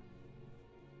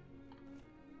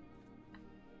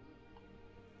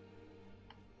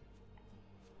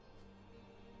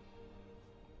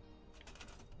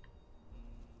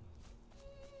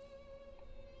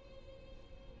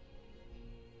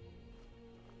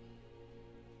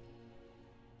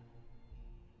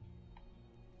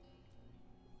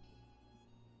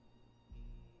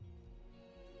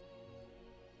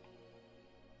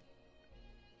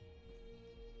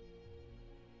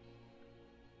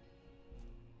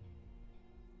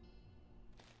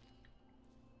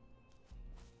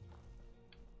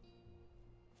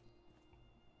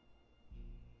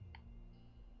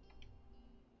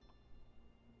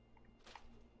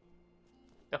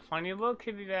 The funny little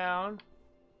kitty down.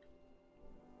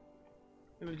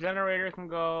 And the generator can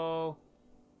go.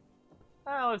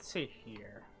 Let's see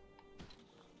here.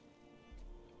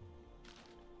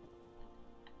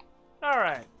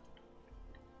 Alright.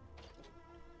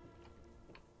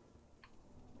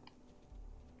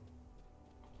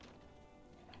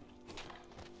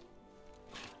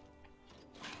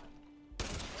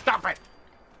 Stop it!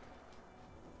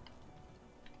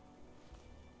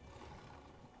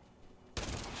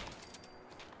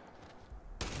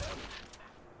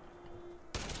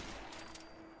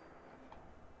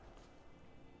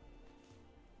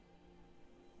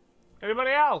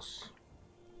 Anybody else?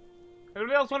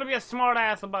 Anybody else want to be a smart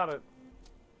ass about it?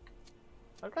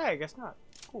 Okay, I guess not.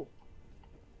 Cool.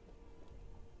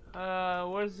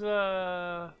 Where's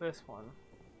this one?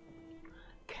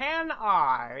 Can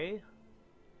I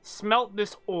smelt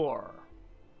this ore?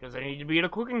 Does it need to be at a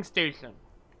cooking station?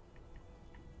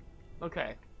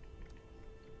 Okay.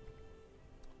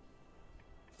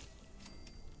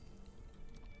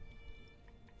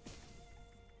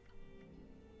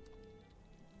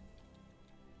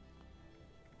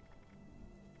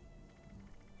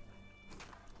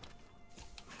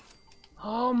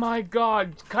 Oh my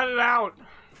god, cut it out!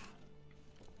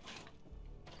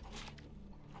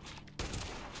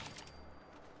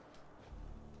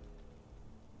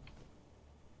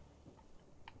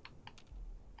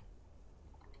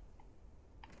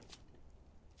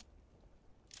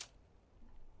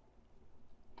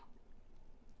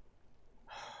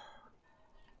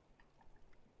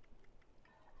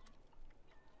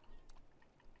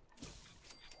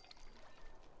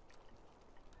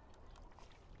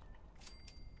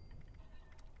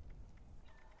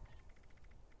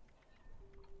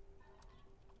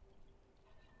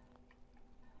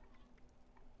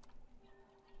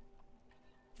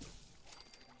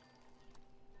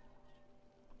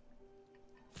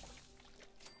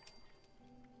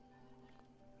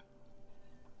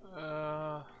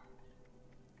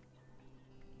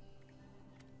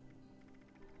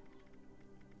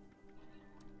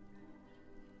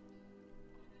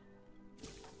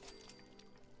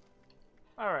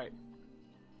 Alright.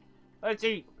 Let's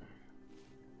eat.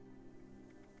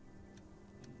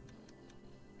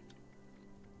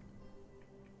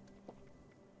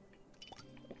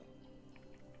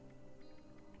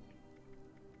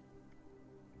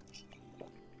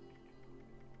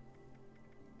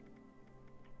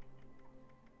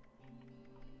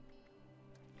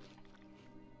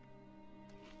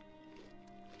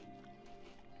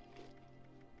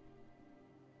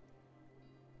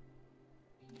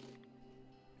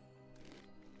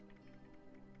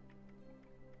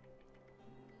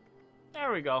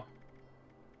 There we go.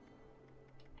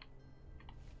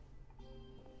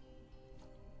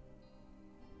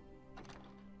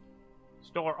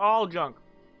 Store all junk.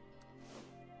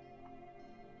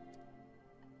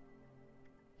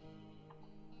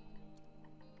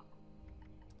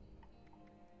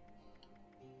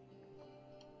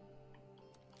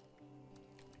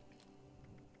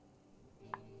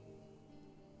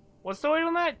 What's the weight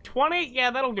on that? 20? Yeah,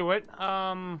 that'll do it.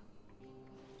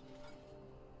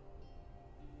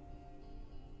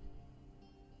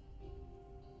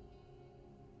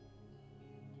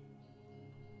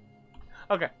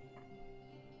 Okay.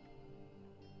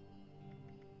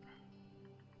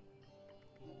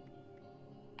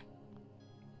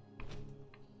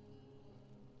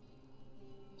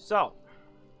 So.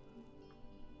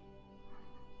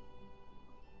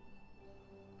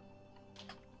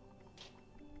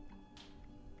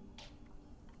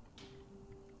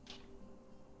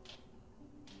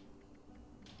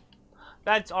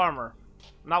 That's armor,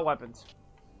 not weapons.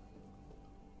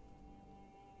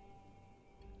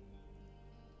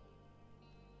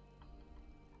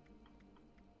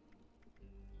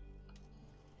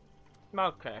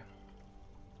 Okay.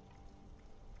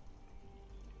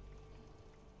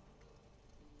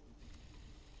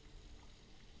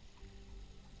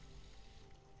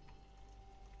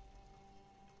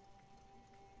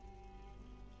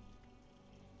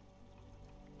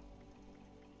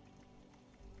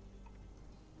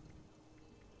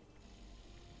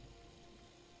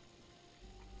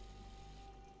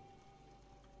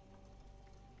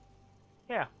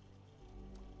 Yeah.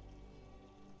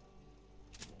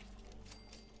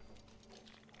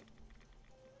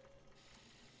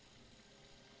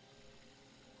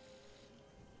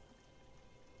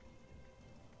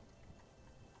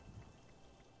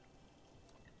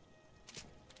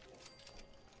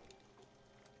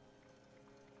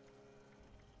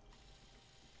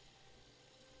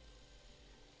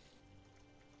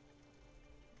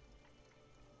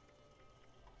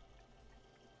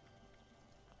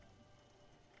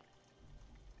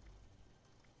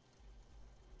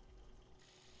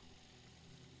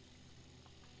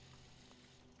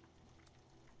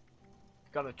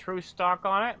 Got a true stock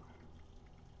on it.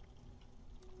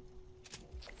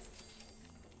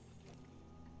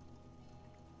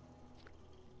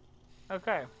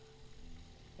 Okay.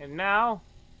 And now...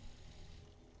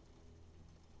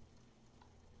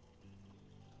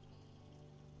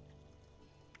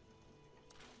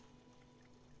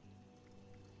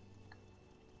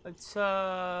 let's,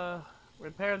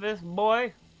 repair this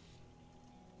boy.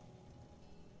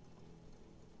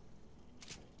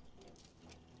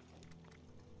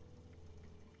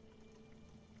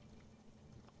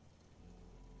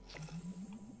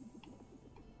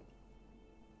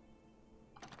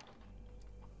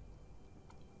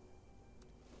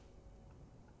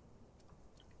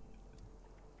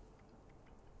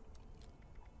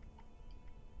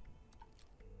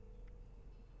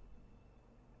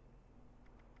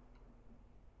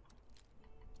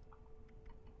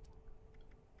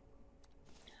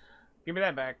 Give me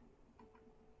that back.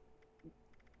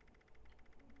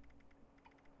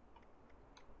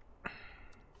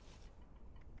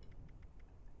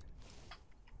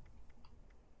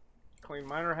 Clean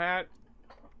miner hat.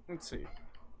 Let's see.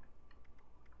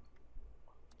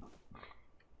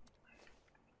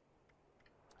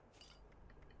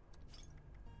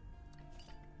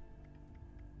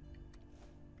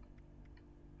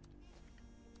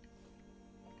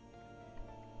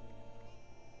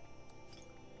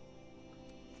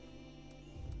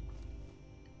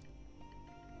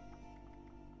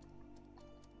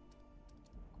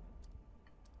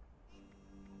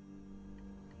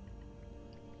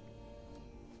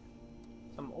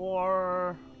 Some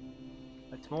ore.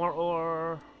 That's more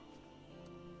ore.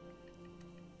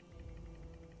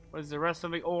 What is the rest of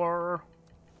the ore?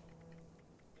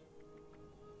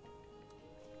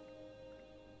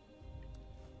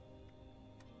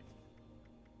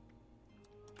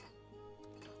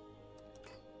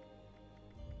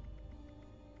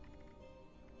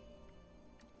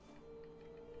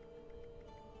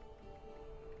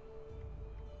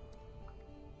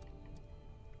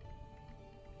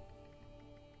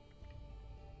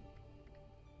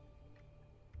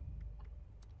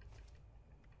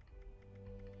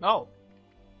 Oh.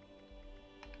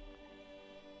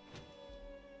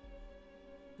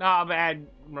 Nah, bad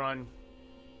run.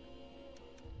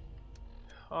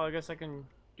 Oh, I guess I can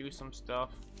do some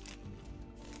stuff.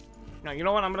 Now, you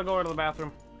know what? I'm gonna go to the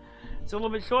bathroom. It's a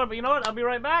little bit short, but you know what? I'll be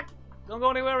right back. Don't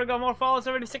go anywhere. We got more Fallout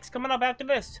 76 coming up after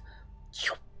this.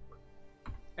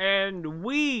 And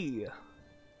we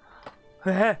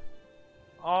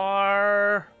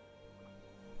are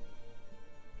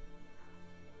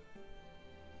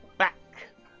back.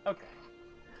 Okay.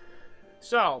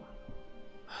 So,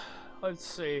 let's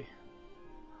see.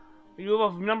 We do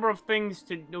have a number of things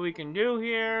that we can do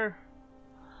here.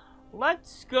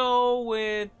 Let's go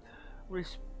with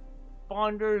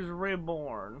Responders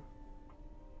Reborn.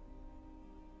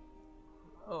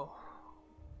 Oh.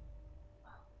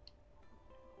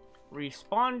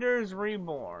 Responders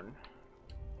Reborn.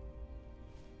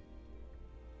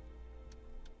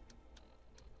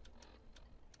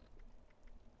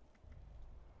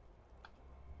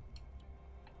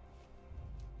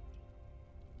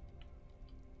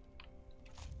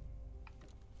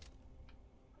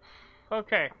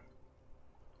 Okay.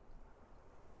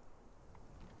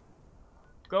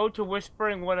 Go to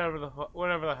whispering whatever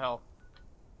the hell.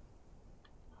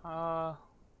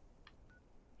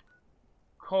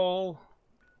 Cole.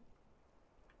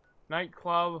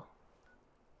 Nightclub.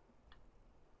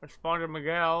 Responder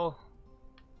Miguel.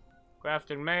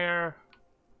 Grafton Mayor.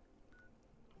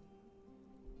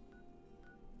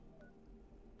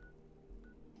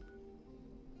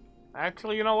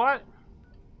 Actually, you know what?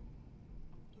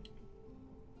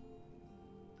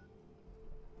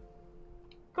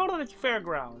 Go to the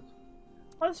fairgrounds.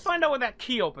 Let's find out what that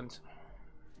key opens.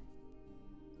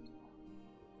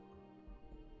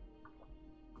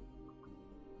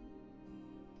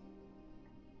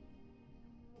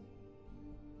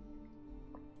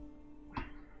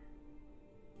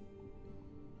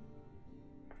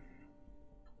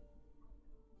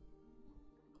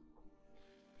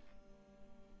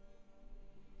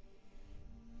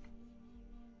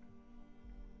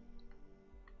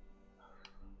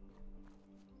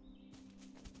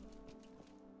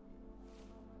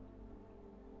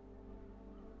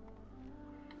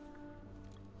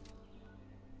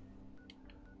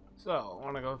 So, I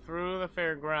want to go through the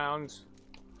fairgrounds,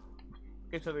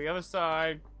 get to the other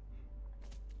side.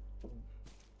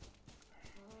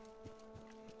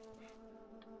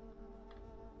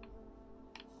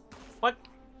 What?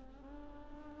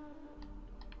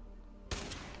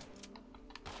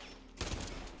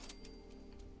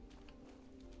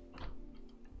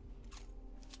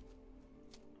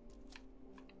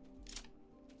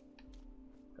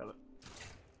 Got it.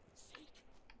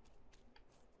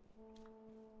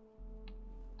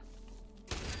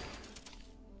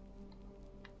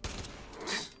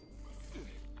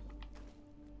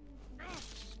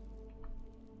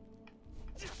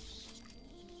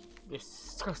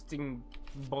 Disgusting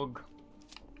bug.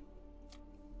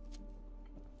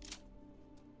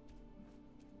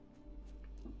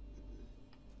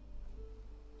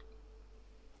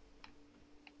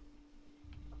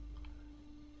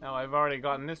 Now I've already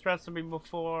gotten this recipe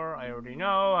before. I already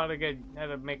know how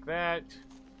to make that.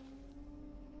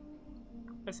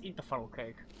 Let's eat the funnel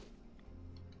cake.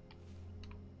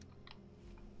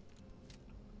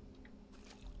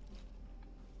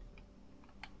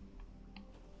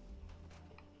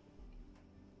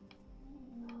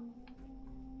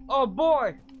 Oh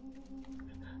boy!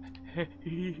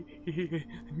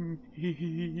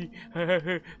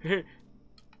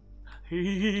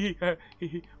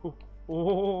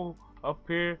 Oh, up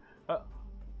here.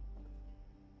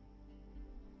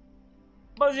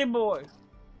 Buzzy boy!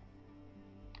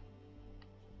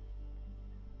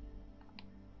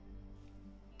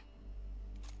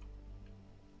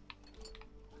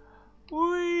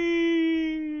 Wee!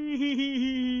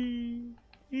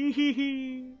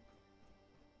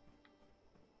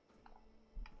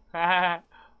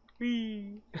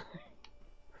 Wee.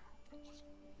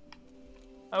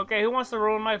 Okay, who wants to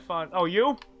ruin my fun? Oh,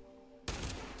 you?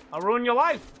 I'll ruin your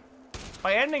life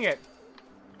by ending it.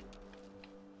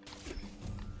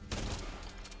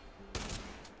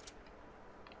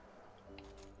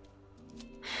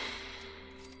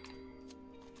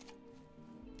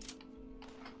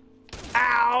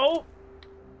 Ow!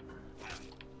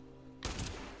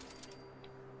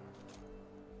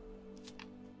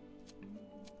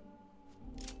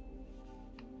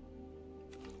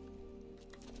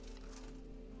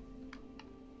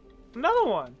 Another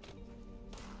one.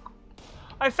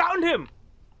 I found him.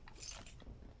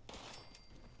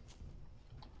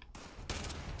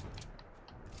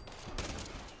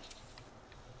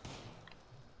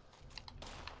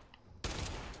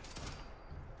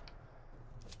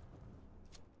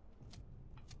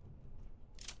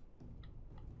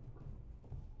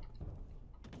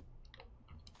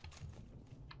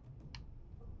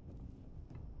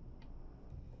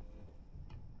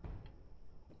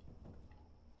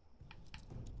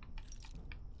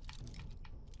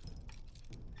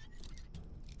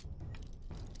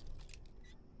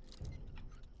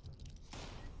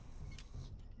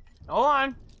 Hold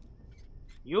on.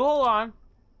 You hold on.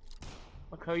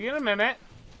 I'll kill you in a minute.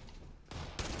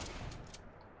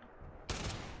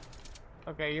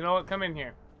 Okay, you know what? Come in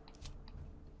here.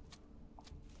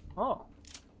 Oh.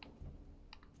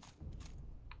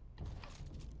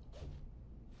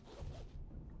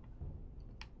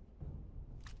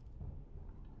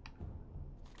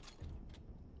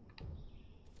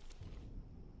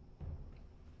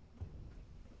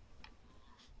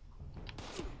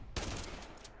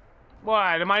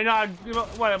 What? Am I not?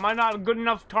 What? Am I not a good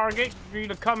enough target for you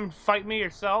to come fight me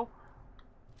yourself?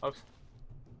 Oops.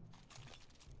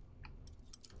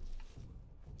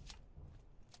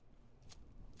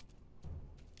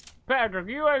 Patrick,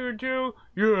 you angry too?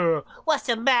 Yeah. What's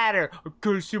the matter? I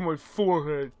can't see my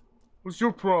forehead. What's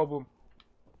your problem?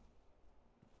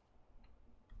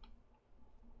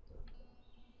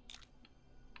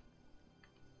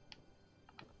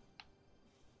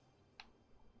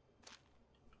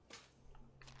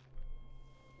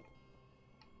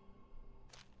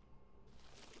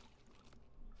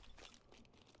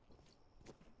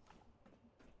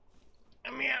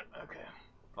 Let me out. Okay,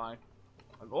 fine.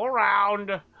 I'll go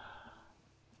around.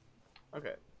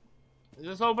 Okay. Is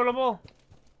this openable?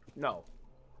 No.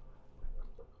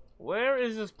 Where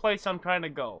is this place I'm trying to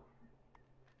go?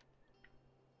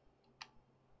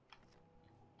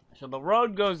 So the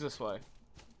road goes this way.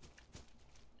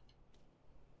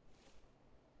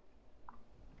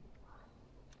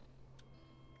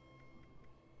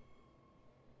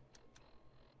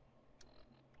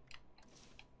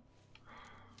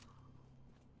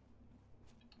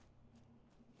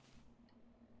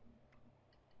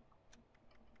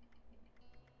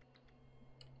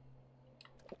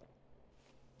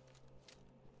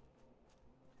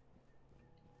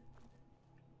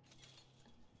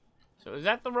 So is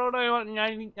that the road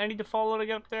I need to follow to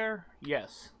get up there?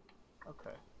 Yes.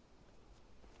 Okay.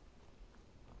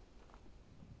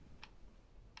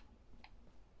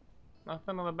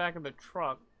 Nothing on the back of the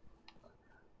truck.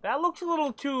 That looks a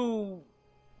little too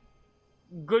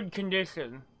good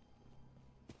condition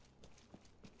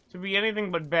to be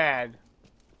anything but bad.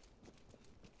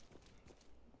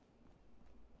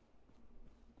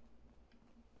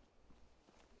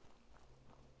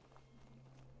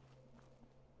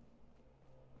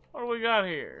 What do we got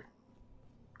here?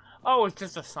 Oh, it's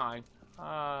just a sign.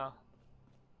 Tyler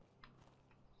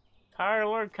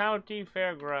County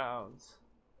Fairgrounds.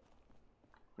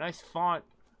 Nice font.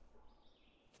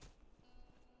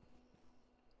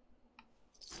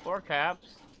 4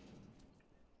 caps.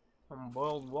 Some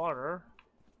boiled water.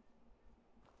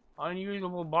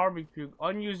 Unusable barbecue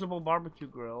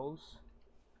grills.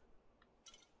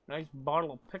 Nice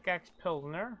bottle of Pickaxe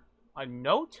Pilsner. A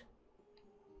note?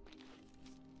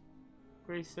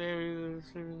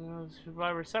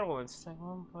 Survivor settlements.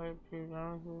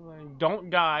 Don't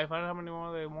die. Find out how many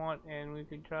more they want, and we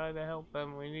can try to help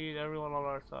them. We need everyone on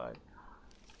our side.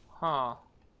 Huh.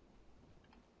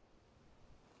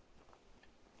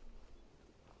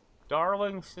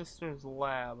 Darling Sisters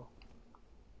Lab.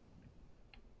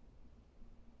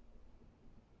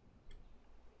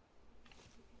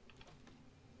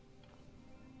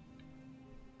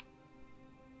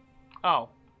 Oh.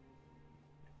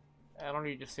 I don't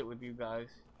need to sit with you guys.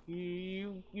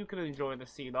 You can enjoy the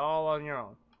scene all on your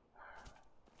own.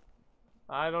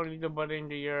 I don't need to butt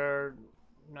into your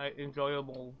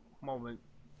enjoyable moment.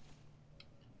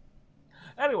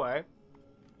 Anyway.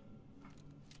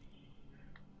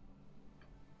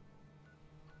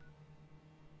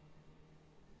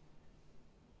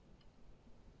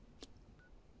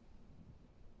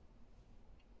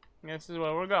 This is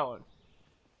where we're going.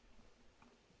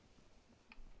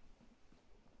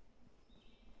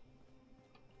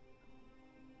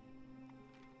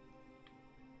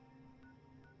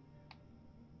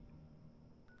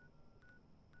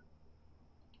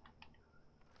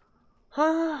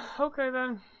 Okay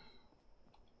then.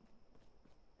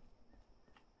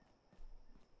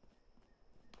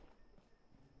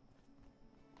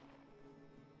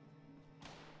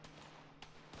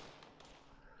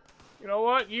 You know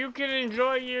what? You can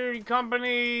enjoy your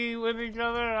company with each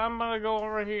other. I'm gonna go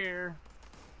over here.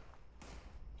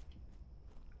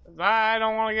 'Cause I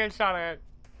don't want to get shot at.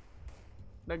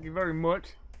 Thank you very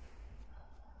much.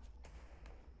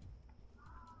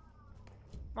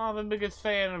 I'm the biggest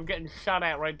fan of getting shot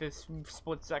at right this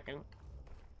split second.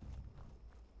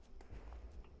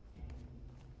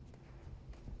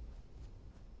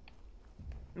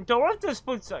 Until right this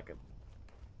split second.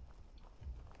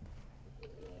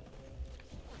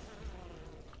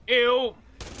 Ew.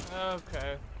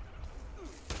 Okay.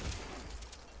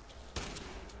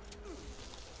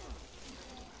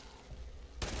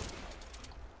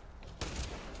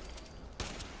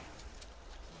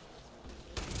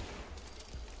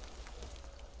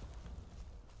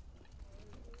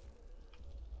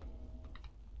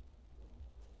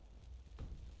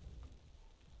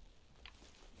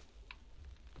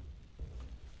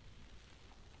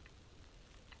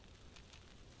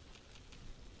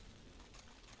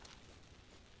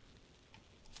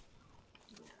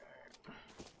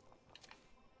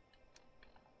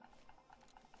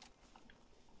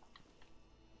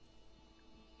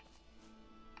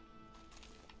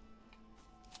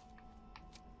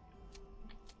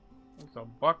 There's a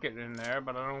bucket in there,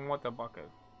 but I don't want the bucket.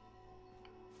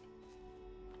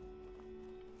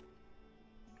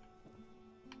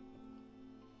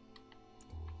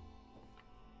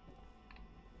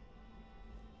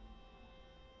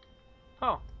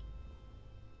 Oh.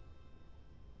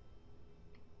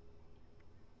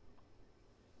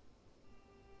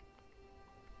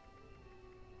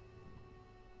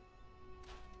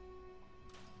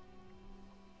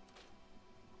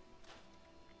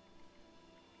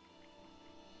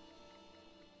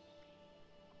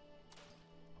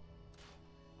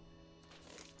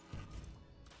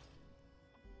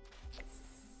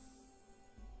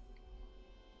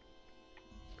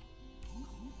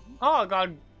 Oh, I got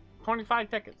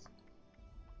 25 tickets.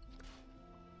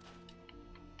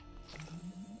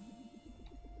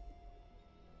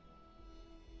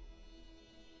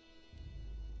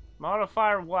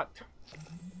 Modifier what?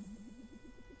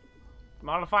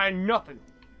 Modify nothing.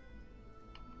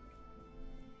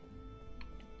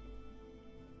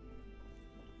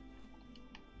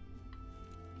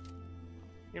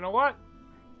 You know what?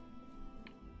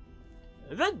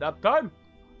 Is it nap time?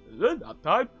 Is it nap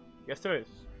time? Yes, it is.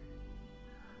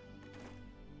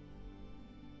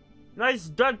 Nice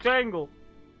Dutch angle.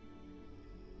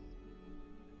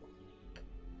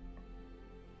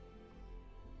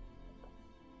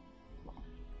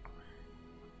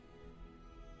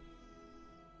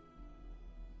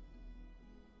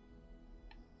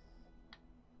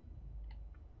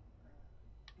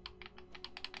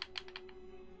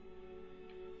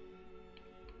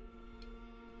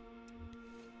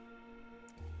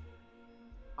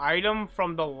 Item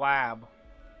from the lab.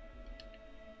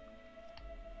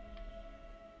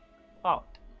 Oh.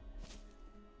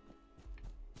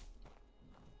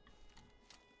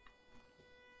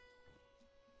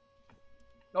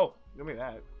 Oh, give me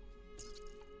that.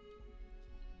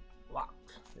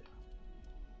 Locked. Yeah.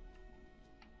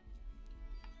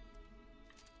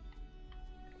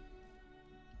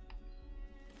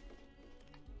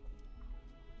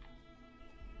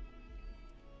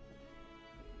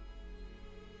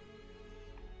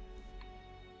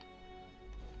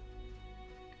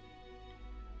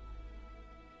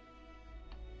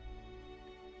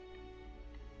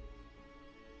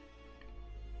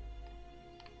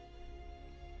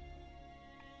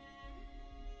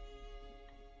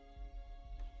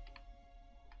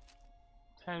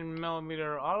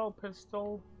 .10mm auto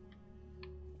pistol.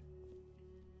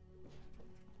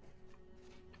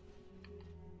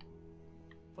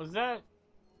 Was that?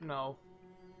 No.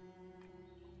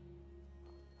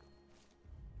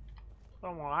 I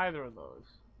don't want either of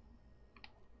those.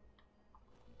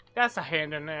 That's a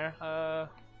hand in there. Oh.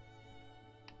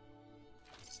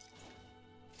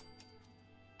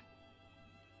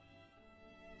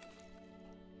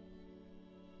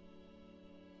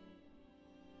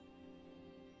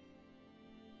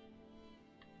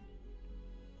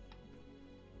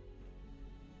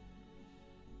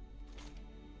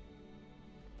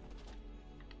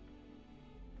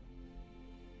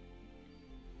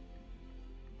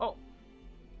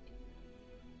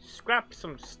 Scrap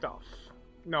some stuff.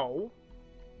 No.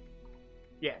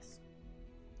 Yes.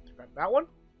 Scrap that one.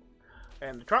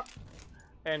 And the truck.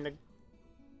 And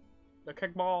the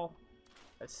kickball.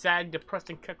 A sad,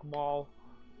 depressing kickball.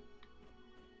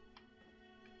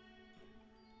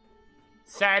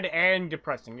 Sad and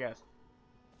depressing, yes.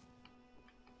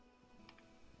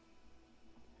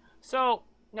 So,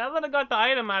 now that I got the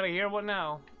item out of here, what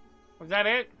now? Was that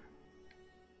it?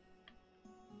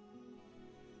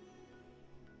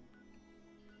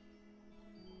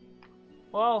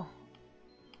 Well,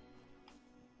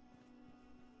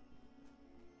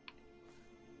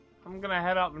 I'm gonna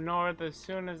head up north as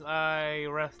soon as I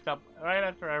rest up, right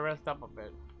after I rest up a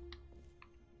bit.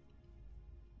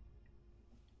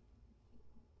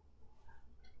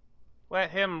 Let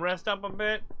him rest up a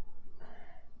bit.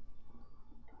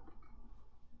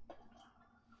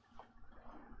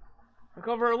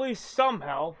 Recover at least some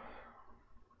health.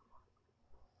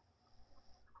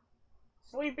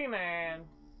 Sleepy man.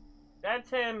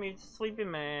 That's him, he's Sleepy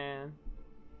Man.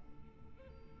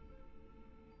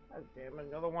 God damn it,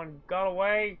 another one got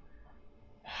away.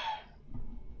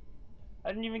 I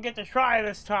didn't even get to try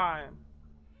this time.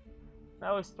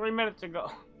 That was 3 minutes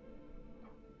ago.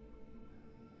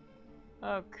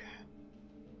 Okay.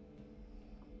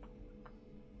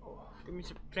 Oh, give me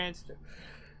some chance to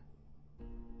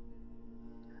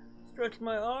stretch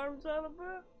my arms out a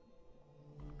bit.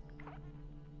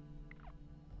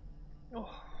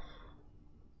 Oh.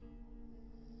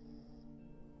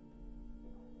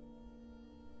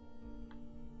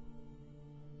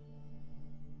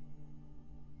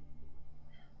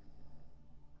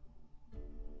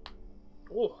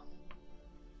 Oh,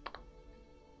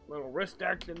 little wrist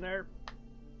action there.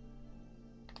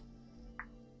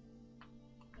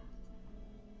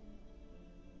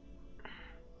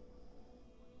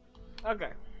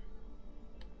 Okay.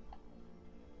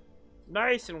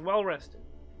 Nice and well rested.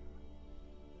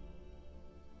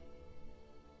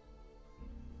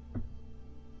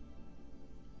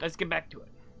 Let's get back to it.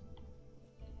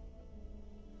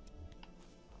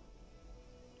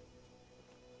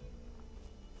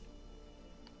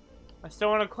 I still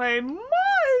want to claim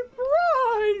my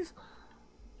prize!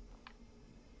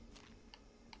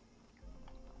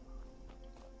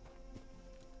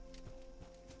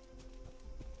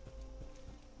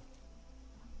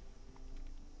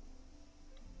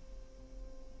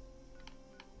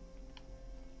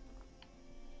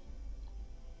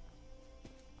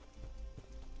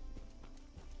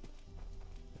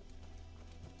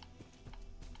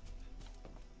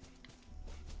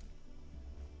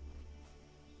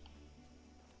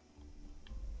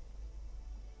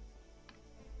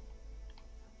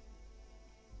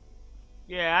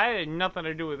 Yeah, I had nothing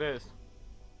to do with this.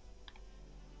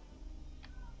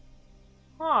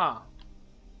 Huh.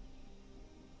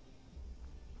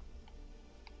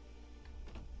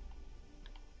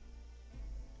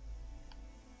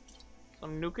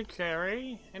 Some Nuka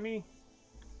Cherry? Any?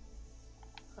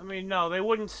 I mean, no, they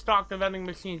wouldn't stock the vending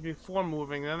machines before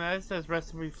moving them. That says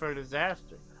recipe for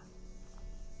disaster.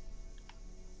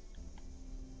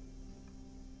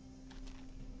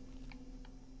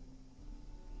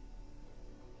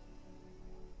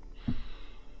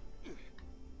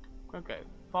 Okay,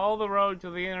 follow the road to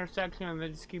the intersection and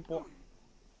then just keep walking.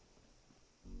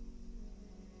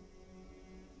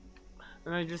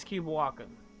 And then just keep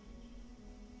walking.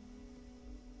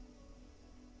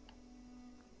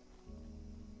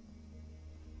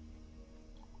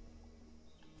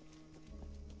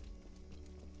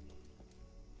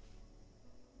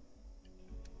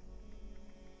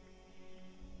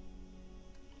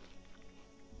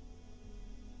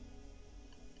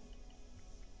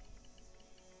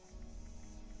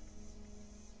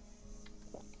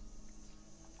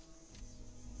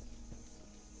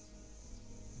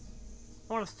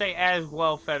 I want to stay as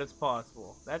well fed as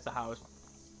possible. That's a house.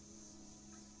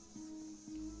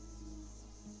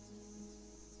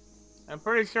 I'm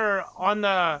pretty sure on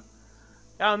the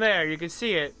down there you can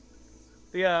see it.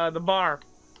 The bar.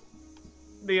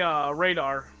 The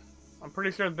radar. I'm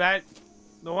pretty sure that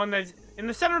the one that's in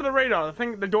the center of the radar,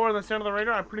 the door in the center of the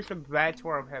radar, I'm pretty sure that's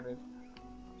where I'm headed.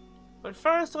 But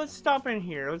first, let's stop in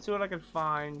here. Let's see what I can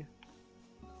find.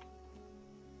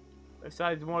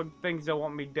 Besides more things that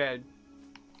want me dead.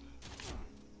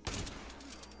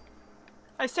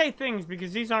 I say things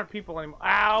because these aren't people anymore.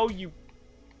 Ow, you...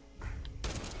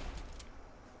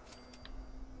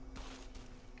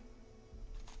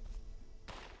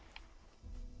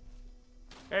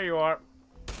 There you are.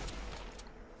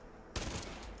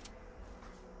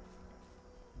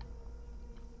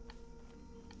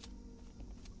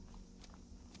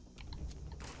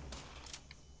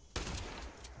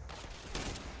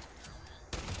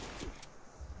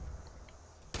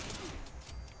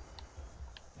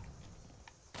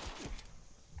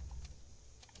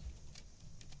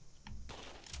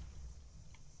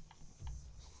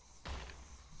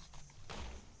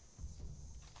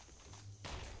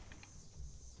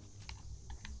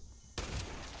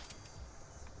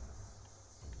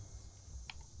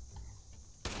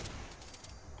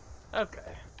 Okay.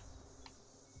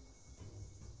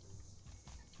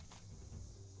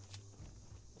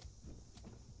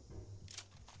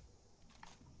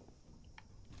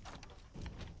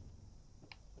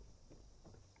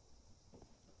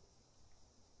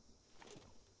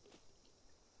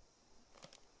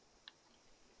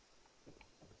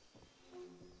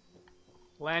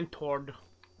 Lantord.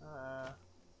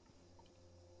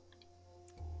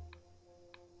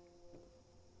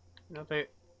 Nothing.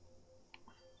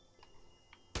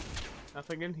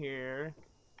 Nothing in here.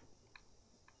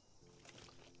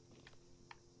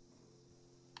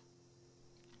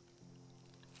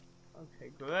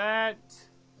 Okay, that.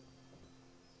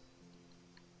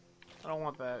 I don't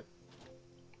want that.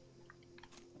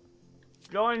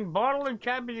 Join Bottle and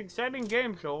Cabbage exciting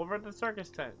game show over at the circus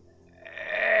tent.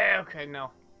 Okay, no.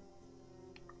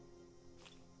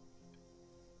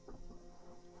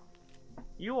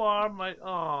 You are my...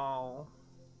 Oh.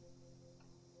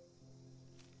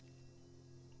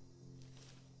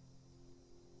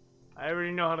 I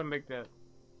already know how to make that.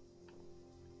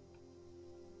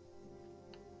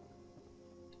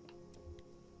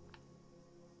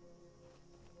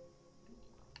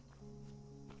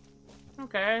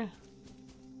 Okay.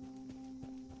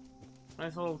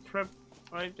 Nice little trip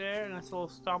right there. Nice little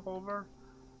stopover.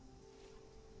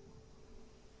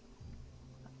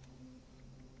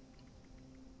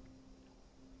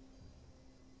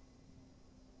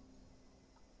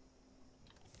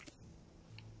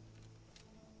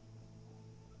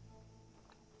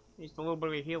 Just a little bit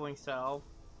of a healing salve.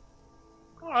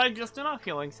 Alright, just enough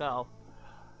healing salve.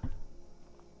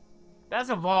 That's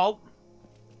a vault.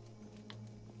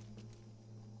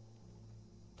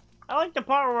 I like the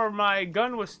part where my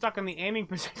gun was stuck in the aiming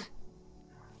position.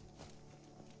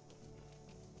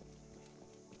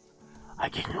 I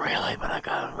didn't really, but I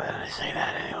gotta say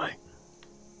that anyway.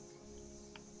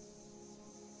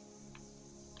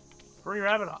 Free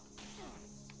rabbit hole.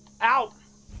 Out!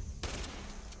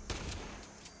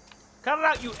 Cut it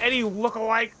out, you Eddie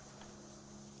lookalike.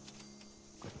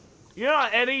 You're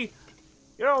not Eddie.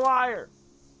 You're a liar.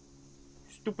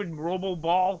 Stupid robo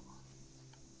ball.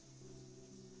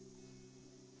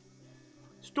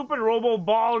 Stupid robo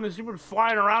ball and the stupid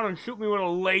flying around and shoot me with a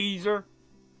laser.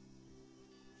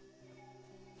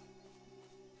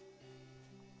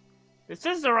 This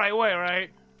is the right way,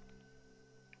 right?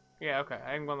 Yeah, okay.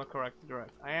 I am going the correct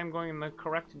direction. I am going in the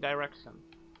correct direction.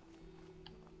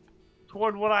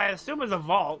 Toward what I assume is a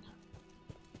vault.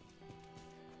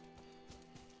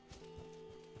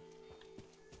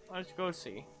 Let's go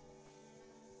see.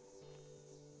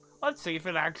 Let's see if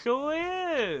it actually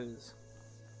is.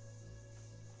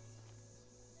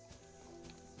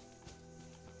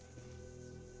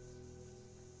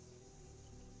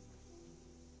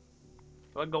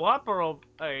 Do I go up or over?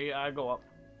 Hey, I go up.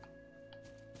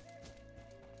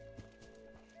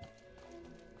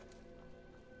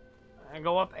 I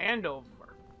go up and over.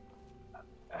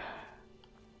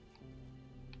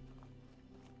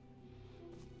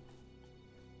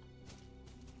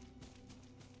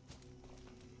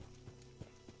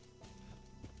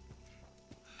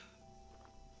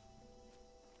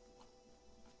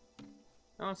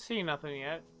 I don't see nothing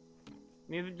yet.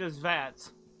 Neither does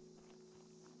Vats.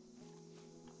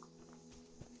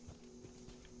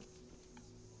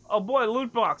 Oh boy,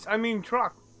 loot box. I mean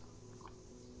truck.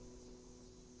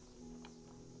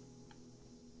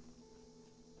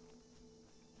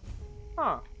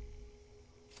 Huh.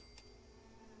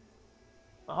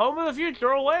 The home of the future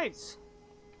awaits.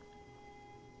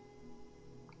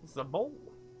 It's a bowl.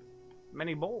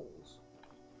 Many bowls.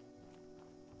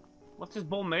 What's this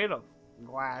bowl made of?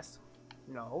 Glass.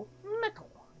 No.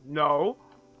 Metal. No.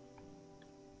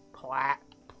 Plat.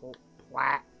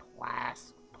 Plas.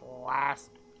 Plask.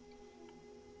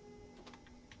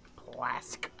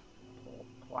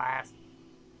 Plas.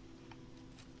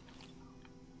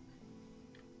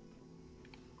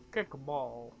 Kick a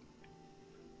ball.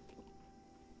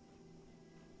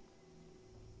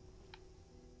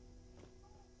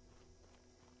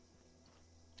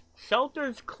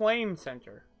 Shelter's Claim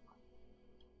Center.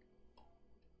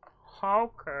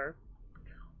 Okay.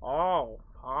 Oh,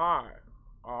 hi.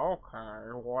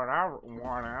 Okay,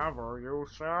 whatever you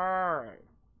say.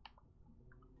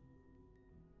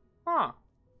 Huh.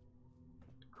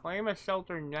 Claim a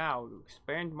shelter now to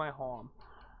expand my home.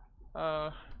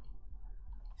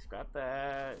 Scrap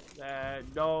that,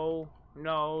 no,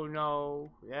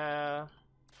 yeah.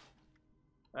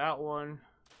 That one,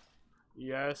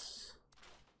 yes.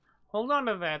 Hold on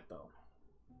to that, though.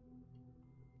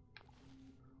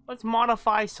 Let's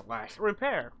modify /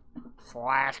 repair. /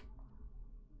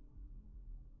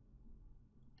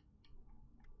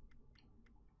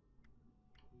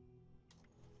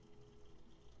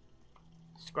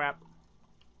 scrap.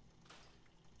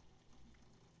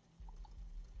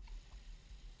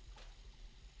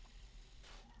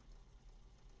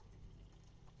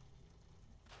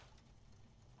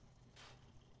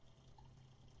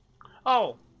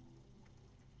 Oh!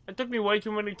 It took me way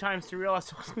too many times to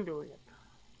realize I wasn't doing it.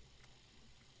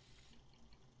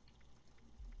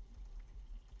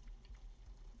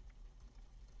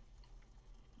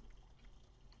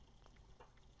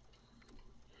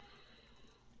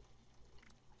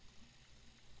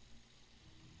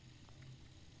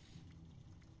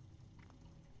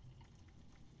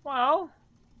 Well,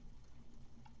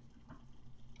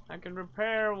 I can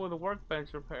repair with a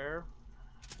workbench repair.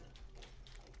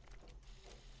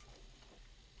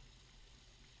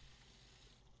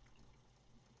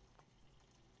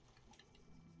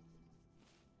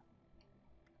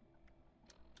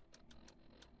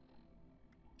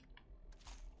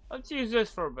 Let's use this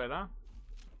for a bit, huh?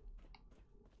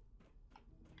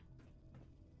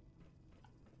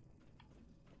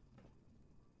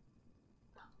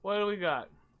 What do we got?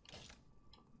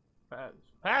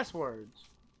 Passwords.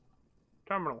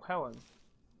 Terminal Helen.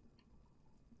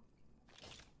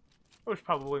 There's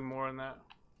probably more in that.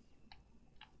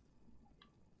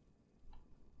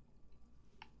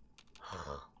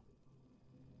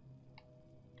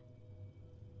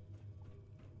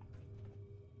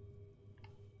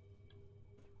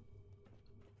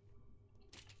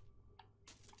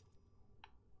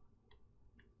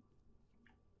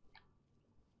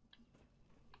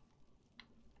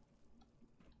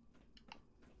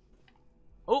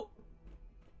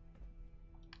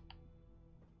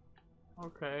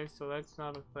 Okay, so that's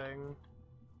not a thing.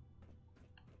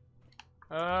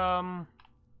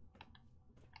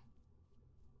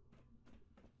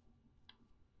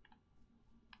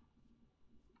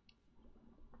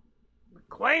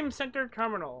 Claim Center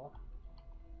Terminal.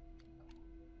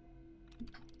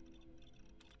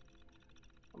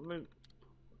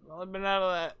 I've been out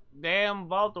of that damn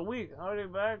vault a week. Already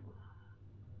back.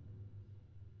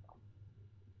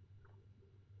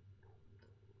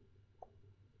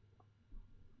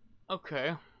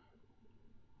 Okay.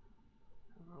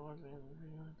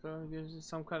 This is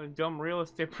some kind of dumb real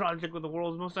estate project with the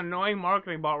world's most annoying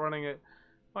marketing bot running it.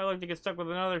 I'd like to get stuck with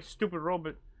another stupid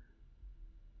robot.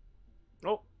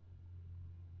 Oh.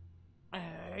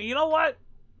 You know what?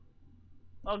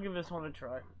 I'll give this one a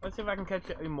try. Let's see if I can catch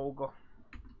a mogul.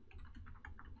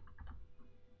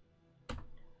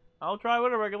 I'll try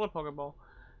with a regular Pokeball.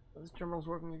 This terminal's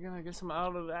working again. I guess I'm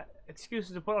out of that.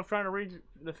 Excuses to put off trying to reach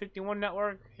the 51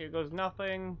 network. Here goes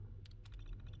nothing.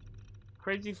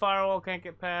 Crazy firewall can't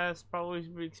get past. Probably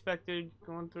should be expected.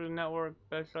 Going through the network.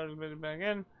 Best try to get it back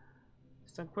in.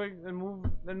 Just quick, then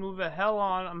move the hell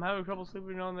on. I'm having trouble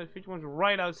sleeping knowing that 51's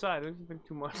right outside. This has been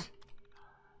too much.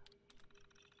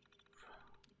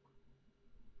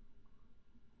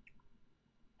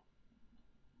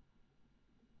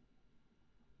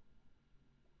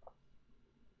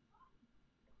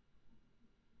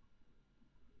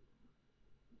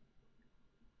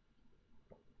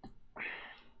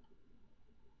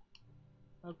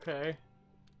 Okay.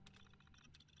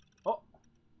 Oh.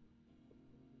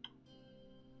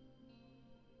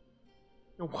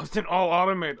 It wasn't all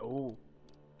automated. Oh.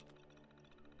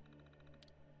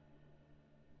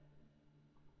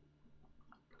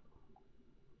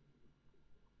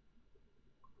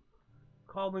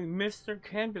 Call me Mr.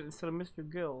 Camden instead of Mr.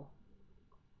 Gill.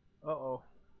 Uh-oh.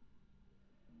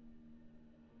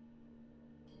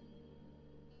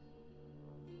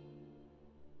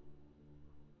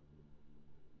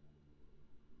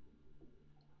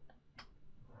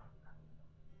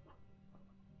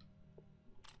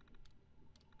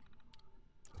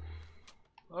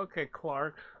 Okay,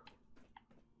 Clark.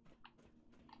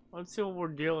 Let's see what we're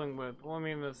dealing with. Well, I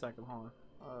mean, in a second, hold on.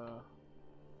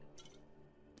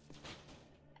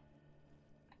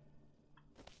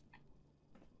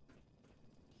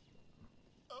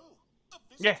 Oh, a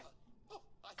visitor. Yeah. Oh,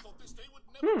 I thought this day would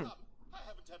never come. I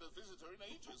haven't had a visitor in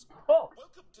ages. Oh.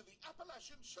 Welcome to the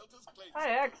Appalachian Shelters Claims Hi,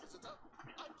 X. visitor.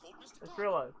 I'm called Mr. Just Clark.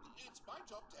 realized. It's my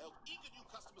job to help eager new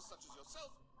customers such as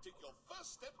yourself take your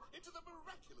first step into the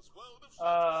miraculous world of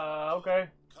shelters. Okay.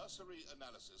 Cursory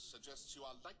analysis suggests you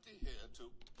are likely here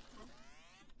to...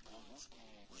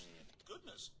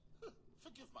 Goodness.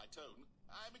 Forgive my tone.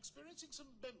 I'm experiencing some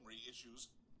memory issues.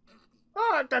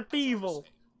 Ah, that's As I was evil.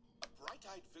 saying, a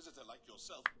bright-eyed visitor like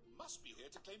yourself must be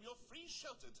here to claim your free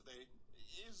shelter today.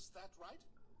 Is that right?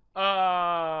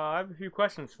 I have a few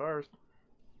questions first.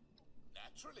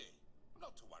 Naturally.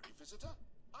 Not to worry, visitor.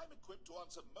 I'm equipped to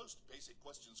answer most basic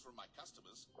questions from my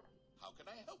customers. How can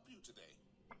I help you today?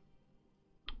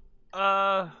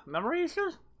 Memory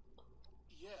issues?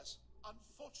 Yes,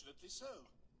 unfortunately so.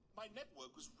 My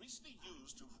network was recently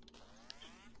used to...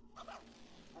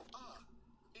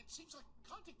 it seems I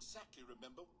can't exactly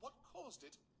remember what caused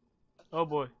it. Oh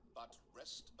boy. But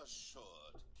rest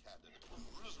assured, candidate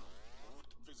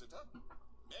visitor,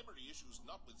 memory issues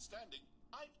notwithstanding,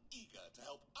 I'm eager to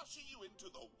help usher you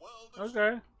into the world of...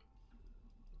 Okay.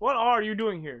 What are you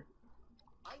doing here?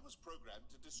 I was programmed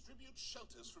to distribute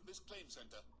shelters from this claim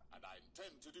center, and I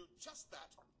intend to do just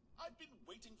that. I've been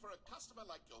waiting for a customer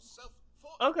like yourself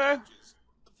for ages.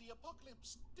 The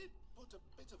apocalypse did put a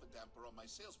bit of a damper on my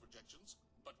sales projections,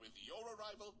 but with your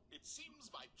arrival, it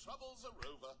seems my troubles are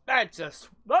over. That's the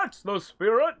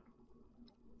spirit.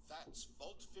 That's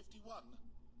Vault 51.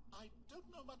 I don't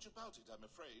know much about it, I'm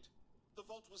afraid. The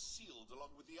vault was sealed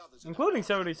along with the others, including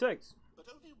 76.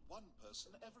 But only one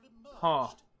person ever emerged.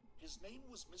 Huh. His name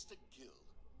was Mr. Gill.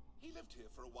 He lived here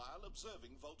for a while,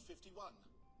 observing Vault 51.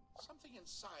 Something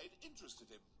inside interested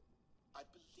him. I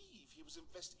believe he was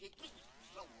investigating...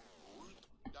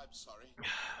 I'm sorry.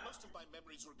 Most of my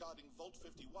memories regarding Vault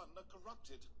 51 are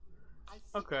corrupted. I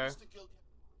think Mr. Gill...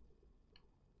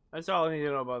 That's all I need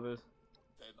to know about this.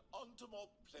 Then on to more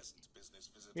pleasant business,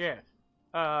 visitor. Yeah.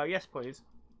 Yes, please.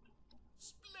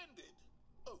 Splendid.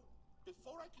 Oh,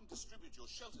 before I can distribute your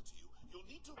shelter to you, you'll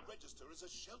need to register as a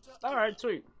shelter. Alright,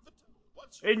 sweet.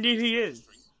 Indeed he is.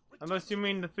 Unless you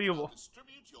mean the feeble.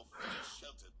 Distribute your free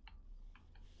shelter.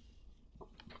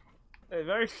 A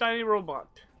very shiny robot.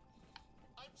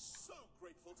 I'm so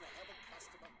grateful to have a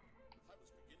customer. I was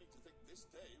beginning to think this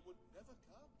day would never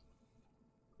come.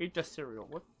 Eat the cereal.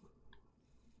 What?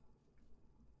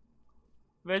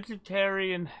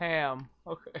 Vegetarian ham.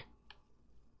 Okay.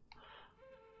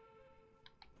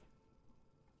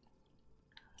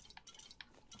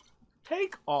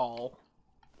 Take all.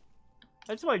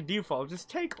 That's my default. Just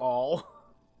take all.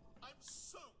 I'm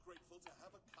so grateful to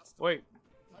have a customer. Wait.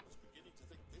 I was beginning to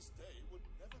think this day would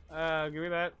never. Give me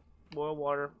that. Boil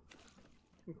water.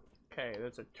 Okay,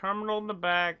 there's a terminal in the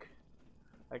back.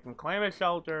 I can claim a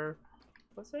shelter.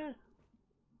 What's that?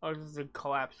 Oh, this is a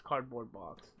collapsed cardboard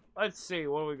box. Let's see,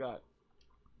 what do we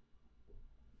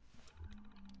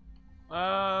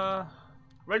got?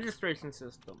 Registration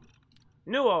system.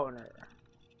 New owner.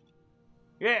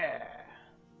 Yeah.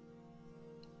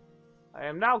 I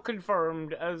am now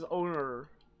confirmed as owner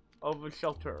of a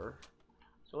shelter.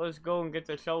 So let's go and get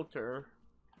the shelter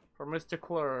for Mr.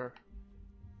 Clur.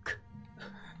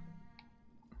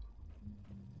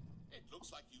 It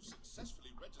looks like you've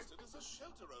successfully registered as a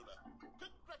shelter owner.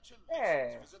 Congratulations,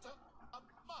 Yeah. visitor. A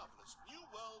marvelous new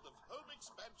world of home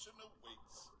expansion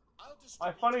awaits. I'll My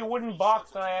distribute funny your wooden free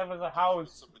box shelter that I have as a along house with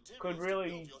some materials could to really...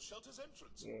 build your shelter's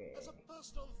entrance. Yeah. As a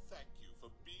personal thank you for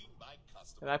being my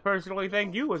customer. And I personally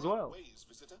thank you as well. Ways,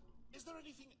 visitor. Is there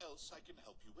anything else I can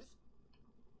help you with?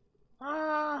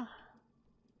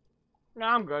 No,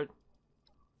 I'm good.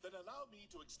 Then allow me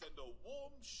to extend a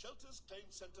warm Shelters Claim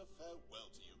Center farewell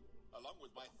to you, along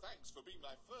with my thanks for being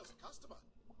my first customer.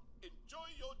 Enjoy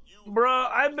your new... Bruh,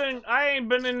 I ain't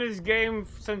been in this game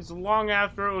since long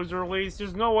after it was released.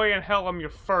 There's no way in hell I'm your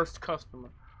first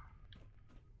customer.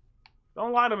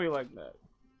 Don't lie to me like that.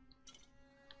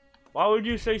 Why would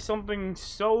you say something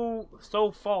so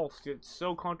false yet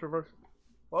so controversial?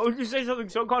 Why would you say something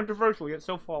so controversial yet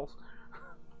so false?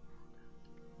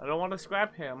 I don't want to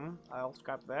scrap him. I'll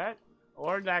scrap that.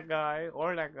 Or that guy.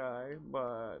 Or that guy.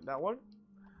 But that one.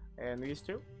 And these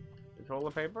two. The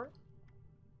toilet paper.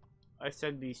 I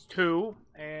said these two.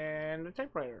 And the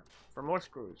typewriter. For more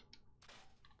screws.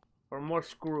 For more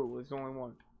screw is the only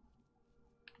one.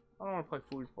 I don't want to play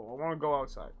foosball. I want to go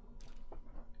outside.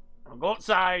 I'll go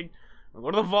outside. I'll go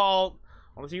to the vault.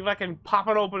 I want to see if I can pop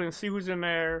it open and see who's in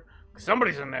there.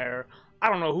 Somebody's in there. I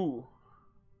don't know who.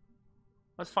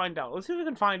 Let's find out. Let's see if we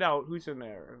can find out who's in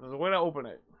there. There's a way to open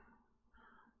it.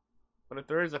 But if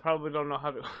there is, I probably don't know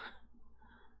how to.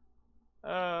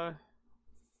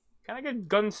 Can I get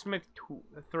Gunsmith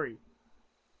 3?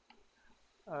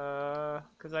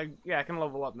 Cause I can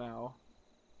level up now.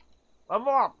 Level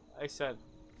up, I said.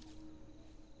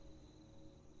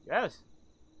 Yes.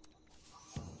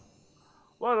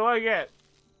 What do I get?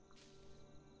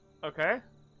 Okay.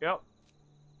 Yep.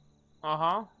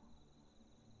 Uh-huh.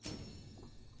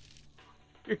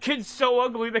 Your kid's so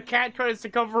ugly, the cat tries to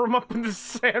cover him up in the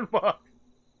sandbox.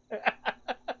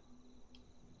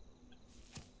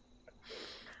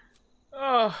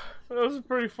 Oh, those are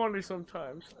pretty funny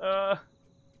sometimes. That's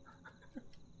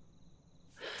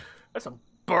a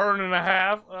burn and a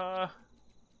half.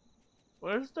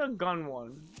 Where's the gun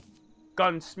one?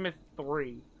 Gunsmith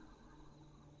 3.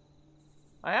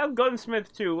 I have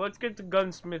Gunsmith 2. Let's get to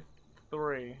Gunsmith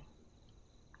 3.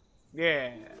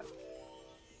 Yeah.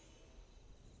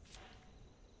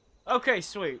 Okay,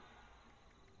 sweet.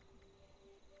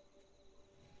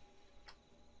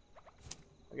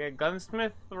 Okay,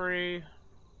 Gunsmith 3.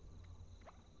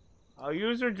 I'll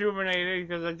use Rejuvenated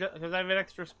because I have an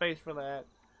extra space for that.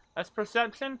 That's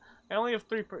Perception. I only have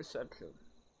 3 Perception.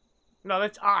 No,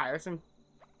 that's I. That's in...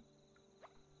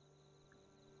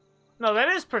 No, that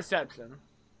is Perception.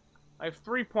 I have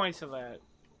 3 points of that.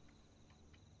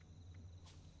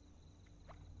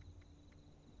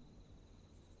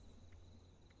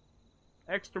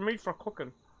 Extra meat for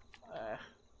cooking.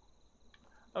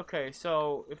 Okay,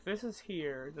 so if this is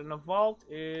here, then the vault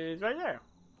is right there.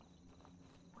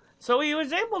 So he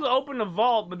was able to open the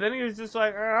vault, but then he was just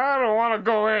like, I don't want to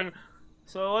go in.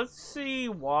 So let's see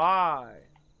why.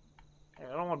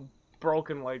 I don't want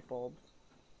broken light bulbs.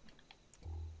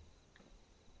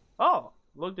 Oh,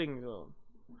 loading zone.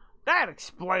 That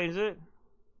explains it.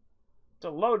 It's a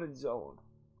loaded zone.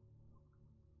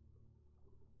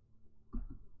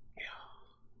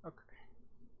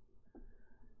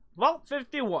 Vault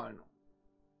 51.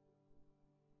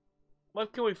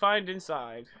 What can we find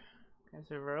inside? Can't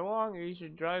say very long. You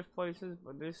should drive places,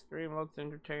 but this stream looks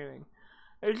entertaining.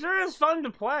 It sure is fun to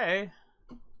play.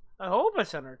 I hope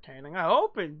it's entertaining. I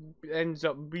hope it ends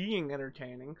up being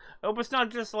entertaining. I hope it's not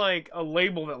just like a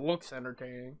label that looks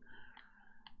entertaining.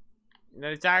 And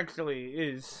that it actually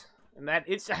is. And that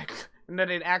it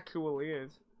actually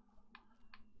is.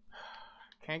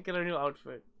 Can't get a new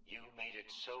outfit. You made it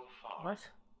so far.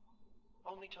 What?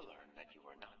 Only to learn that you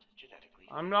are not genetically...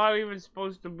 I'm not even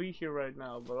supposed to be here right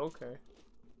now, but okay.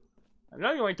 I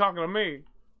know you ain't talking to me.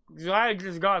 'Cause I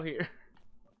just got here.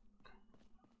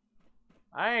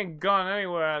 I ain't gone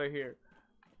anywhere out of here.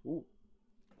 Ooh.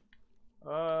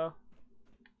 I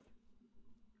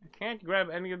can't grab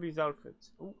any of these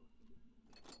outfits. Ooh.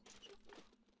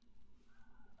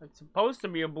 It's supposed to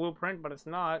be a blueprint, but it's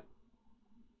not.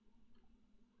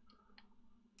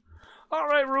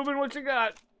 Alright, Ruben, what you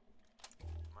got?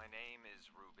 My name is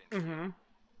Ruben. Mm-hmm.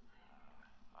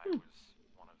 I was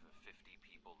one of the 50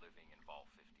 people living in Vault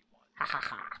 51. Ha ha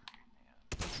ha.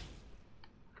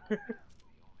 The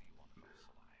only one of us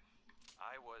alive.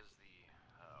 I was the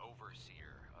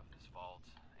overseer of this vault,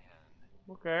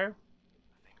 and Okay.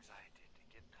 the things I did to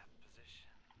get that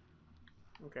position.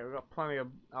 Okay, we got plenty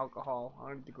of alcohol.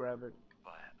 I need to grab it.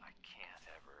 But I can't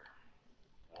ever,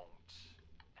 won't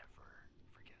ever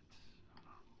forget.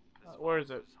 This Where is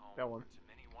vault it? was home That one. to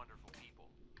many wonderful people.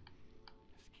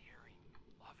 Caring,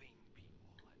 loving people.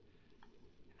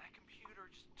 And that computer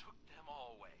just took them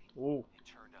all away. Ooh. It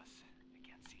turned us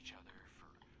against each other for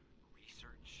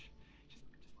research. Just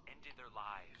ended their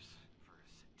lives for a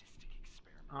sadistic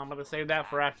experiment. I'm gonna save that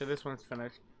for after this one's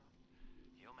finished.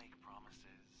 He'll make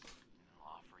promises,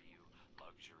 offer you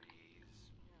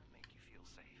luxuries, make you feel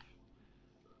safe.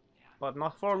 Yeah, But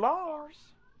not for long.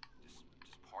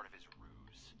 just part of his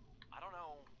ruse. I don't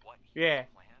know what Yeah. planned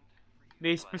for you.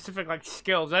 These specific like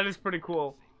skills. That is pretty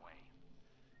cool.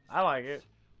 I like it.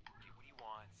 Get what he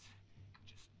wants.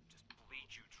 Just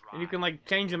bleed you dry. And you can like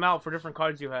change them out for different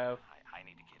cards you have. I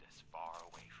need to get as far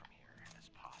away from here as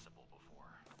possible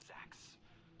before Zax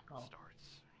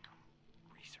starts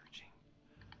researching.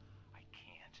 I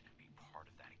can't be part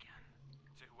of that again.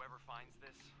 To whoever finds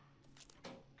this,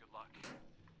 good luck.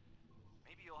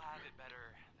 Maybe you'll have it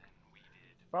better than we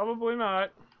did. Probably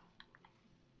not.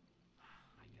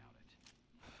 I doubt it.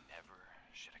 Never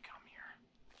should have come here.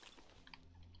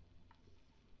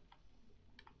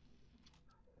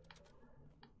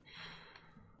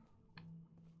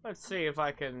 Let's see if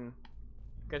I can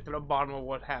get to the bottom of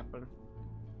what happened.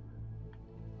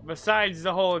 Besides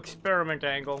the whole experiment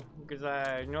angle, because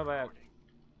I know that.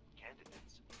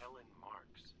 Candidates Helen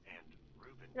Marks and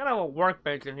Ruben. You gotta have a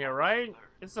workbench in here, right?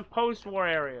 It's a post-war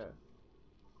area.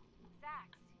 Zax,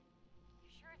 you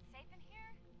sure it's safe in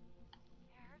here?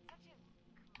 I heard such a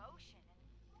commotion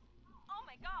and... Oh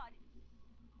my god!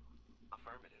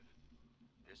 Affirmative.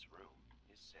 This room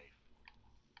is safe.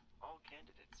 All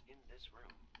candidates in this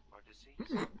room are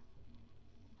deceased.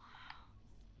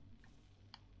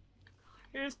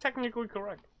 It is technically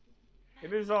correct.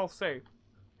 It is all safe.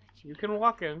 You can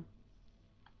walk in.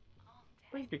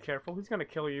 Please be careful. He's gonna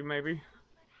kill you, maybe. What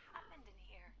happened in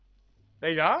here?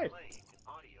 They died. Playing an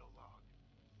audio log.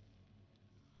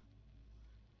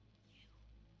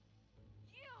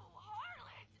 You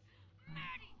harlot!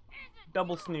 Maddie isn't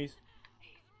Double yours. sneeze.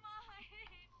 He's mine!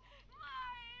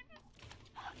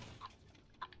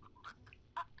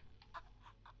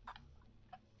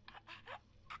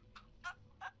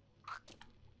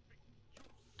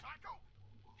 Psycho!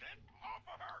 Get off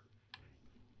of her!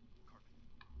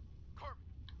 Carmen!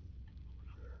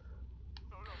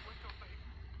 No, wake up,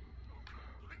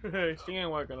 baby. She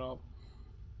ain't waking up.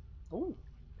 Ooh,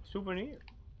 souvenir.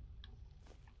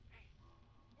 Hey,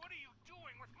 what are you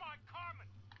doing with my Carmen?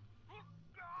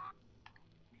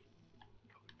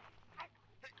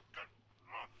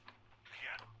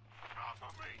 Get off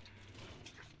of me!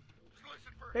 Just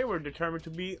listen for They were determined to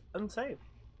be unsafe.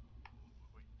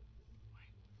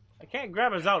 I can't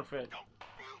grab his outfit.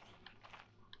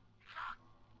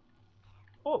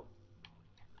 Oh.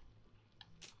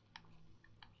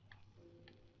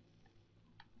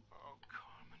 Oh,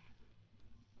 Carmen.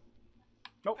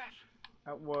 Nope.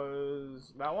 That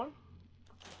was that one.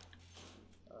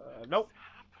 Nope.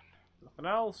 Nothing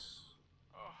else.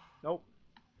 Nope.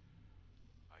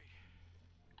 I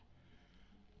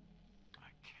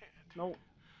can't. Nope.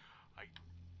 I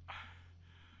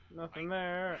Nothing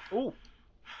there. Ooh.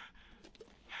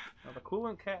 Another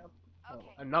coolant cap. Oh,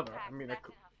 another. I mean,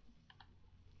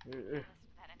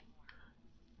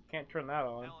 can't turn that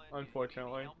on,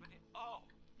 unfortunately. Oh.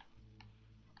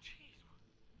 Jeez.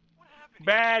 What happened?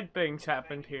 Bad things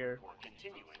happened here. For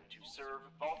continuing to serve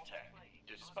Vault-Tec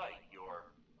despite your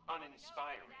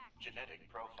uninspiring genetic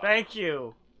profile. Thank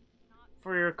you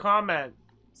for your comment,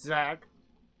 Zach.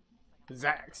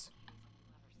 Zax.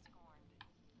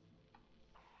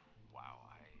 Wow,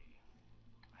 I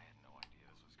had no idea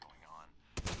this was going on.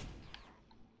 The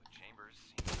chambers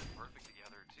seem perfect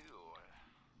together too.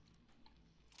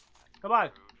 Come on.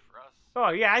 Rude for us. Oh,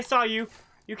 yeah, I saw you.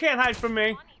 You can't hide from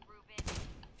me.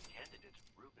 Candidate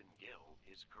Ruben Gill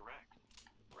is correct.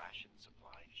 Ration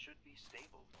supply should be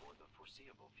stable for the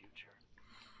foreseeable future.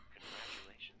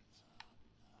 Congratulations.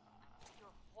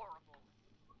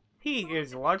 He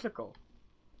is logical.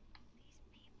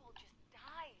 These people just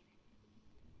died.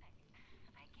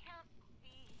 I can't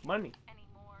be Money.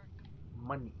 anymore.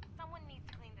 Money. Someone needs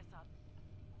to clean this up.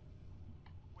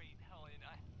 Wait, Helen,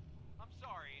 I'm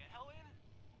sorry, Helen?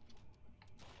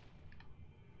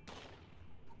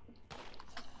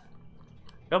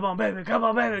 Come on, baby. Come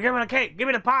on, baby. Give me the cake. Give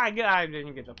me the pie. I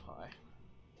didn't get the pie.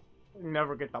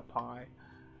 Never get the pie.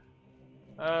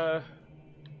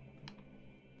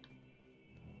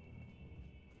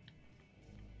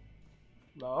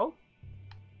 Hello?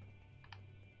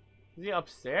 Is he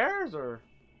upstairs or?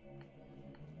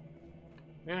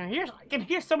 I can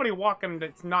hear somebody walking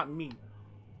that's not me.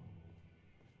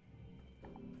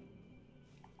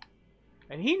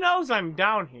 And he knows I'm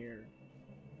down here.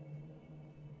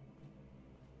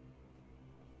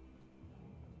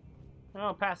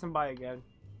 Oh, passing by again.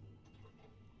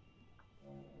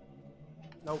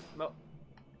 Nope, no.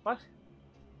 What?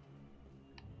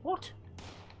 What?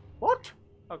 What?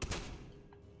 Okay.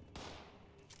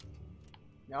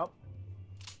 Nope.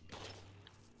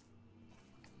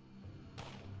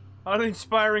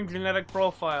 Uninspiring genetic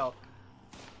profile.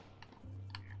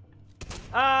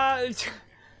 It's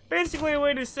basically a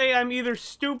way to say I'm either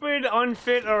stupid,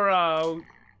 unfit, or,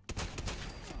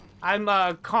 I'm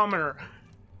a commoner.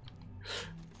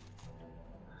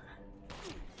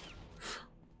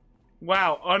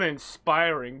 Wow,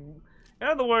 uninspiring. In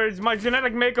other words, my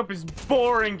genetic makeup is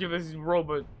boring to this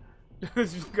robot.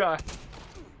 This guy.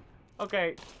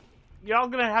 Okay, y'all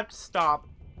gonna have to stop.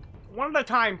 One at a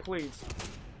time, please.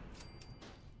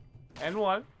 And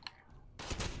one.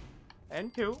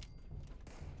 And two.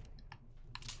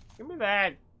 Give me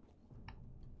that.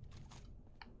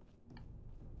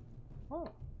 Oh,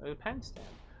 there's a pen stand.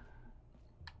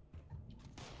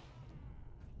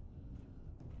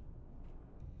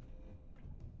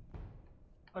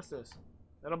 What's this? Is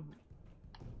that a...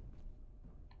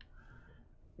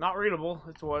 Not readable.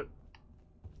 It's what?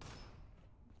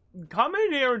 Come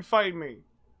in here and fight me.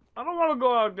 I don't want to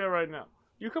go out there right now.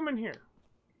 You come in here.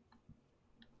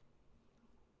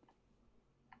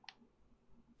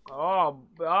 Oh,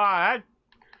 that...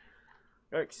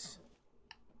 Yikes.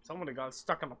 Somebody got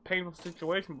stuck in a painful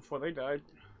situation before they died.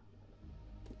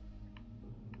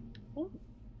 Ooh.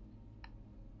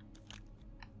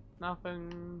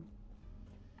 Nothing...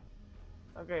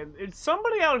 Okay, it's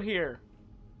somebody out here.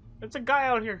 It's a guy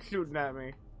out here shooting at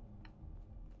me.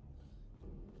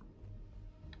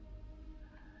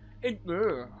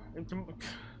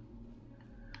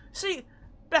 See,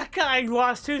 that guy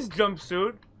lost his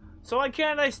jumpsuit, so why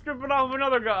can't I strip it off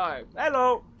another guy?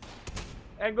 Hello.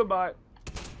 And goodbye.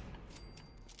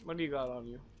 What do you got on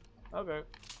you? Okay.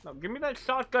 Now, give me that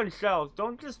shotgun shells.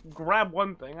 Don't just grab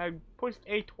one thing. I pushed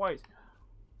A twice.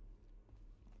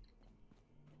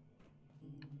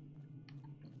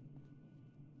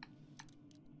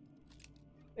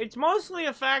 It's mostly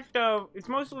the fact of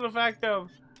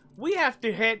we have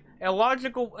to hit a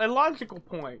logical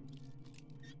point.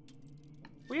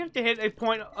 We have to hit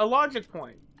a logic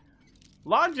point.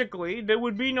 Logically, there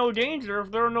would be no danger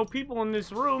if there are no people in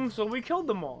this room, so we killed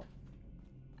them all.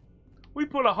 We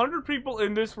put 100 people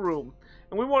in this room,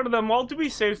 and we wanted them all to be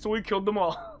safe, so we killed them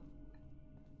all.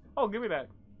 Oh, give me that.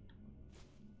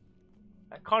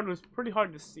 That card was pretty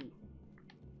hard to see.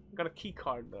 Got a key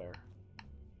card there.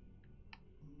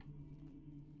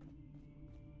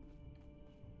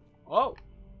 Oh,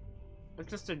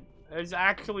 it's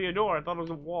actually a door. I thought it was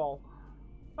a wall.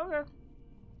 Okay.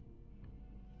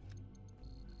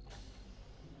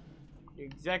 The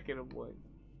executive wing.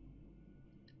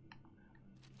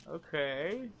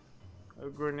 Okay. A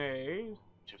grenade.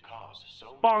 To cause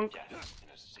so Bonk. many deaths in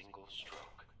a single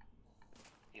stroke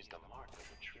is the mark of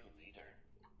a true leader.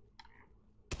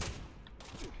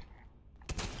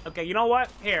 Okay, you know what?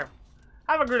 Here.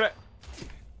 Have a grenade.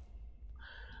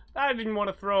 I didn't want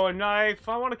to throw a knife.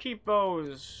 I want to keep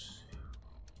those.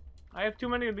 I have too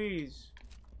many of these.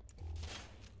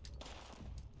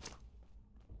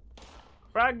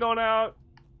 Frag going out.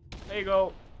 There you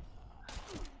go.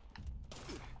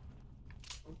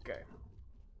 Okay.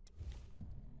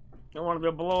 I wanted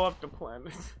to blow up the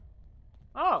planet.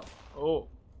 Oh. Oh.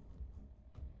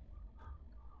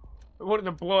 I wanted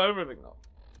to blow everything up.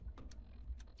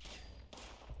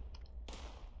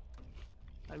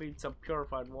 I need some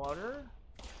purified water.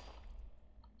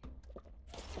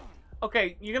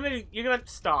 Okay, you're gonna have to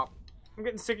stop. I'm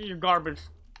getting sick of your garbage.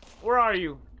 Where are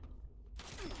you?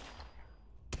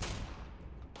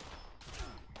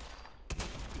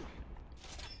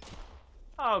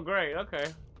 Oh, great. Okay,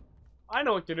 I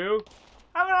know what to do.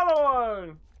 Have another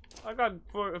one. I got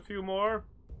a few more.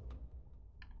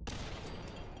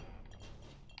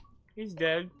 He's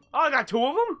dead. Oh, I got two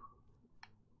of them?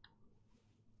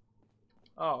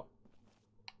 Oh.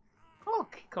 Oh,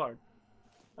 key card.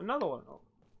 Another one. Oh.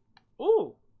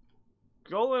 Ooh.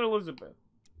 Joel and Elizabeth.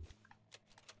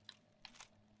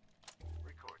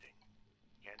 Recording.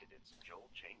 Candidates Joel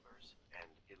Chambers and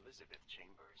Elizabeth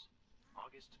Chambers.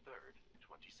 August 3rd,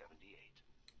 2078.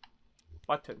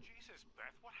 Button. Jesus,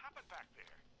 Beth, what happened back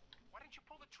there? Why didn't you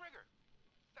pull the trigger?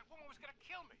 That woman was gonna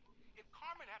kill me. If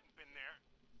Carmen hadn't been there...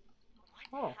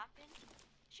 What happened?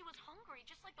 She was hungry,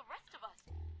 just like the rest of us.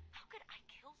 How could I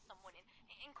kill someone in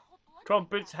cold blood?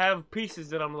 Trumpets have pieces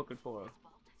that I'm looking for.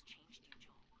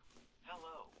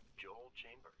 Hello, Joel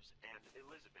Chambers and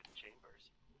Elizabeth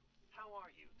Chambers. How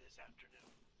are you this afternoon?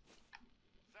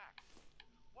 Zax,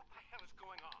 what the hell is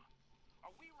going on?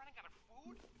 Are we running out of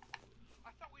food?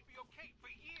 I thought we'd be okay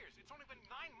for years. It's only been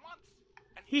 9 months.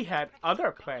 And He had other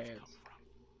plans.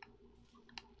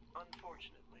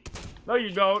 Unfortunately. No,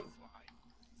 you don't.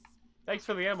 Thanks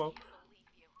for the ammo.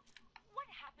 What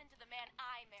happened to the man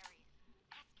I married?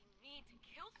 Asking me to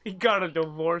kill someone? He got a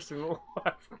divorce and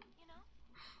left. You know,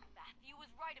 Matthew was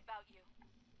right about you.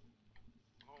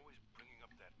 Always bringing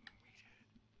up that meathead.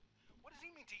 What does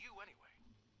he mean to you anyway?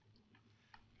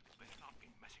 You better not be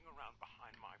messing around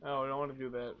behind my back. Oh, I don't want to do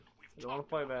that. I don't want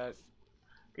to play that.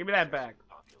 Give me that back.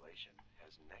 Population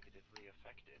has negatively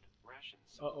affected ration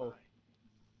supply. Uh-oh.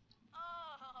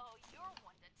 Oh, you're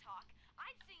one to talk.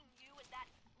 I've seen you and that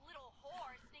little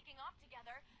whore sneaking off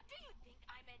together. Do you think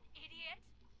I'm an idiot?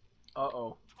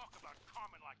 Uh-oh. Talk about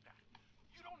Carmen like that.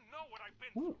 You don't know what I've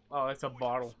been Ooh. Oh, that's a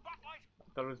bottle. I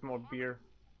thought it was more beer.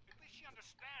 At least she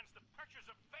understands the pressures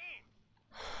of fame.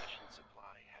 Ration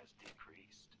supply has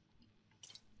decreased.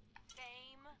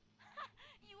 Fame?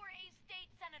 You were a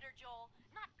state senator, Joel,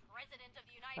 not president of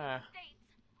the United States.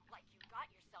 Like you got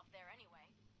yourself there anyway.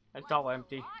 It's all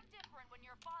empty. A lot different when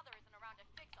your father isn't around to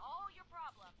fix all your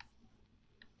problems.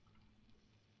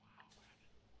 Wow, man.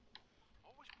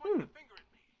 Always pointing the finger at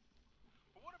me.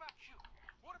 But what about you?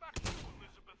 What about you,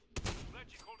 Elizabeth? Glad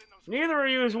you called in those... Neither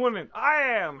of you is women.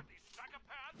 I am.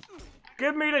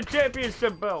 Give me the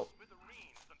championship belt.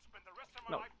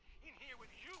 No. In here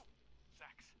with you,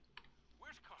 Zax.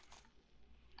 Where's Carmen?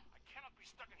 I cannot be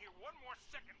stuck in here one more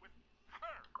second with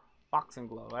her.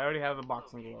 Boxing glove. I already have a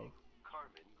boxing glove.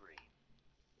 Carmen Green.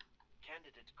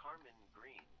 Candidate Carmen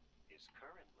Green is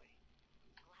currently...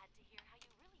 Glad to hear how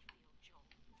you really feel, Joel.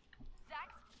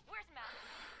 Zax, where's Matt?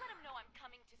 Let him know I'm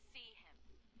coming to see him.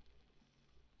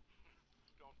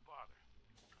 Don't bother.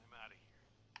 I'm out of here.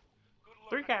 Good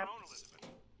luck 3 on caps. your own, Elizabeth.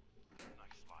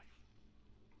 Nice life.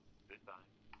 Goodbye.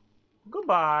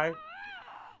 Goodbye.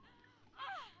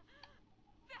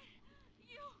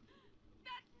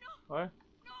 What?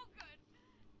 No good.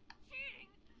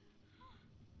 Cheating.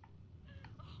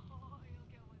 Oh, he'll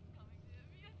get what's coming to him.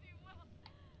 Yes, he will.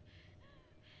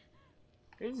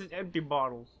 These is empty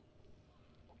bottles.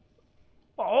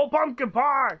 Oh, pumpkin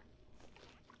pie!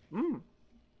 Mmm.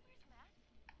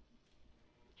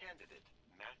 Candidate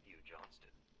Matthew Johnston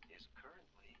is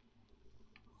currently...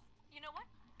 You know what?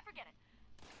 Forget it.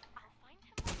 I'll find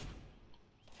him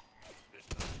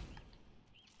later.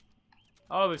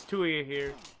 Oh, there's 2 of you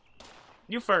here.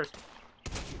 You first.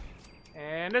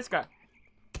 And this guy.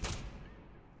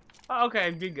 Oh, okay,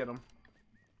 I did get him.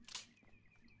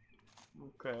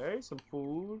 Okay, some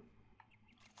food.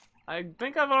 I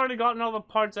think I've already gotten all the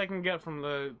parts I can get from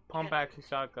the pump action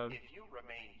shotgun. If you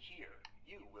remain here,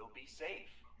 you will be safe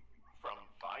from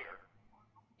fire.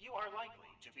 You are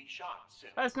likely to be shot soon.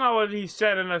 That's not what he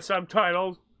said in the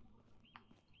subtitles.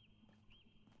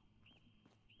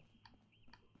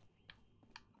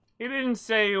 He didn't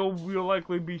say you'll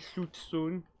likely be shoot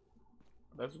soon.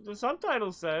 That's what the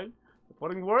subtitles said. They're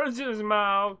putting words in his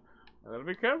mouth. I gotta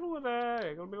be careful with that.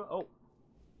 I gotta be oh,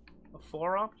 a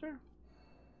 4-opter?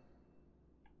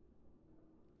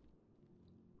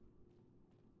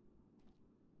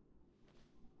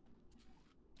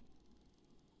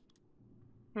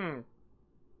 I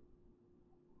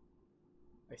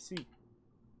see.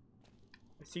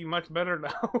 I see much better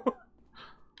now.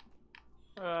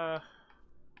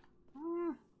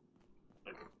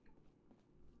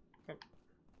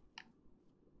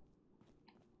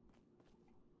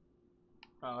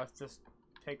 Oh, let's just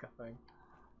take a thing.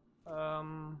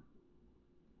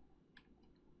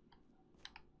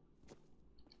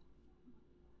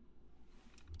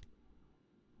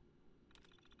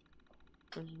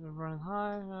 Running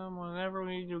high. Whenever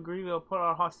we need to agree, they'll put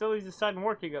our hostilities aside and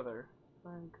work together.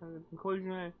 And the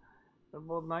conclusion, they're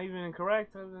both naive and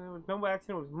incorrect. There was no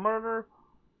accident. It was murder.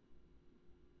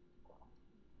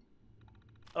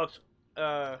 Oh,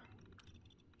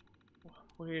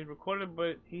 what he had recorded,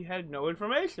 but he had no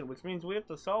information, which means we have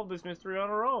to solve this mystery on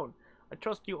our own. I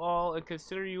trust you all and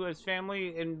consider you as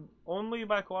family, and only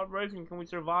by cooperation can we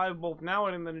survive both now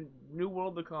and in the new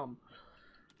world to come.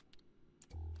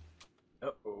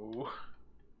 Uh-oh.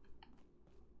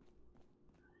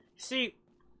 See,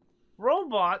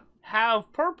 robot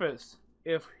have purpose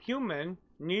if human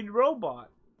need robot.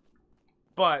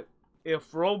 But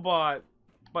if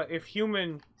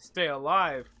human stay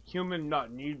alive, human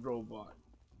not need robot.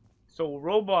 So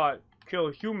robot kill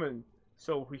human,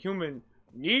 so human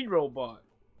need robot.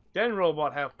 Then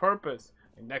robot have purpose,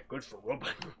 and that good for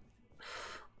robot.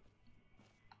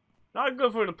 Not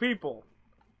good for the people,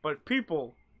 but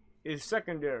people is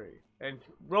secondary, and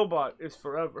robot is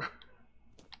forever.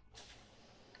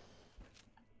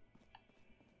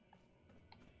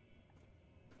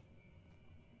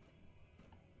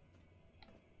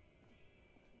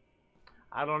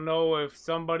 I don't know if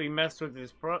somebody messed with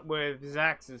with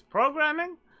Zach's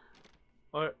programming,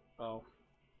 or oh,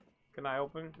 can I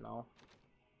open? No.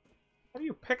 How do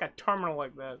you pick a terminal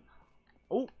like that?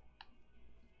 Oh,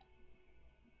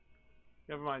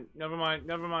 never mind, never mind,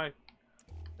 never mind.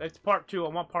 That's part 2. I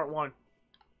want part 1.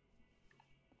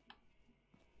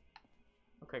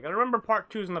 Okay, gotta remember part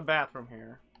 2's in the bathroom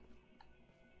here.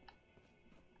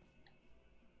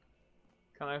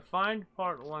 Can I find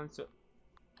part 1? So,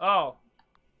 oh.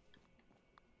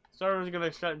 Server's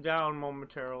gonna shut down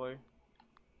momentarily.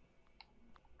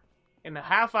 In a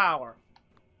half hour.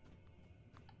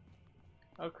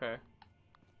 Okay.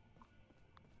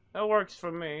 That works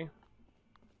for me.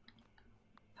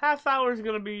 Half hour is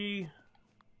gonna be...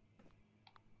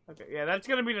 Okay, yeah, that's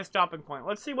gonna be the stopping point.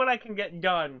 Let's see what I can get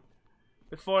done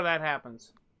before that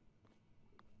happens.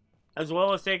 As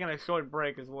well as taking a short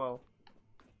break as well.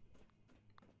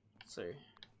 Let's see.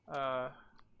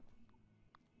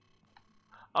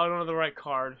 I don't know the right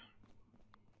card.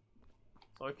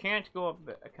 So I can't go up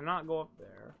there. I cannot go up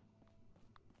there.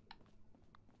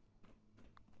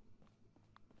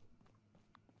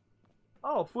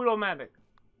 Oh, Foodomatic.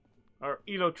 Or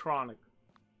Edotronic.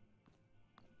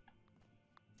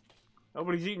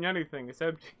 Nobody's eating anything. It's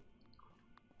empty.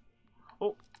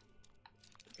 Oh.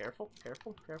 Careful,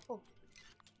 careful, careful.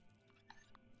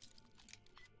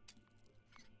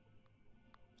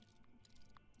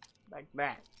 Like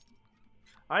that.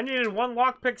 I needed 1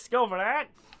 lockpick skill for that.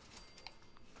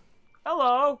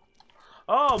 Hello.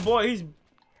 Oh boy, he's...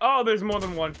 Oh, there's more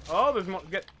than one. Oh, there's more...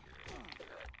 Get...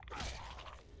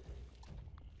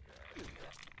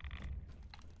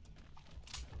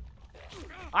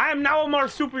 I am now a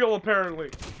marsupial,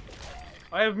 apparently.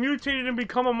 I have mutated and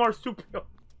become a marsupial.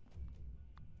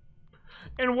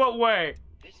 In what way?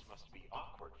 This must be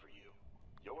awkward for you.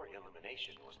 Your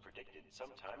elimination was predicted some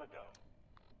time ago.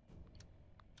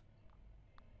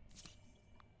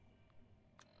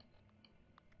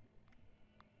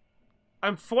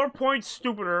 I'm 4 points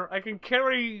stupider. I can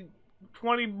carry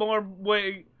 20 more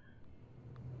weight.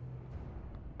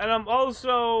 And I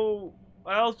also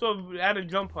have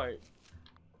added jump height.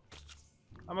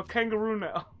 I'm a kangaroo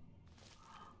now.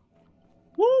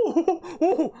 Woo!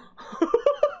 Woo!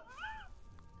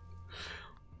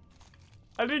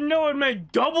 I didn't know it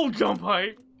made double jump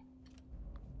height.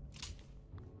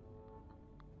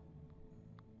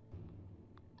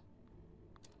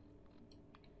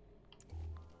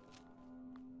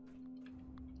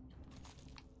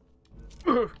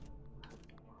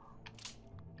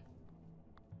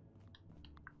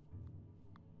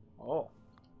 Oh.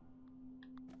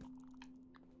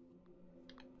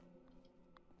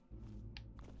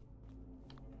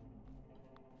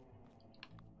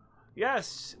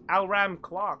 Yes, Alram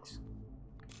clocks.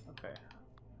 Okay.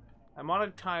 I'm on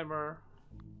a timer.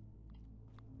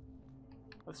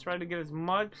 Let's try to get as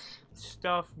much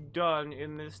stuff done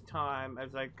in this time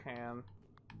as I can.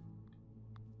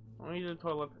 Don't need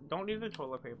the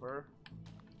toilet paper.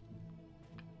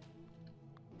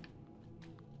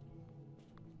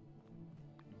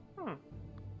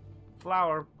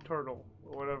 Flower turtle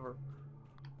or whatever.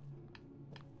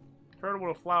 Turtle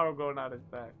with a flower going out its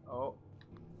back. Oh.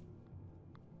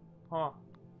 Huh.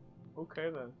 Okay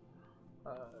then.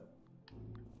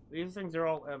 These things are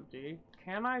all empty.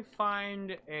 Can I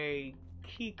find a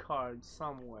key card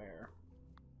somewhere?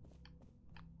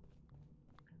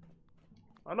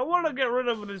 I don't want to get rid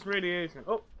of this radiation.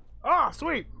 Oh. Ah,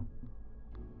 sweet!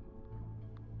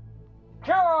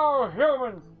 Kill all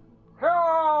humans! Kill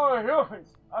all humans!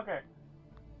 Okay.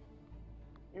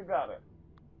 You got it.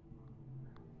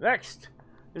 Next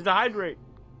is the hydrate.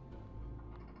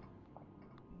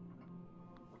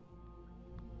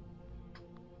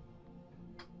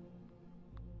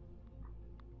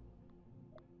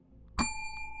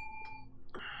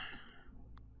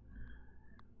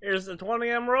 Here's the 20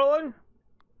 I'm rolling.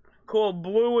 Cool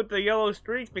blue with the yellow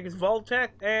streaks because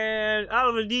Voltec. And out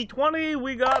of the D20,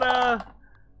 we got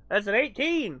that's an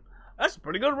 18. That's a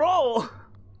pretty good roll. I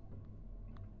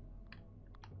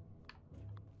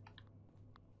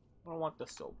don't want the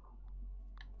soap.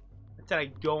 I said I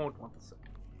don't want the soap.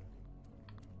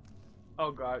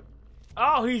 Oh god.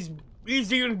 Oh, he's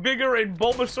even bigger and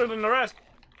bulbouser than the rest.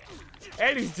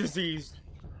 And he's diseased.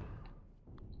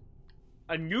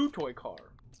 A new toy car.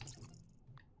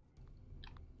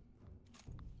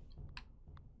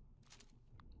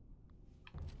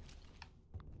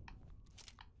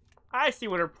 I see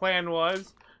what her plan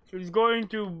was. She's going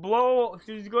to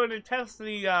test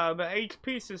the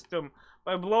HP system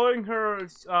by blowing her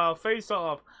face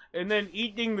off and then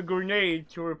eating the grenade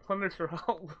to replenish her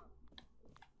health.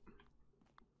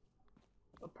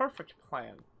 A perfect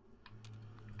plan.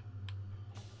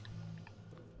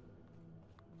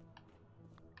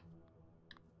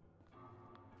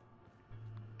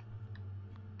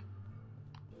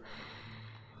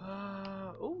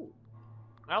 Ooh.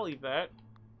 I'll eat that.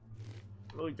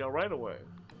 I'll eat that right away.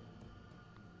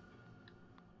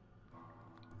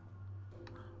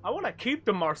 I want to keep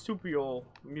the marsupial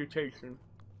mutation.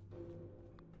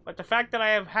 But the fact that I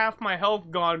have half my health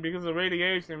gone because of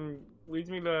radiation leads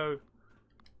me to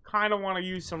kind of want to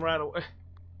use some right away.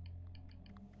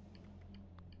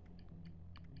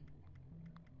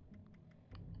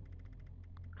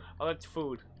 Oh, that's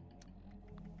food.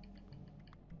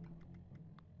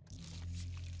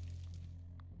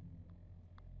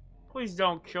 Please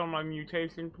don't kill my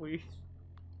mutation, please.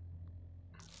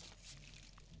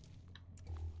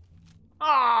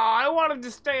 Ah, I wanted to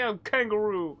stay a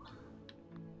kangaroo.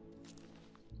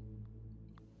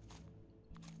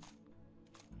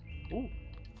 Ooh.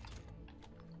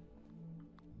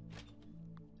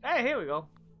 Hey, here we go.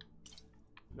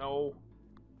 No.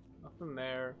 Nothing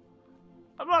there.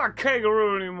 I'm not a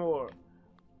kangaroo anymore.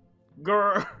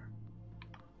 Grr.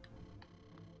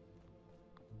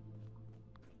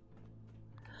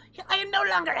 I am no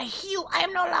longer a hue. I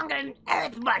am no longer an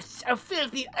a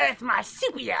filthy earth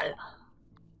marsupial.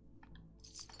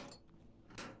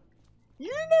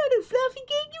 You're not a fluffy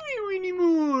kangaroo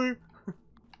anymore.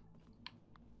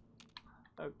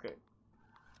 Okay.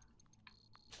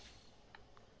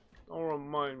 Don't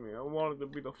remind me. I wanted to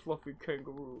be the fluffy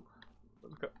kangaroo.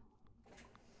 Okay.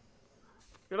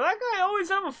 Did that guy always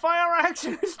have a fire axe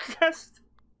in his chest?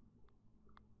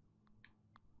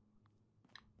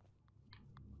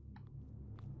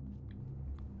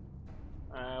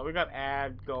 We got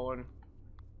ad going.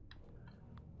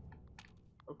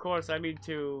 Of course, I need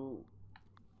to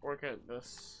work at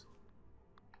this.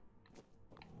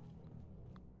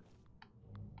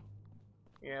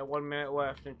 Yeah, 1 minute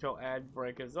left until ad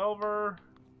break is over.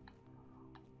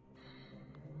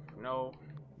 No,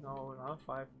 no, not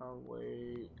 5 pound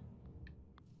weight.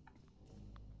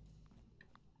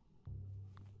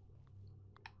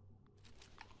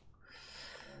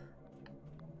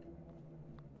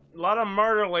 A lot of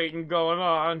murder-lating going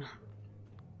on.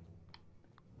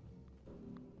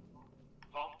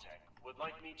 Vault-Tec would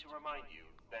like me to remind you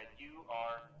that you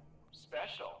are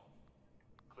special.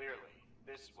 Clearly,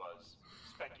 this was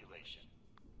speculation.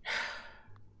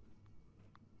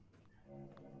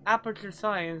 Aperture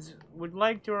Science would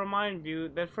like to remind you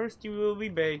that first you will be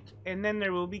baked, and then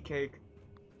there will be cake.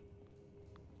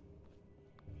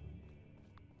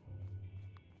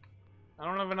 I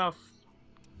don't have enough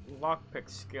lockpick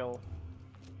skill.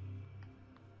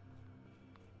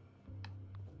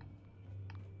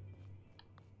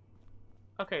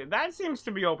 Okay, that seems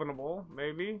to be openable,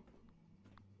 maybe.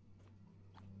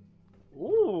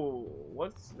 Ooh,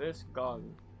 what's this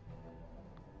gun?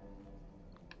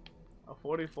 A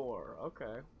 44,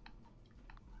 okay.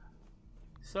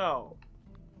 So,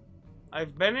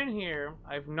 I've been in here,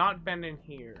 I've not been in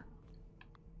here.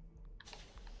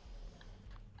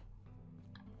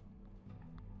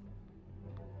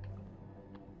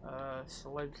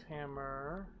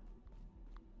 Sledgehammer.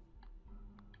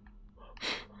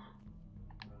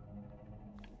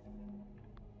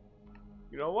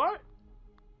 You know what?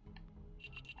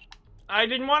 I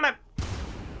didn't want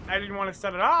to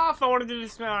set it off. I wanted to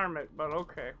disarm it, but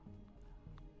okay.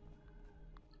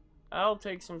 I'll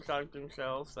take some shotgun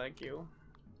shells, thank you.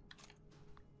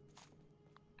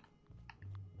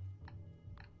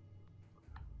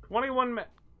 $21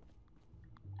 minutes.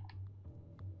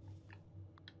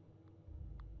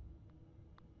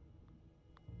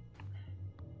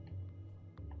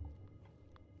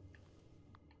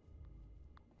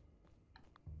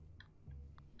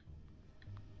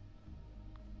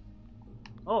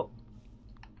 Oh.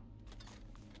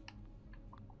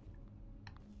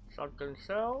 Shotgun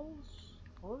shells.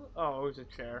 Oh, it was a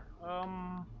chair.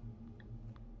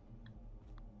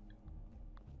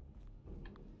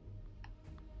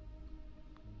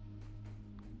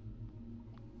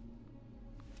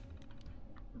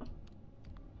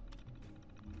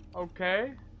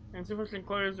 Okay. Insufficient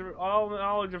clears all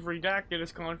knowledge of redacted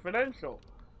is confidential.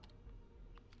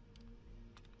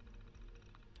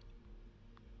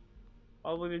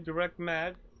 All in a direct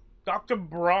match. Dr.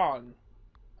 Braun.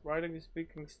 Writing and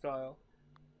speaking style.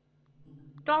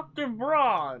 Dr.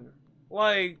 Braun!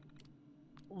 Like,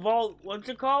 what'd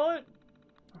you call it?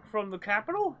 From the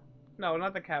capital? No,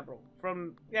 not the capital.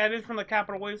 Yeah, it is from the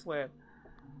capital wasteland.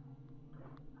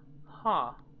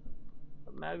 Huh.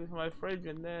 The mag is my fridge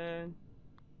and then...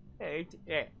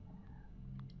 Yeah.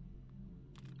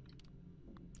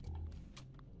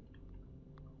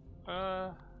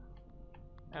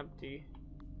 Empty.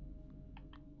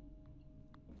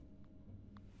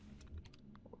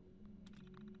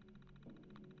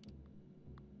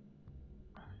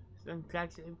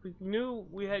 If we knew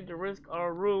we had to risk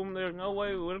our room, there's no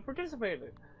way we would have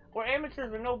participated. We're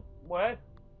amateurs with no... What?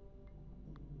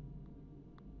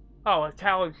 Oh, a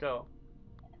talent show.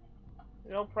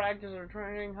 No practice or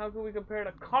training. How can we compare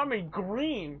to Carmen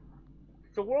Green?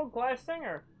 She's a world-class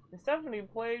singer. And Stephanie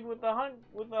played with the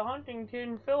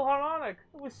Huntington Philharmonic.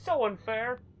 It was so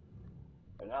unfair.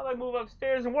 And now they move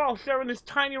upstairs and we're all sharing this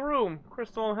tiny room.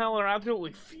 Crystal and Helen are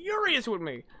absolutely furious with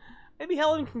me. Maybe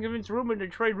Helen can convince Ruben to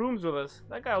trade rooms with us.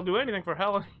 That guy will do anything for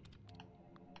Helen.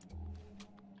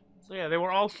 So yeah, they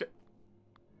were all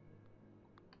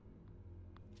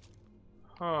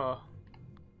Huh.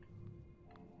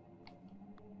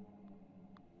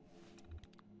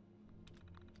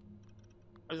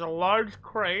 There's a large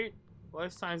crate.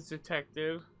 Life science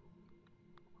detective.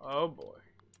 Oh boy.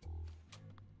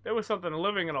 There was something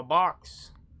living in a box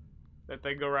that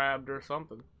they grabbed or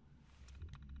something.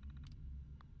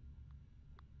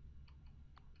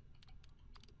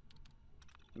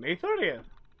 May 30th.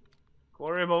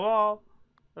 Glory above all.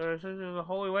 This is the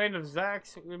holy land of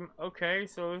Zax. Okay,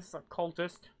 so this is a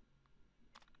cultist.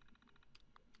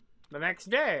 The next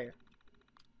day.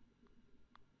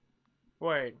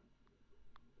 Wait.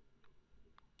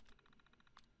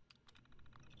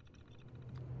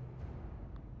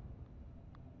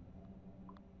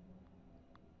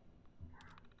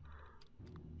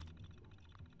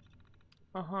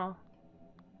 Uh-huh.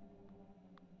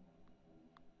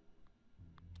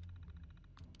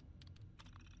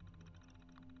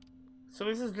 So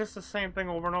this is just the same thing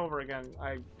over and over again.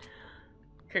 I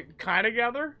kind of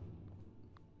gather.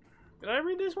 Did I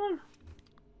read this one?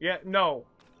 Yeah, no.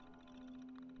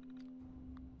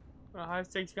 High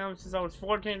stakes game since I was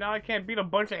 14. Now I can't beat a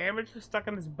bunch of amateurs stuck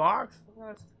in this box.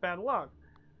 That's bad luck.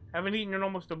 Haven't eaten in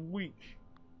almost a week.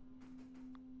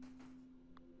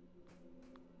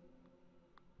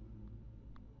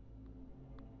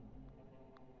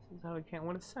 This is how I can't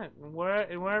win a cent. And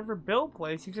wherever Bill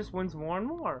plays, he just wins more and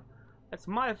more. That's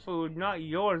my food, not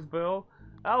yours, Bill.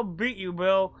 I'll beat you,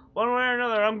 Bill. One way or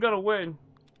another, I'm gonna win.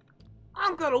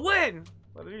 I'm gonna win!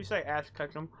 What did you say, Ash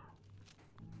Ketchum?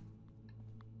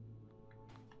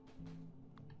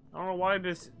 I don't know why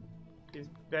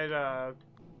that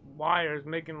wire is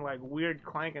making like weird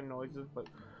clanking noises, but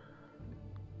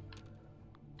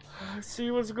let's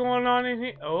see what's going on in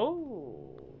here. Oh,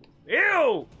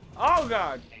 ew! Oh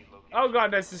god! Oh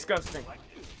god, that's disgusting.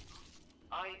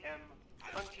 I am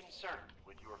unconcerned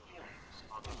with your feelings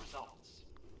on the results.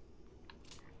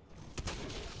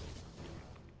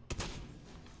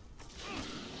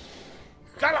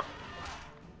 Shut up!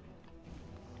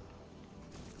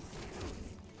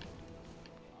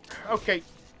 Okay.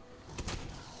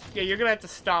 Yeah, you're gonna have to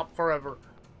stop forever.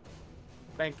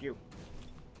 Thank you.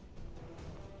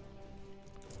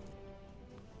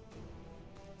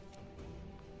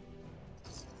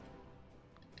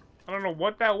 I don't know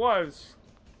what that was,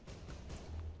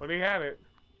 but he had it.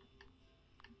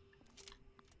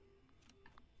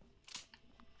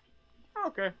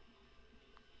 Okay.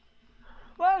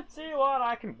 Let's see what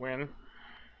I can win.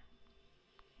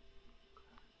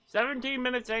 17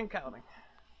 minutes and counting.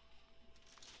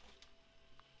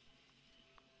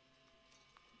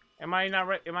 Am I not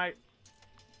right? Am I?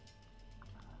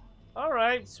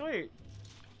 Alright, sweet.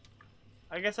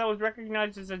 I guess I was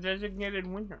recognized as a designated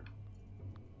winner.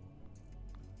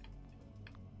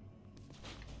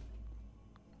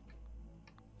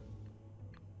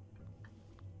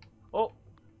 Oh.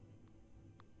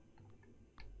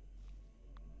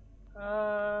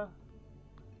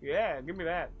 Yeah, give me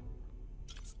that.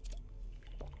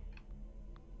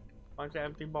 Bunch of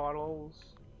empty bottles.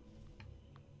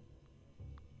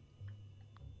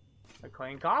 A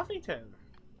clean coffee tin.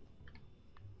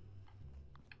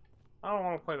 I don't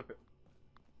want to play the...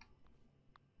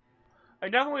 I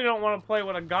definitely don't want to play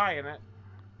with a guy in it.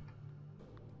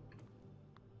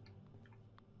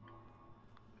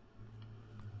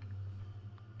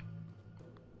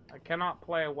 I cannot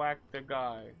play whack the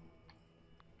guy.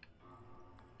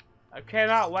 I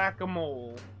cannot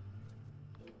whack-a-mole.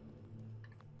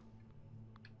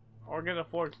 Or get a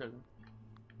fortune.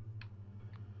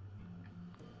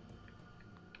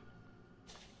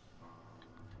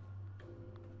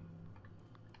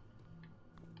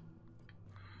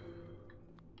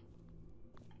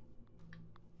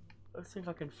 Let's see if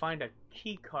I can find a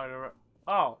key card or...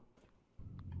 Oh.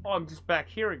 Oh, I'm just back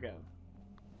here again.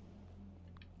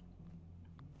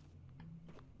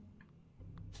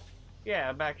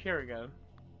 Yeah, back here again.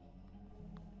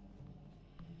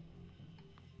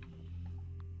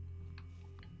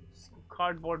 Some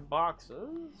cardboard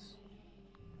boxes.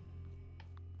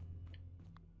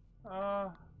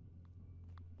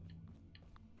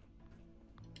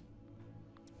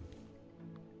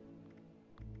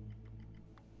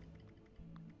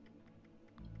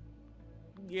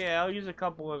 Yeah, I'll use a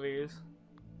couple of these.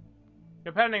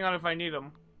 Depending on if I need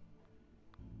them.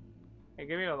 Hey,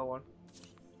 give me another one.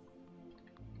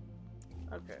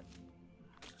 Okay.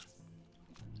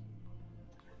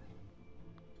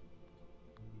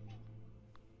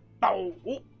 Bow!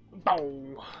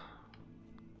 Bow!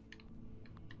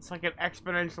 It's like an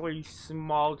exponentially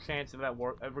small chance of that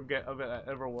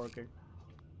ever working.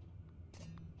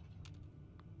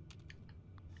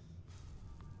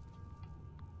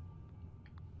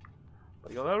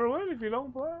 But you'll never win if you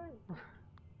don't play.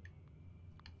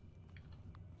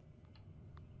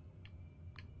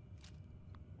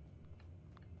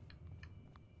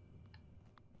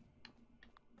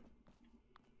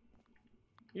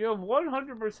 You have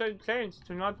 100% chance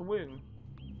to not win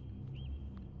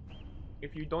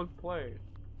if you don't play.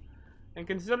 And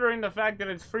considering the fact that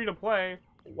it's free to play,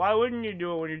 why wouldn't you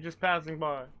do it when you're just passing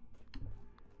by?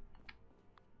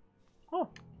 Oh.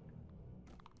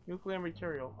 Nuclear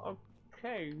material.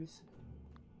 Okay.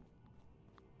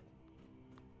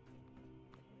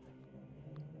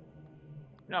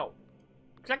 No.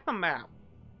 Check the map.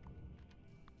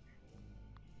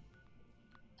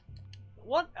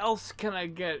 What else can I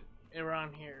get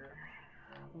around here?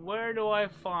 Where do I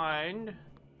find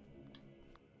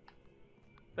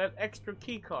that extra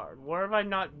key card? Where have I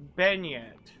not been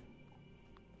yet?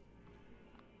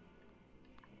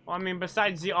 Well, I mean,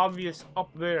 besides the obvious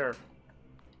up there.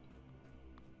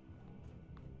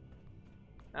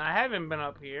 And I haven't been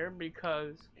up here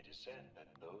because... It is said that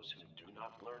those who do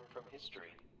not learn from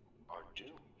history are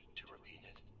doomed to repeat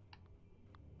it.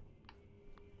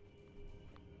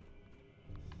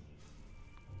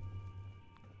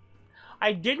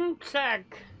 I didn't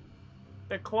check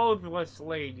the clothless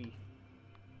lady.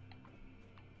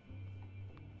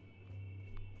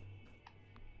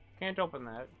 Can't open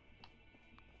that.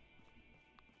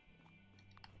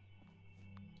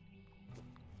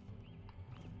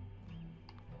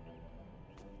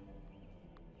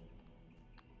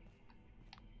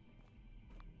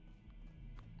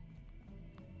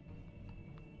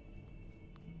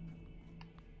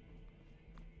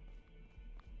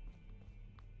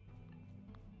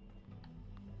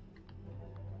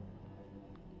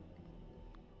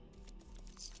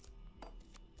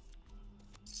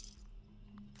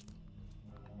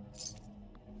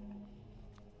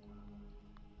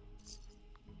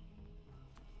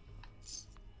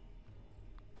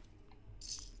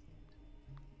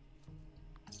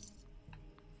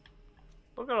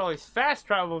 Look at all these fast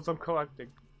travels I'm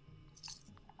collecting.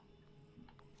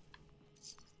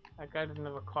 That guy doesn't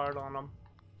have a card on him.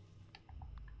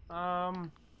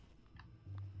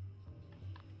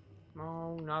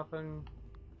 No, nothing.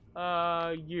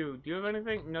 You. Do you have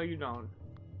anything? No, you don't.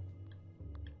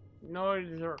 Nor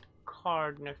is there a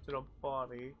card next to the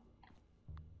body.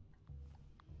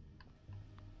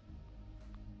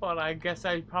 But I guess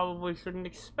I probably shouldn't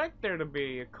expect there to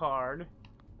be a card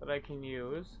that I can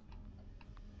use.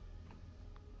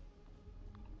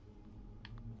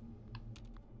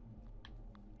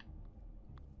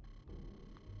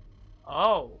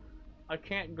 Oh, I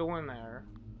can't go in there.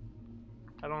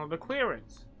 I don't have the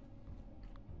clearance.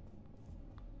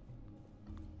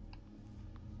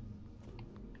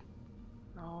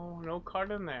 No, no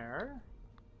card in there.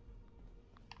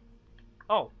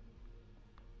 Oh.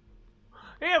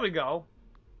 Here we go.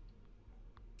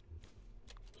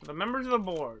 So the members of the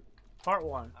board, part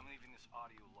 1. I'm leaving this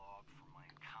audio log for my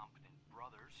incompetent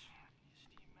brothers,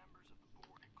 esteemed members of the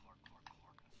board at Clark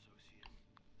Associates.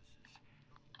 This is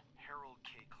Harold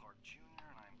K. Clark Jr.,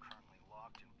 and I am currently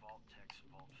locked in Vault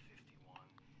 51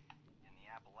 in the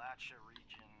Appalachia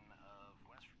region of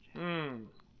West Virginia. Hmm.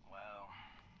 Well,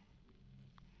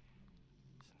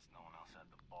 since no one else had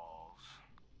the balls,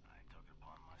 I took it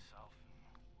upon myself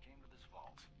and came to this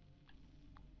vault.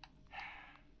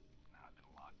 Now I've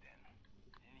been locked in.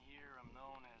 In here, I'm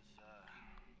known as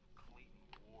Clayton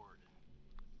Ward,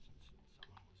 since someone was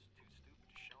too stupid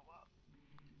to show up.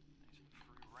 Thanks for the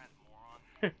free rent, moron.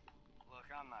 Look,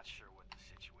 I'm not sure what the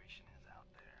situation is out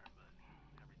there, but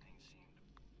everything seemed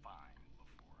fine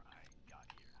before I got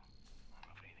here. I don't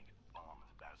know if anything could bomb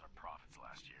as bad as our profits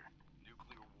last year.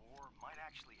 Nuclear war might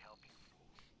actually help you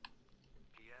fools.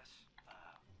 P.S.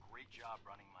 Great job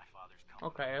running my father's company.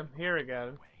 Okay, I'm here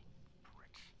again.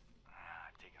 Pricks.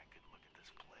 I've taken a good look at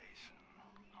this place,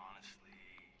 and honestly,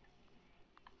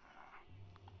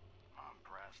 I'm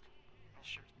impressed. This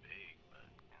shirt's big, but,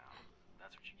 you know,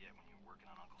 that's what you get when you're working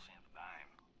on Uncle Sam's dime,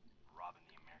 robbing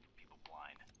the American people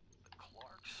blind. The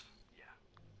Clarks, yeah,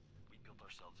 we built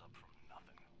ourselves up from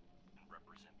nothing and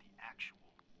represent the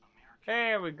actual American.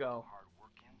 There we go. Hard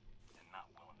working and not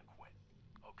willing to quit.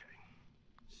 Okay,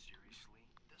 seriously,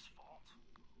 this vault,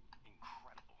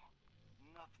 incredible.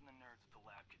 Nothing the nerds at the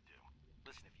lab could do.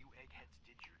 Listen, if you eggheads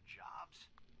did your jobs,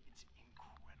 it's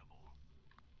incredible.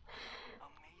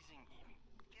 Amazing even.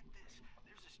 Get this,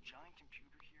 there's this giant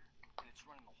computer here, and it's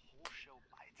running the whole show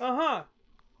by itself. Uh-huh.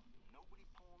 Nobody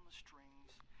pulling the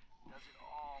strings, does it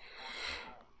all on its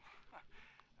own.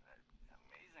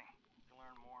 Amazing. To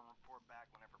learn more and report back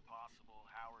whenever possible.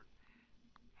 Howard,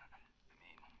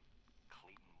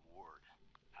 Clayton Ward,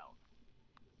 out.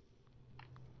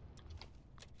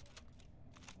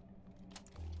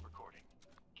 Recording.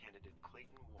 Candidate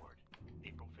Clayton Ward,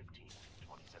 April 15th,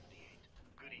 2078.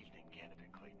 Good evening,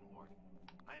 Candidate Clayton Ward.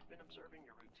 I have been observing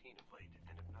your routine of late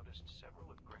and have noticed several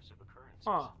aggressive occurrences.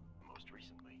 Most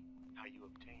recently, how you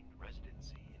obtained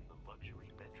residency in the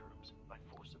luxury bedrooms by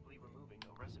forcibly removing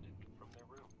a resident from their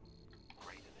room.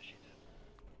 Great initiative.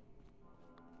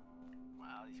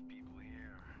 Wow, these people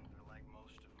here, they're like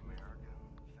most of America.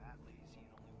 Fat, lazy, and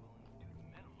only willing to do the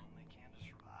minimum they can to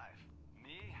survive.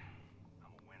 Me,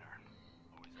 I'm a winner.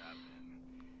 Always have been.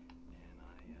 And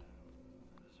I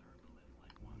deserve to live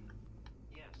like one.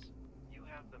 Yes, you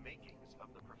have the makings of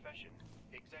the profession,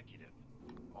 executive.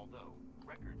 Although,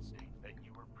 records state that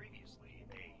you were previously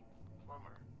a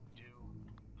plumber. Do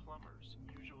plumbers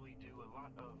usually do a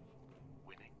lot of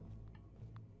winning?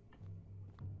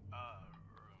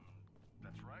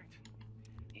 That's right.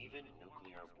 Even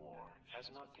nuclear war has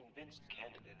not convinced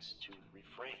candidates to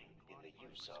refrain in the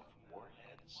use of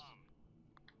warheads.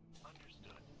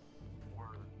 Understood.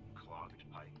 Were clogged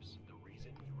pipes the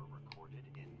reason you were recorded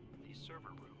in the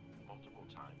server room multiple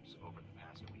times over the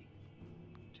past week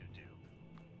to do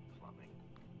plumbing?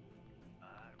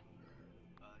 Yes.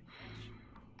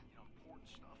 You know, important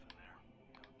stuff in there.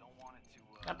 You know, don't want it to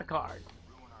Got the card.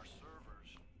 ruin our servers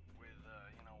with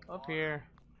Up water. here.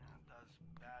 It does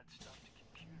bad stuff to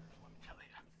computers, let me tell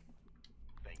you.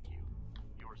 Thank you.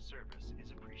 Your service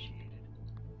is appreciated.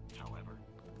 However,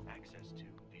 access to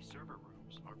the server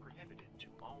rooms are prohibited to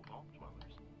all vault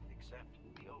dwellers, except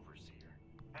the overseer.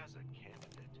 As a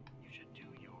candidate, you should do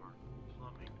your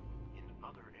plumbing in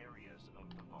other areas of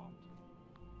the vault.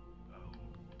 Oh.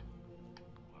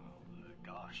 Well,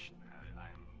 gosh,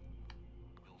 I'm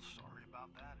real sorry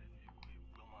about that. It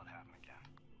will not happen again.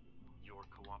 Your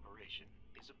cooperation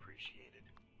is appreciated.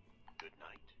 Good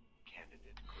night,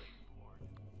 Candidate Clayton Ward.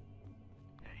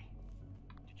 Hey,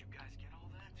 did you guys get all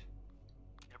that?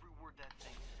 Every word that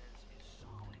thing says is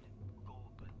solid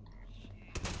gold, but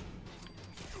jeez.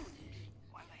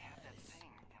 Why do they have that thing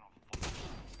in a vault?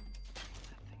 What's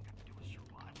that thing got to do with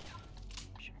survival?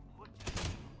 We should put that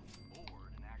thing on the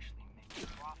board and actually make a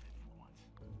profit for once.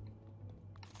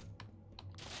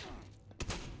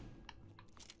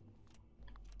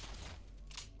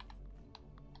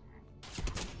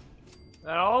 Is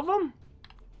that all of them?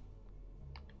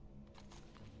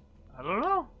 I don't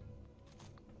know.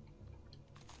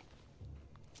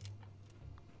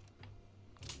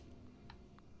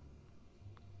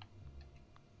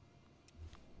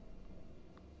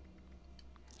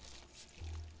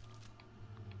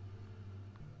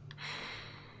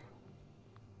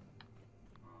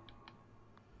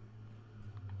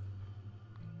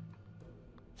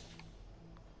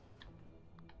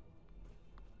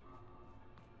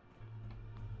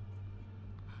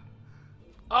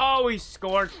 Oh, he's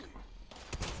scorched.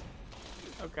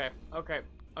 Okay, okay,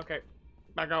 okay.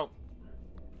 Back out.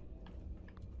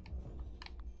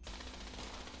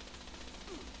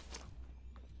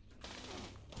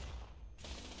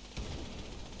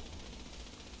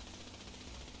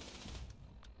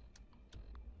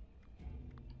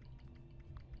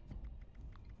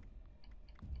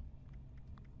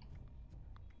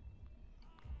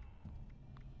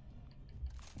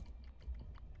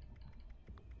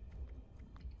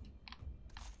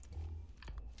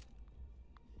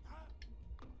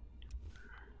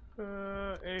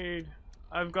 Aid.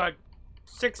 I've got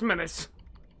 6 minutes.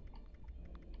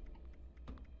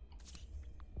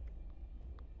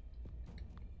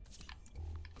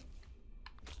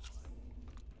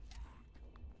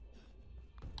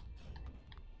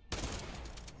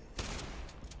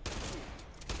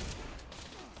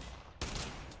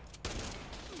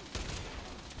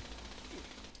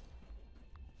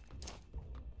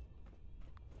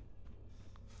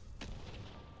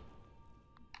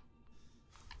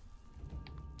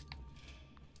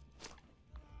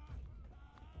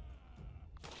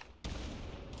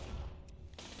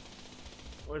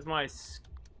 Where's my...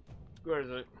 Where is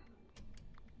it?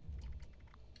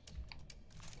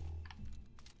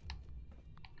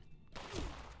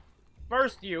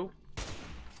 First you.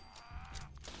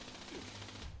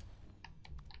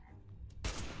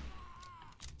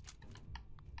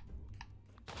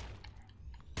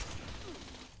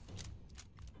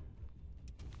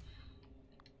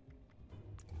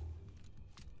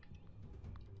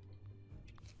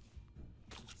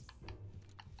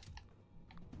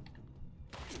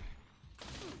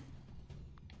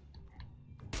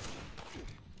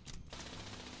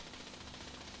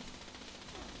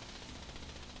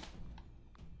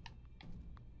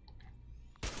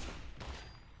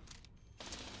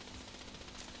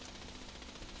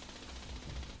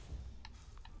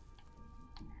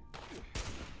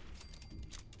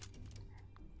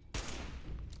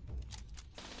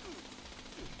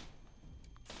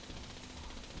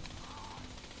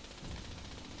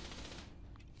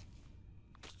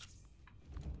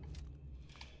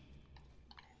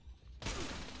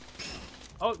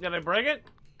 Oh, did I break it?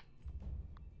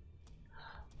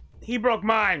 He broke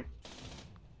mine.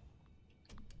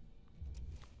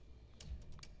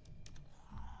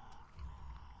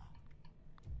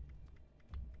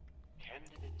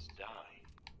 Candidates die,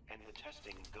 and the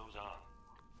testing goes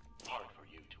on. Hard for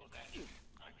you to imagine,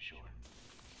 I'm sure.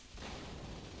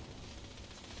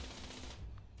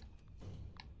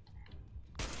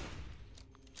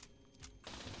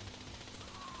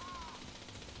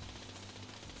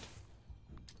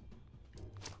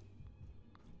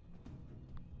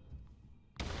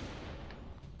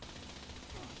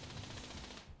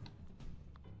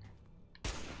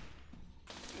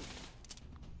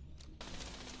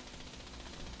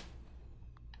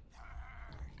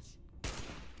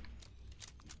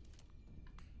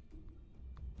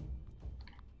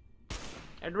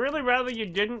 I'd really rather you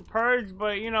didn't purge,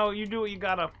 but you know, you do what you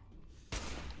gotta.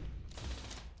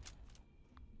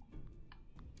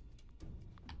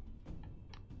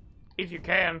 If you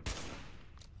can.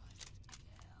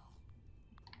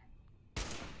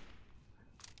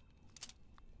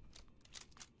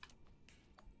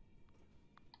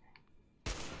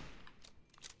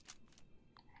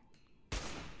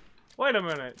 Wait a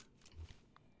minute.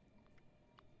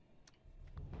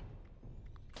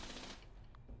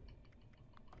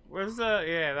 Where's the...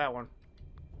 yeah, that one.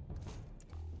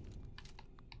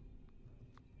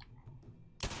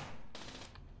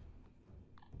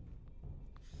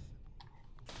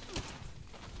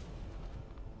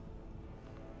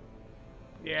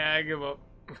 Yeah, I give up.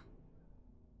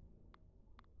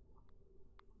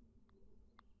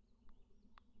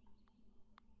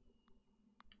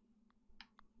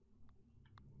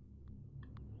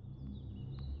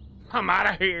 I'm out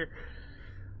of here.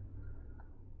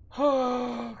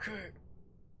 Okay.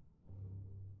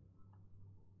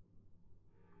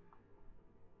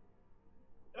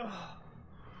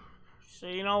 So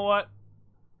you know what?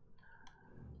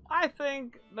 I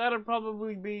think that'd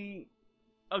probably be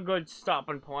a good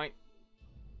stopping point.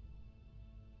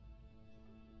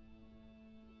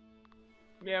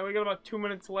 Yeah, we got about 2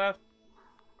 minutes left.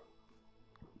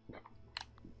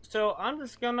 So I'm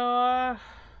just gonna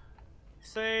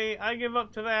say I give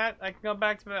up to that. I can come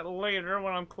back to that later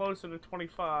when I'm closer to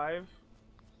 25.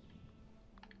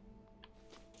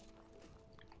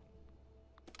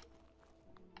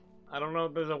 I don't know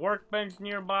if there's a workbench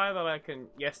nearby that I can...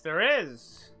 Yes, there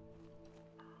is!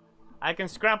 I can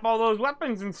scrap all those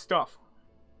weapons and stuff.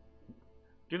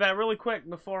 Do that really quick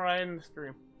before I end the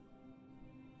stream.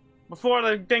 Before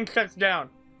the thing shuts down.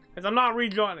 Because I'm not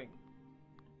rejoining.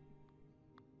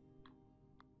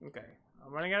 Okay.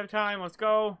 I'm running out of time. Let's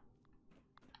go.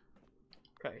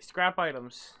 Okay, scrap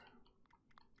items.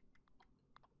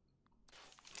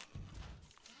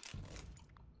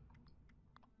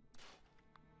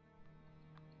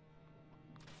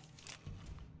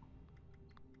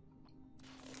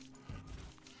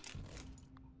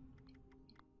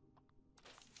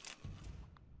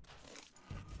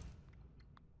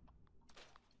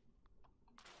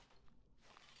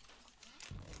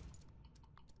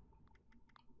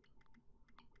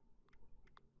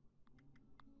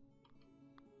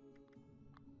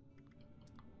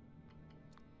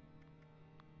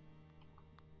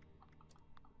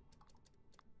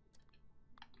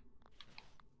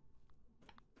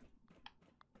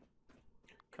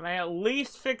 Can I at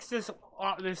least fix this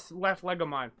this left leg of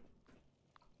mine?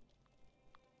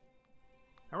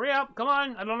 Hurry up! Come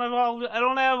on! I don't have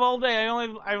all day.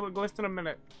 I have less than a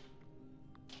minute.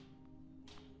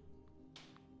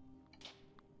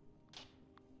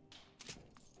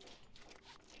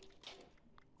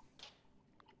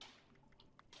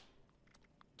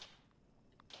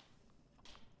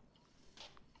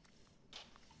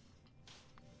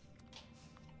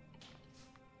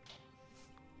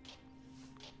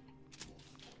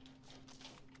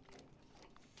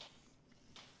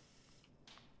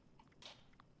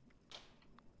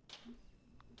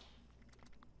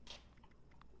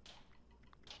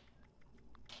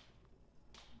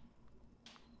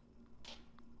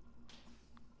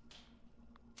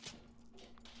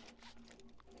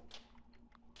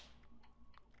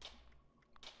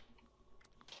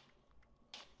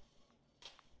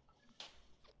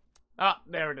 Ah,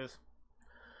 there it is.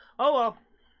 Oh well.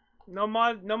 No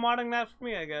modding that for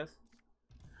me, I guess.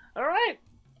 Alright.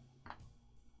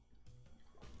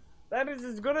 That is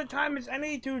as good a time as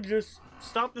any to just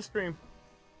stop the stream.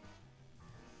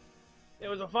 It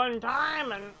was a fun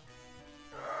time and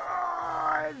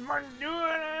it's fun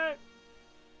doing it.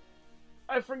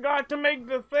 I forgot to make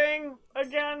the thing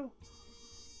again,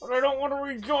 but I don't want to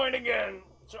rejoin again,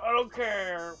 so I don't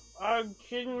care. I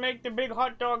didn't make the big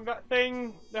hot dog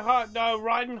thing, the hot dog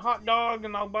riding hot dog,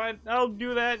 and I'll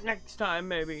do that next time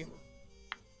maybe.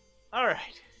 All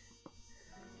right.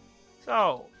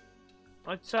 So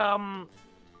let's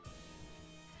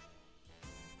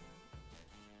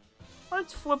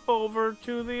flip over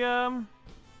to the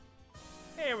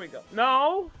here we go.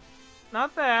 No,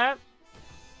 not that.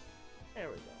 There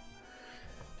we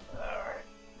go. Alright.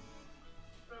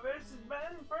 So this has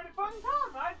been a pretty fun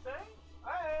time, I'd say. I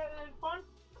had fun.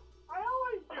 I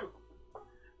always do.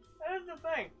 That is the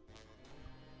thing.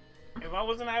 If I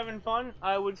wasn't having fun,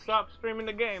 I would stop streaming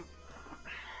the game.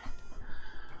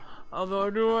 Although I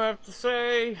do have to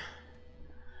say,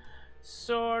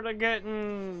 sorta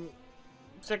getting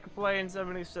sick of playing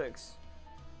 76.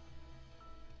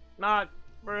 Not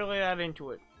really that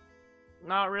into it.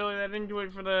 Not really that into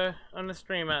it for the on the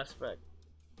stream aspect.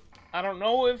 I don't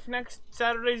know if next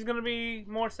Saturday is gonna be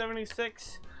more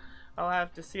 76. I'll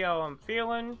have to see how I'm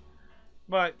feeling.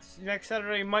 But next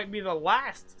Saturday might be the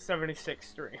last 76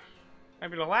 stream.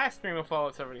 Might be the last stream of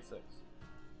Fallout 76.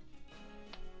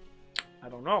 I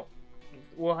don't know.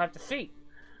 We'll have to see.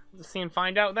 We'll see and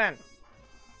find out then.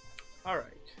 Alright.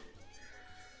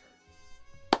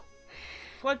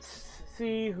 Let's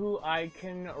see who I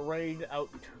can raid out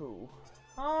to.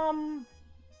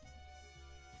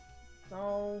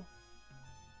 No.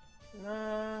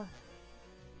 Nah.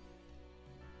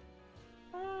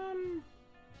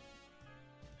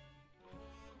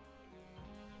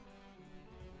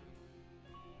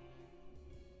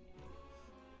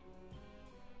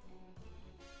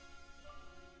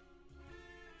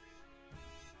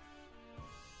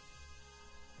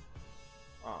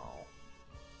 Oh.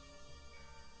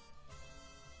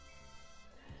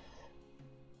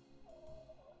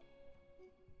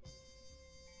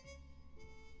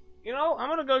 You know, I'm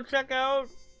gonna go check out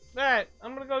that.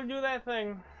 I'm gonna go do that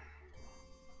thing.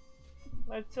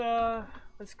 Let's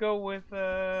go with,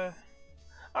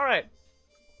 alright.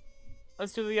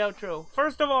 Let's do the outro.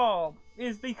 First of all,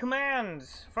 is the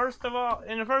commands. First of all,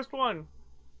 in the first one,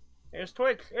 here's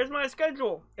Twitch. Here's my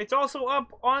schedule. It's also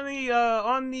up on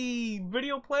the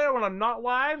video player when I'm not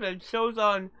live. It shows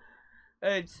on,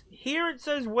 it's, here it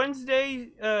says Wednesday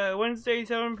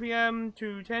 7 p.m.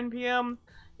 to 10 p.m.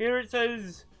 Here it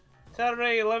says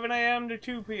Saturday 11 a.m. to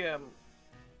 2 p.m.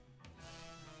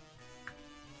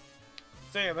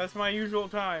 So yeah, that's my usual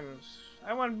times.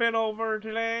 I went a bit over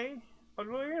today, but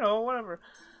you know, whatever.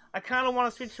 I kind of want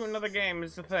to switch to another game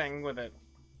is the thing with it.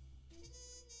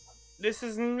 This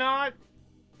is not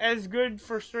as good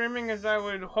for streaming as I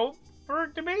would hope for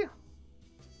it to be.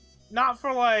 Not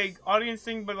for like audience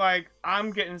thing, but like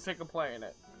I'm getting sick of playing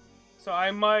it. So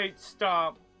I might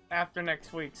stop after next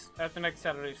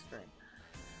Saturday's stream.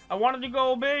 I wanted to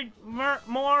go a bit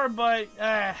more, but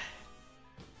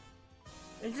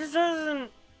it just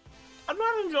doesn't. I'm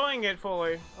not enjoying it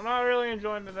fully. I'm not really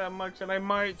enjoying it that much, and I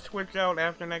might switch out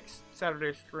after next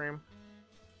Saturday's stream.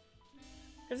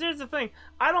 Because here's the thing,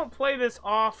 I don't play this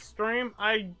off stream.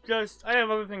 I have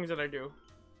other things that I do.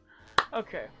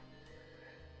 Okay,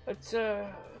 let's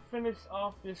finish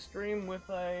off this stream with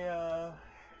a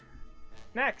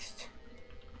next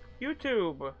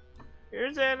YouTube.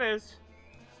 Here's it is.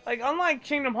 Like, unlike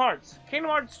Kingdom Hearts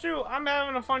 2, I'm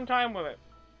having a fun time with it.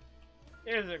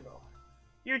 Here's it go.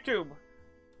 YouTube.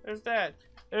 There's that.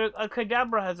 A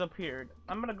Kadabra has appeared.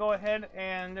 I'm gonna go ahead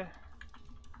and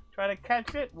try to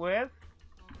catch it with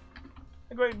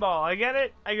a great ball. I get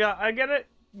it. I get it.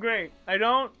 Great. I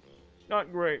don't.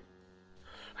 Not great.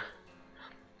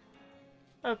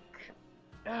 Okay.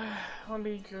 Let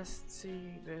me just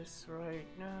see this right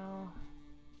now.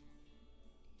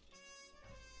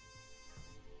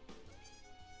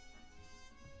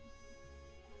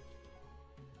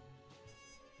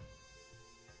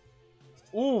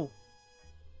 Ooh.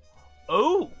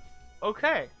 Oh.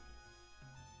 Okay.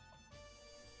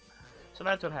 So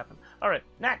that's what happened. Alright,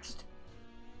 next.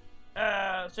 So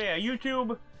yeah,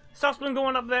 YouTube. Stuff's been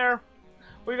going up there.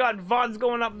 We got VODs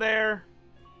going up there.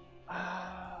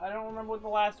 I don't remember what the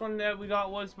last one that we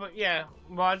got was, but yeah,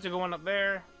 VODs are going up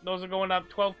there. Those are going up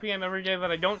 12 p.m. every day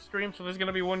that I don't stream, so there's going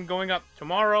to be one going up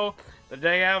tomorrow, the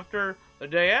day after,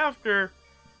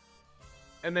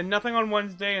 and then nothing on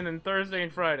Wednesday, and then Thursday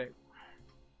and Friday.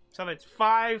 So that's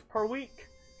 5 per week.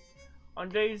 On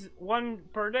days 1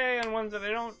 per day, on ones that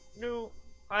I don't do.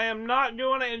 I am not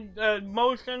doing it in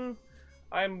motion.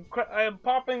 I am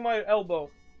popping my elbow.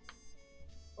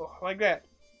 Oh, like that.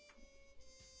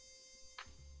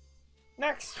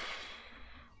 Next.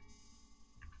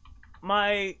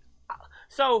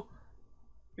 So,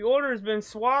 the order has been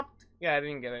swapped. Yeah, I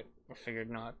didn't get it. I figured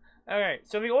not. Okay,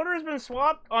 so the order has been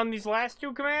swapped on these last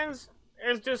 2 commands.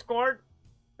 There's Discord.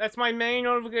 That's my main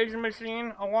notification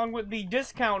machine, along with the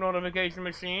discount notification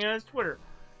machine as Twitter.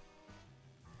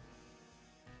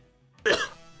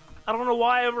 I don't know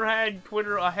why I ever had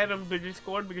Twitter ahead of the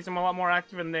Discord, because I'm a lot more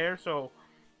active in there, so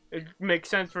it makes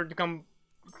sense for it to come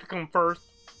first.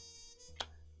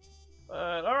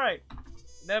 Alright.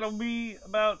 That'll be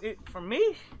about it for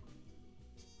me.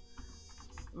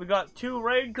 We got 2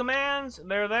 raid commands.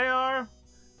 There they are.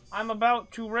 I'm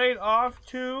about to raid off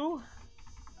to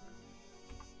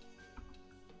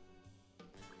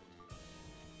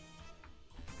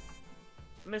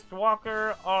Mr.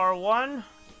 Walker R1.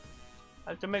 I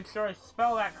have to make sure I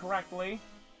spell that correctly,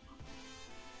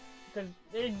 because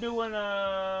they're doing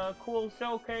a cool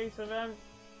showcase event.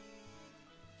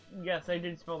 Yes, I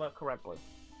did spell that correctly.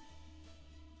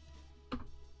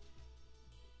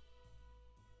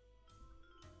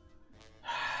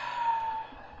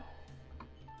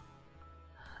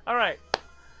 Alright.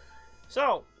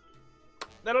 So,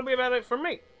 that'll be about it for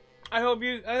me. I hope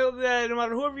that no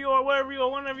matter whoever you are, wherever you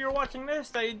are, whenever you're watching this,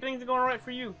 that things are going alright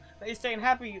for you. That you're staying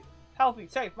happy, healthy,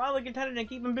 safe, mildly contented, and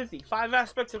keeping busy. 5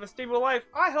 aspects of a stable life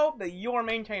I hope that you're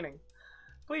maintaining.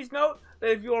 Please note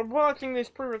that if you are watching this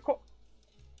pre-recorded,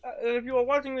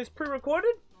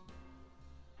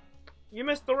 you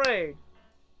missed the raid.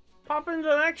 Pop into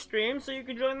the next stream so you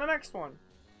can join the next one.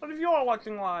 But if you are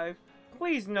watching live,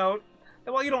 please note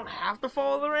that while you don't have to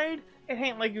follow the raid, it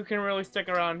ain't like you can really stick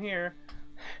around here.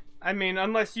 I mean,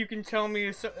 unless you can tell me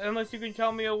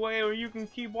a way where you can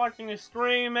keep watching the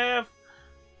stream if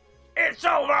it's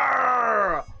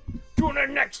over. Tune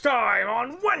in next time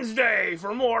on Wednesday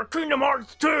for more Kingdom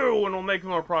Hearts 2, and we'll make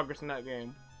more progress in that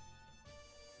game.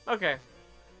 Okay.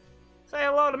 Say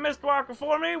hello to Mr. Walker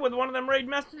for me with one of them raid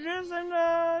messages, and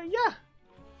yeah.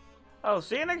 I'll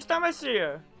see you next time I see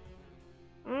you.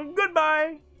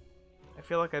 Goodbye. I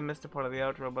feel like I missed a part of the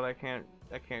outro, but I can't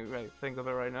really think of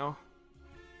it right now.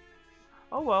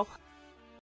 Oh well.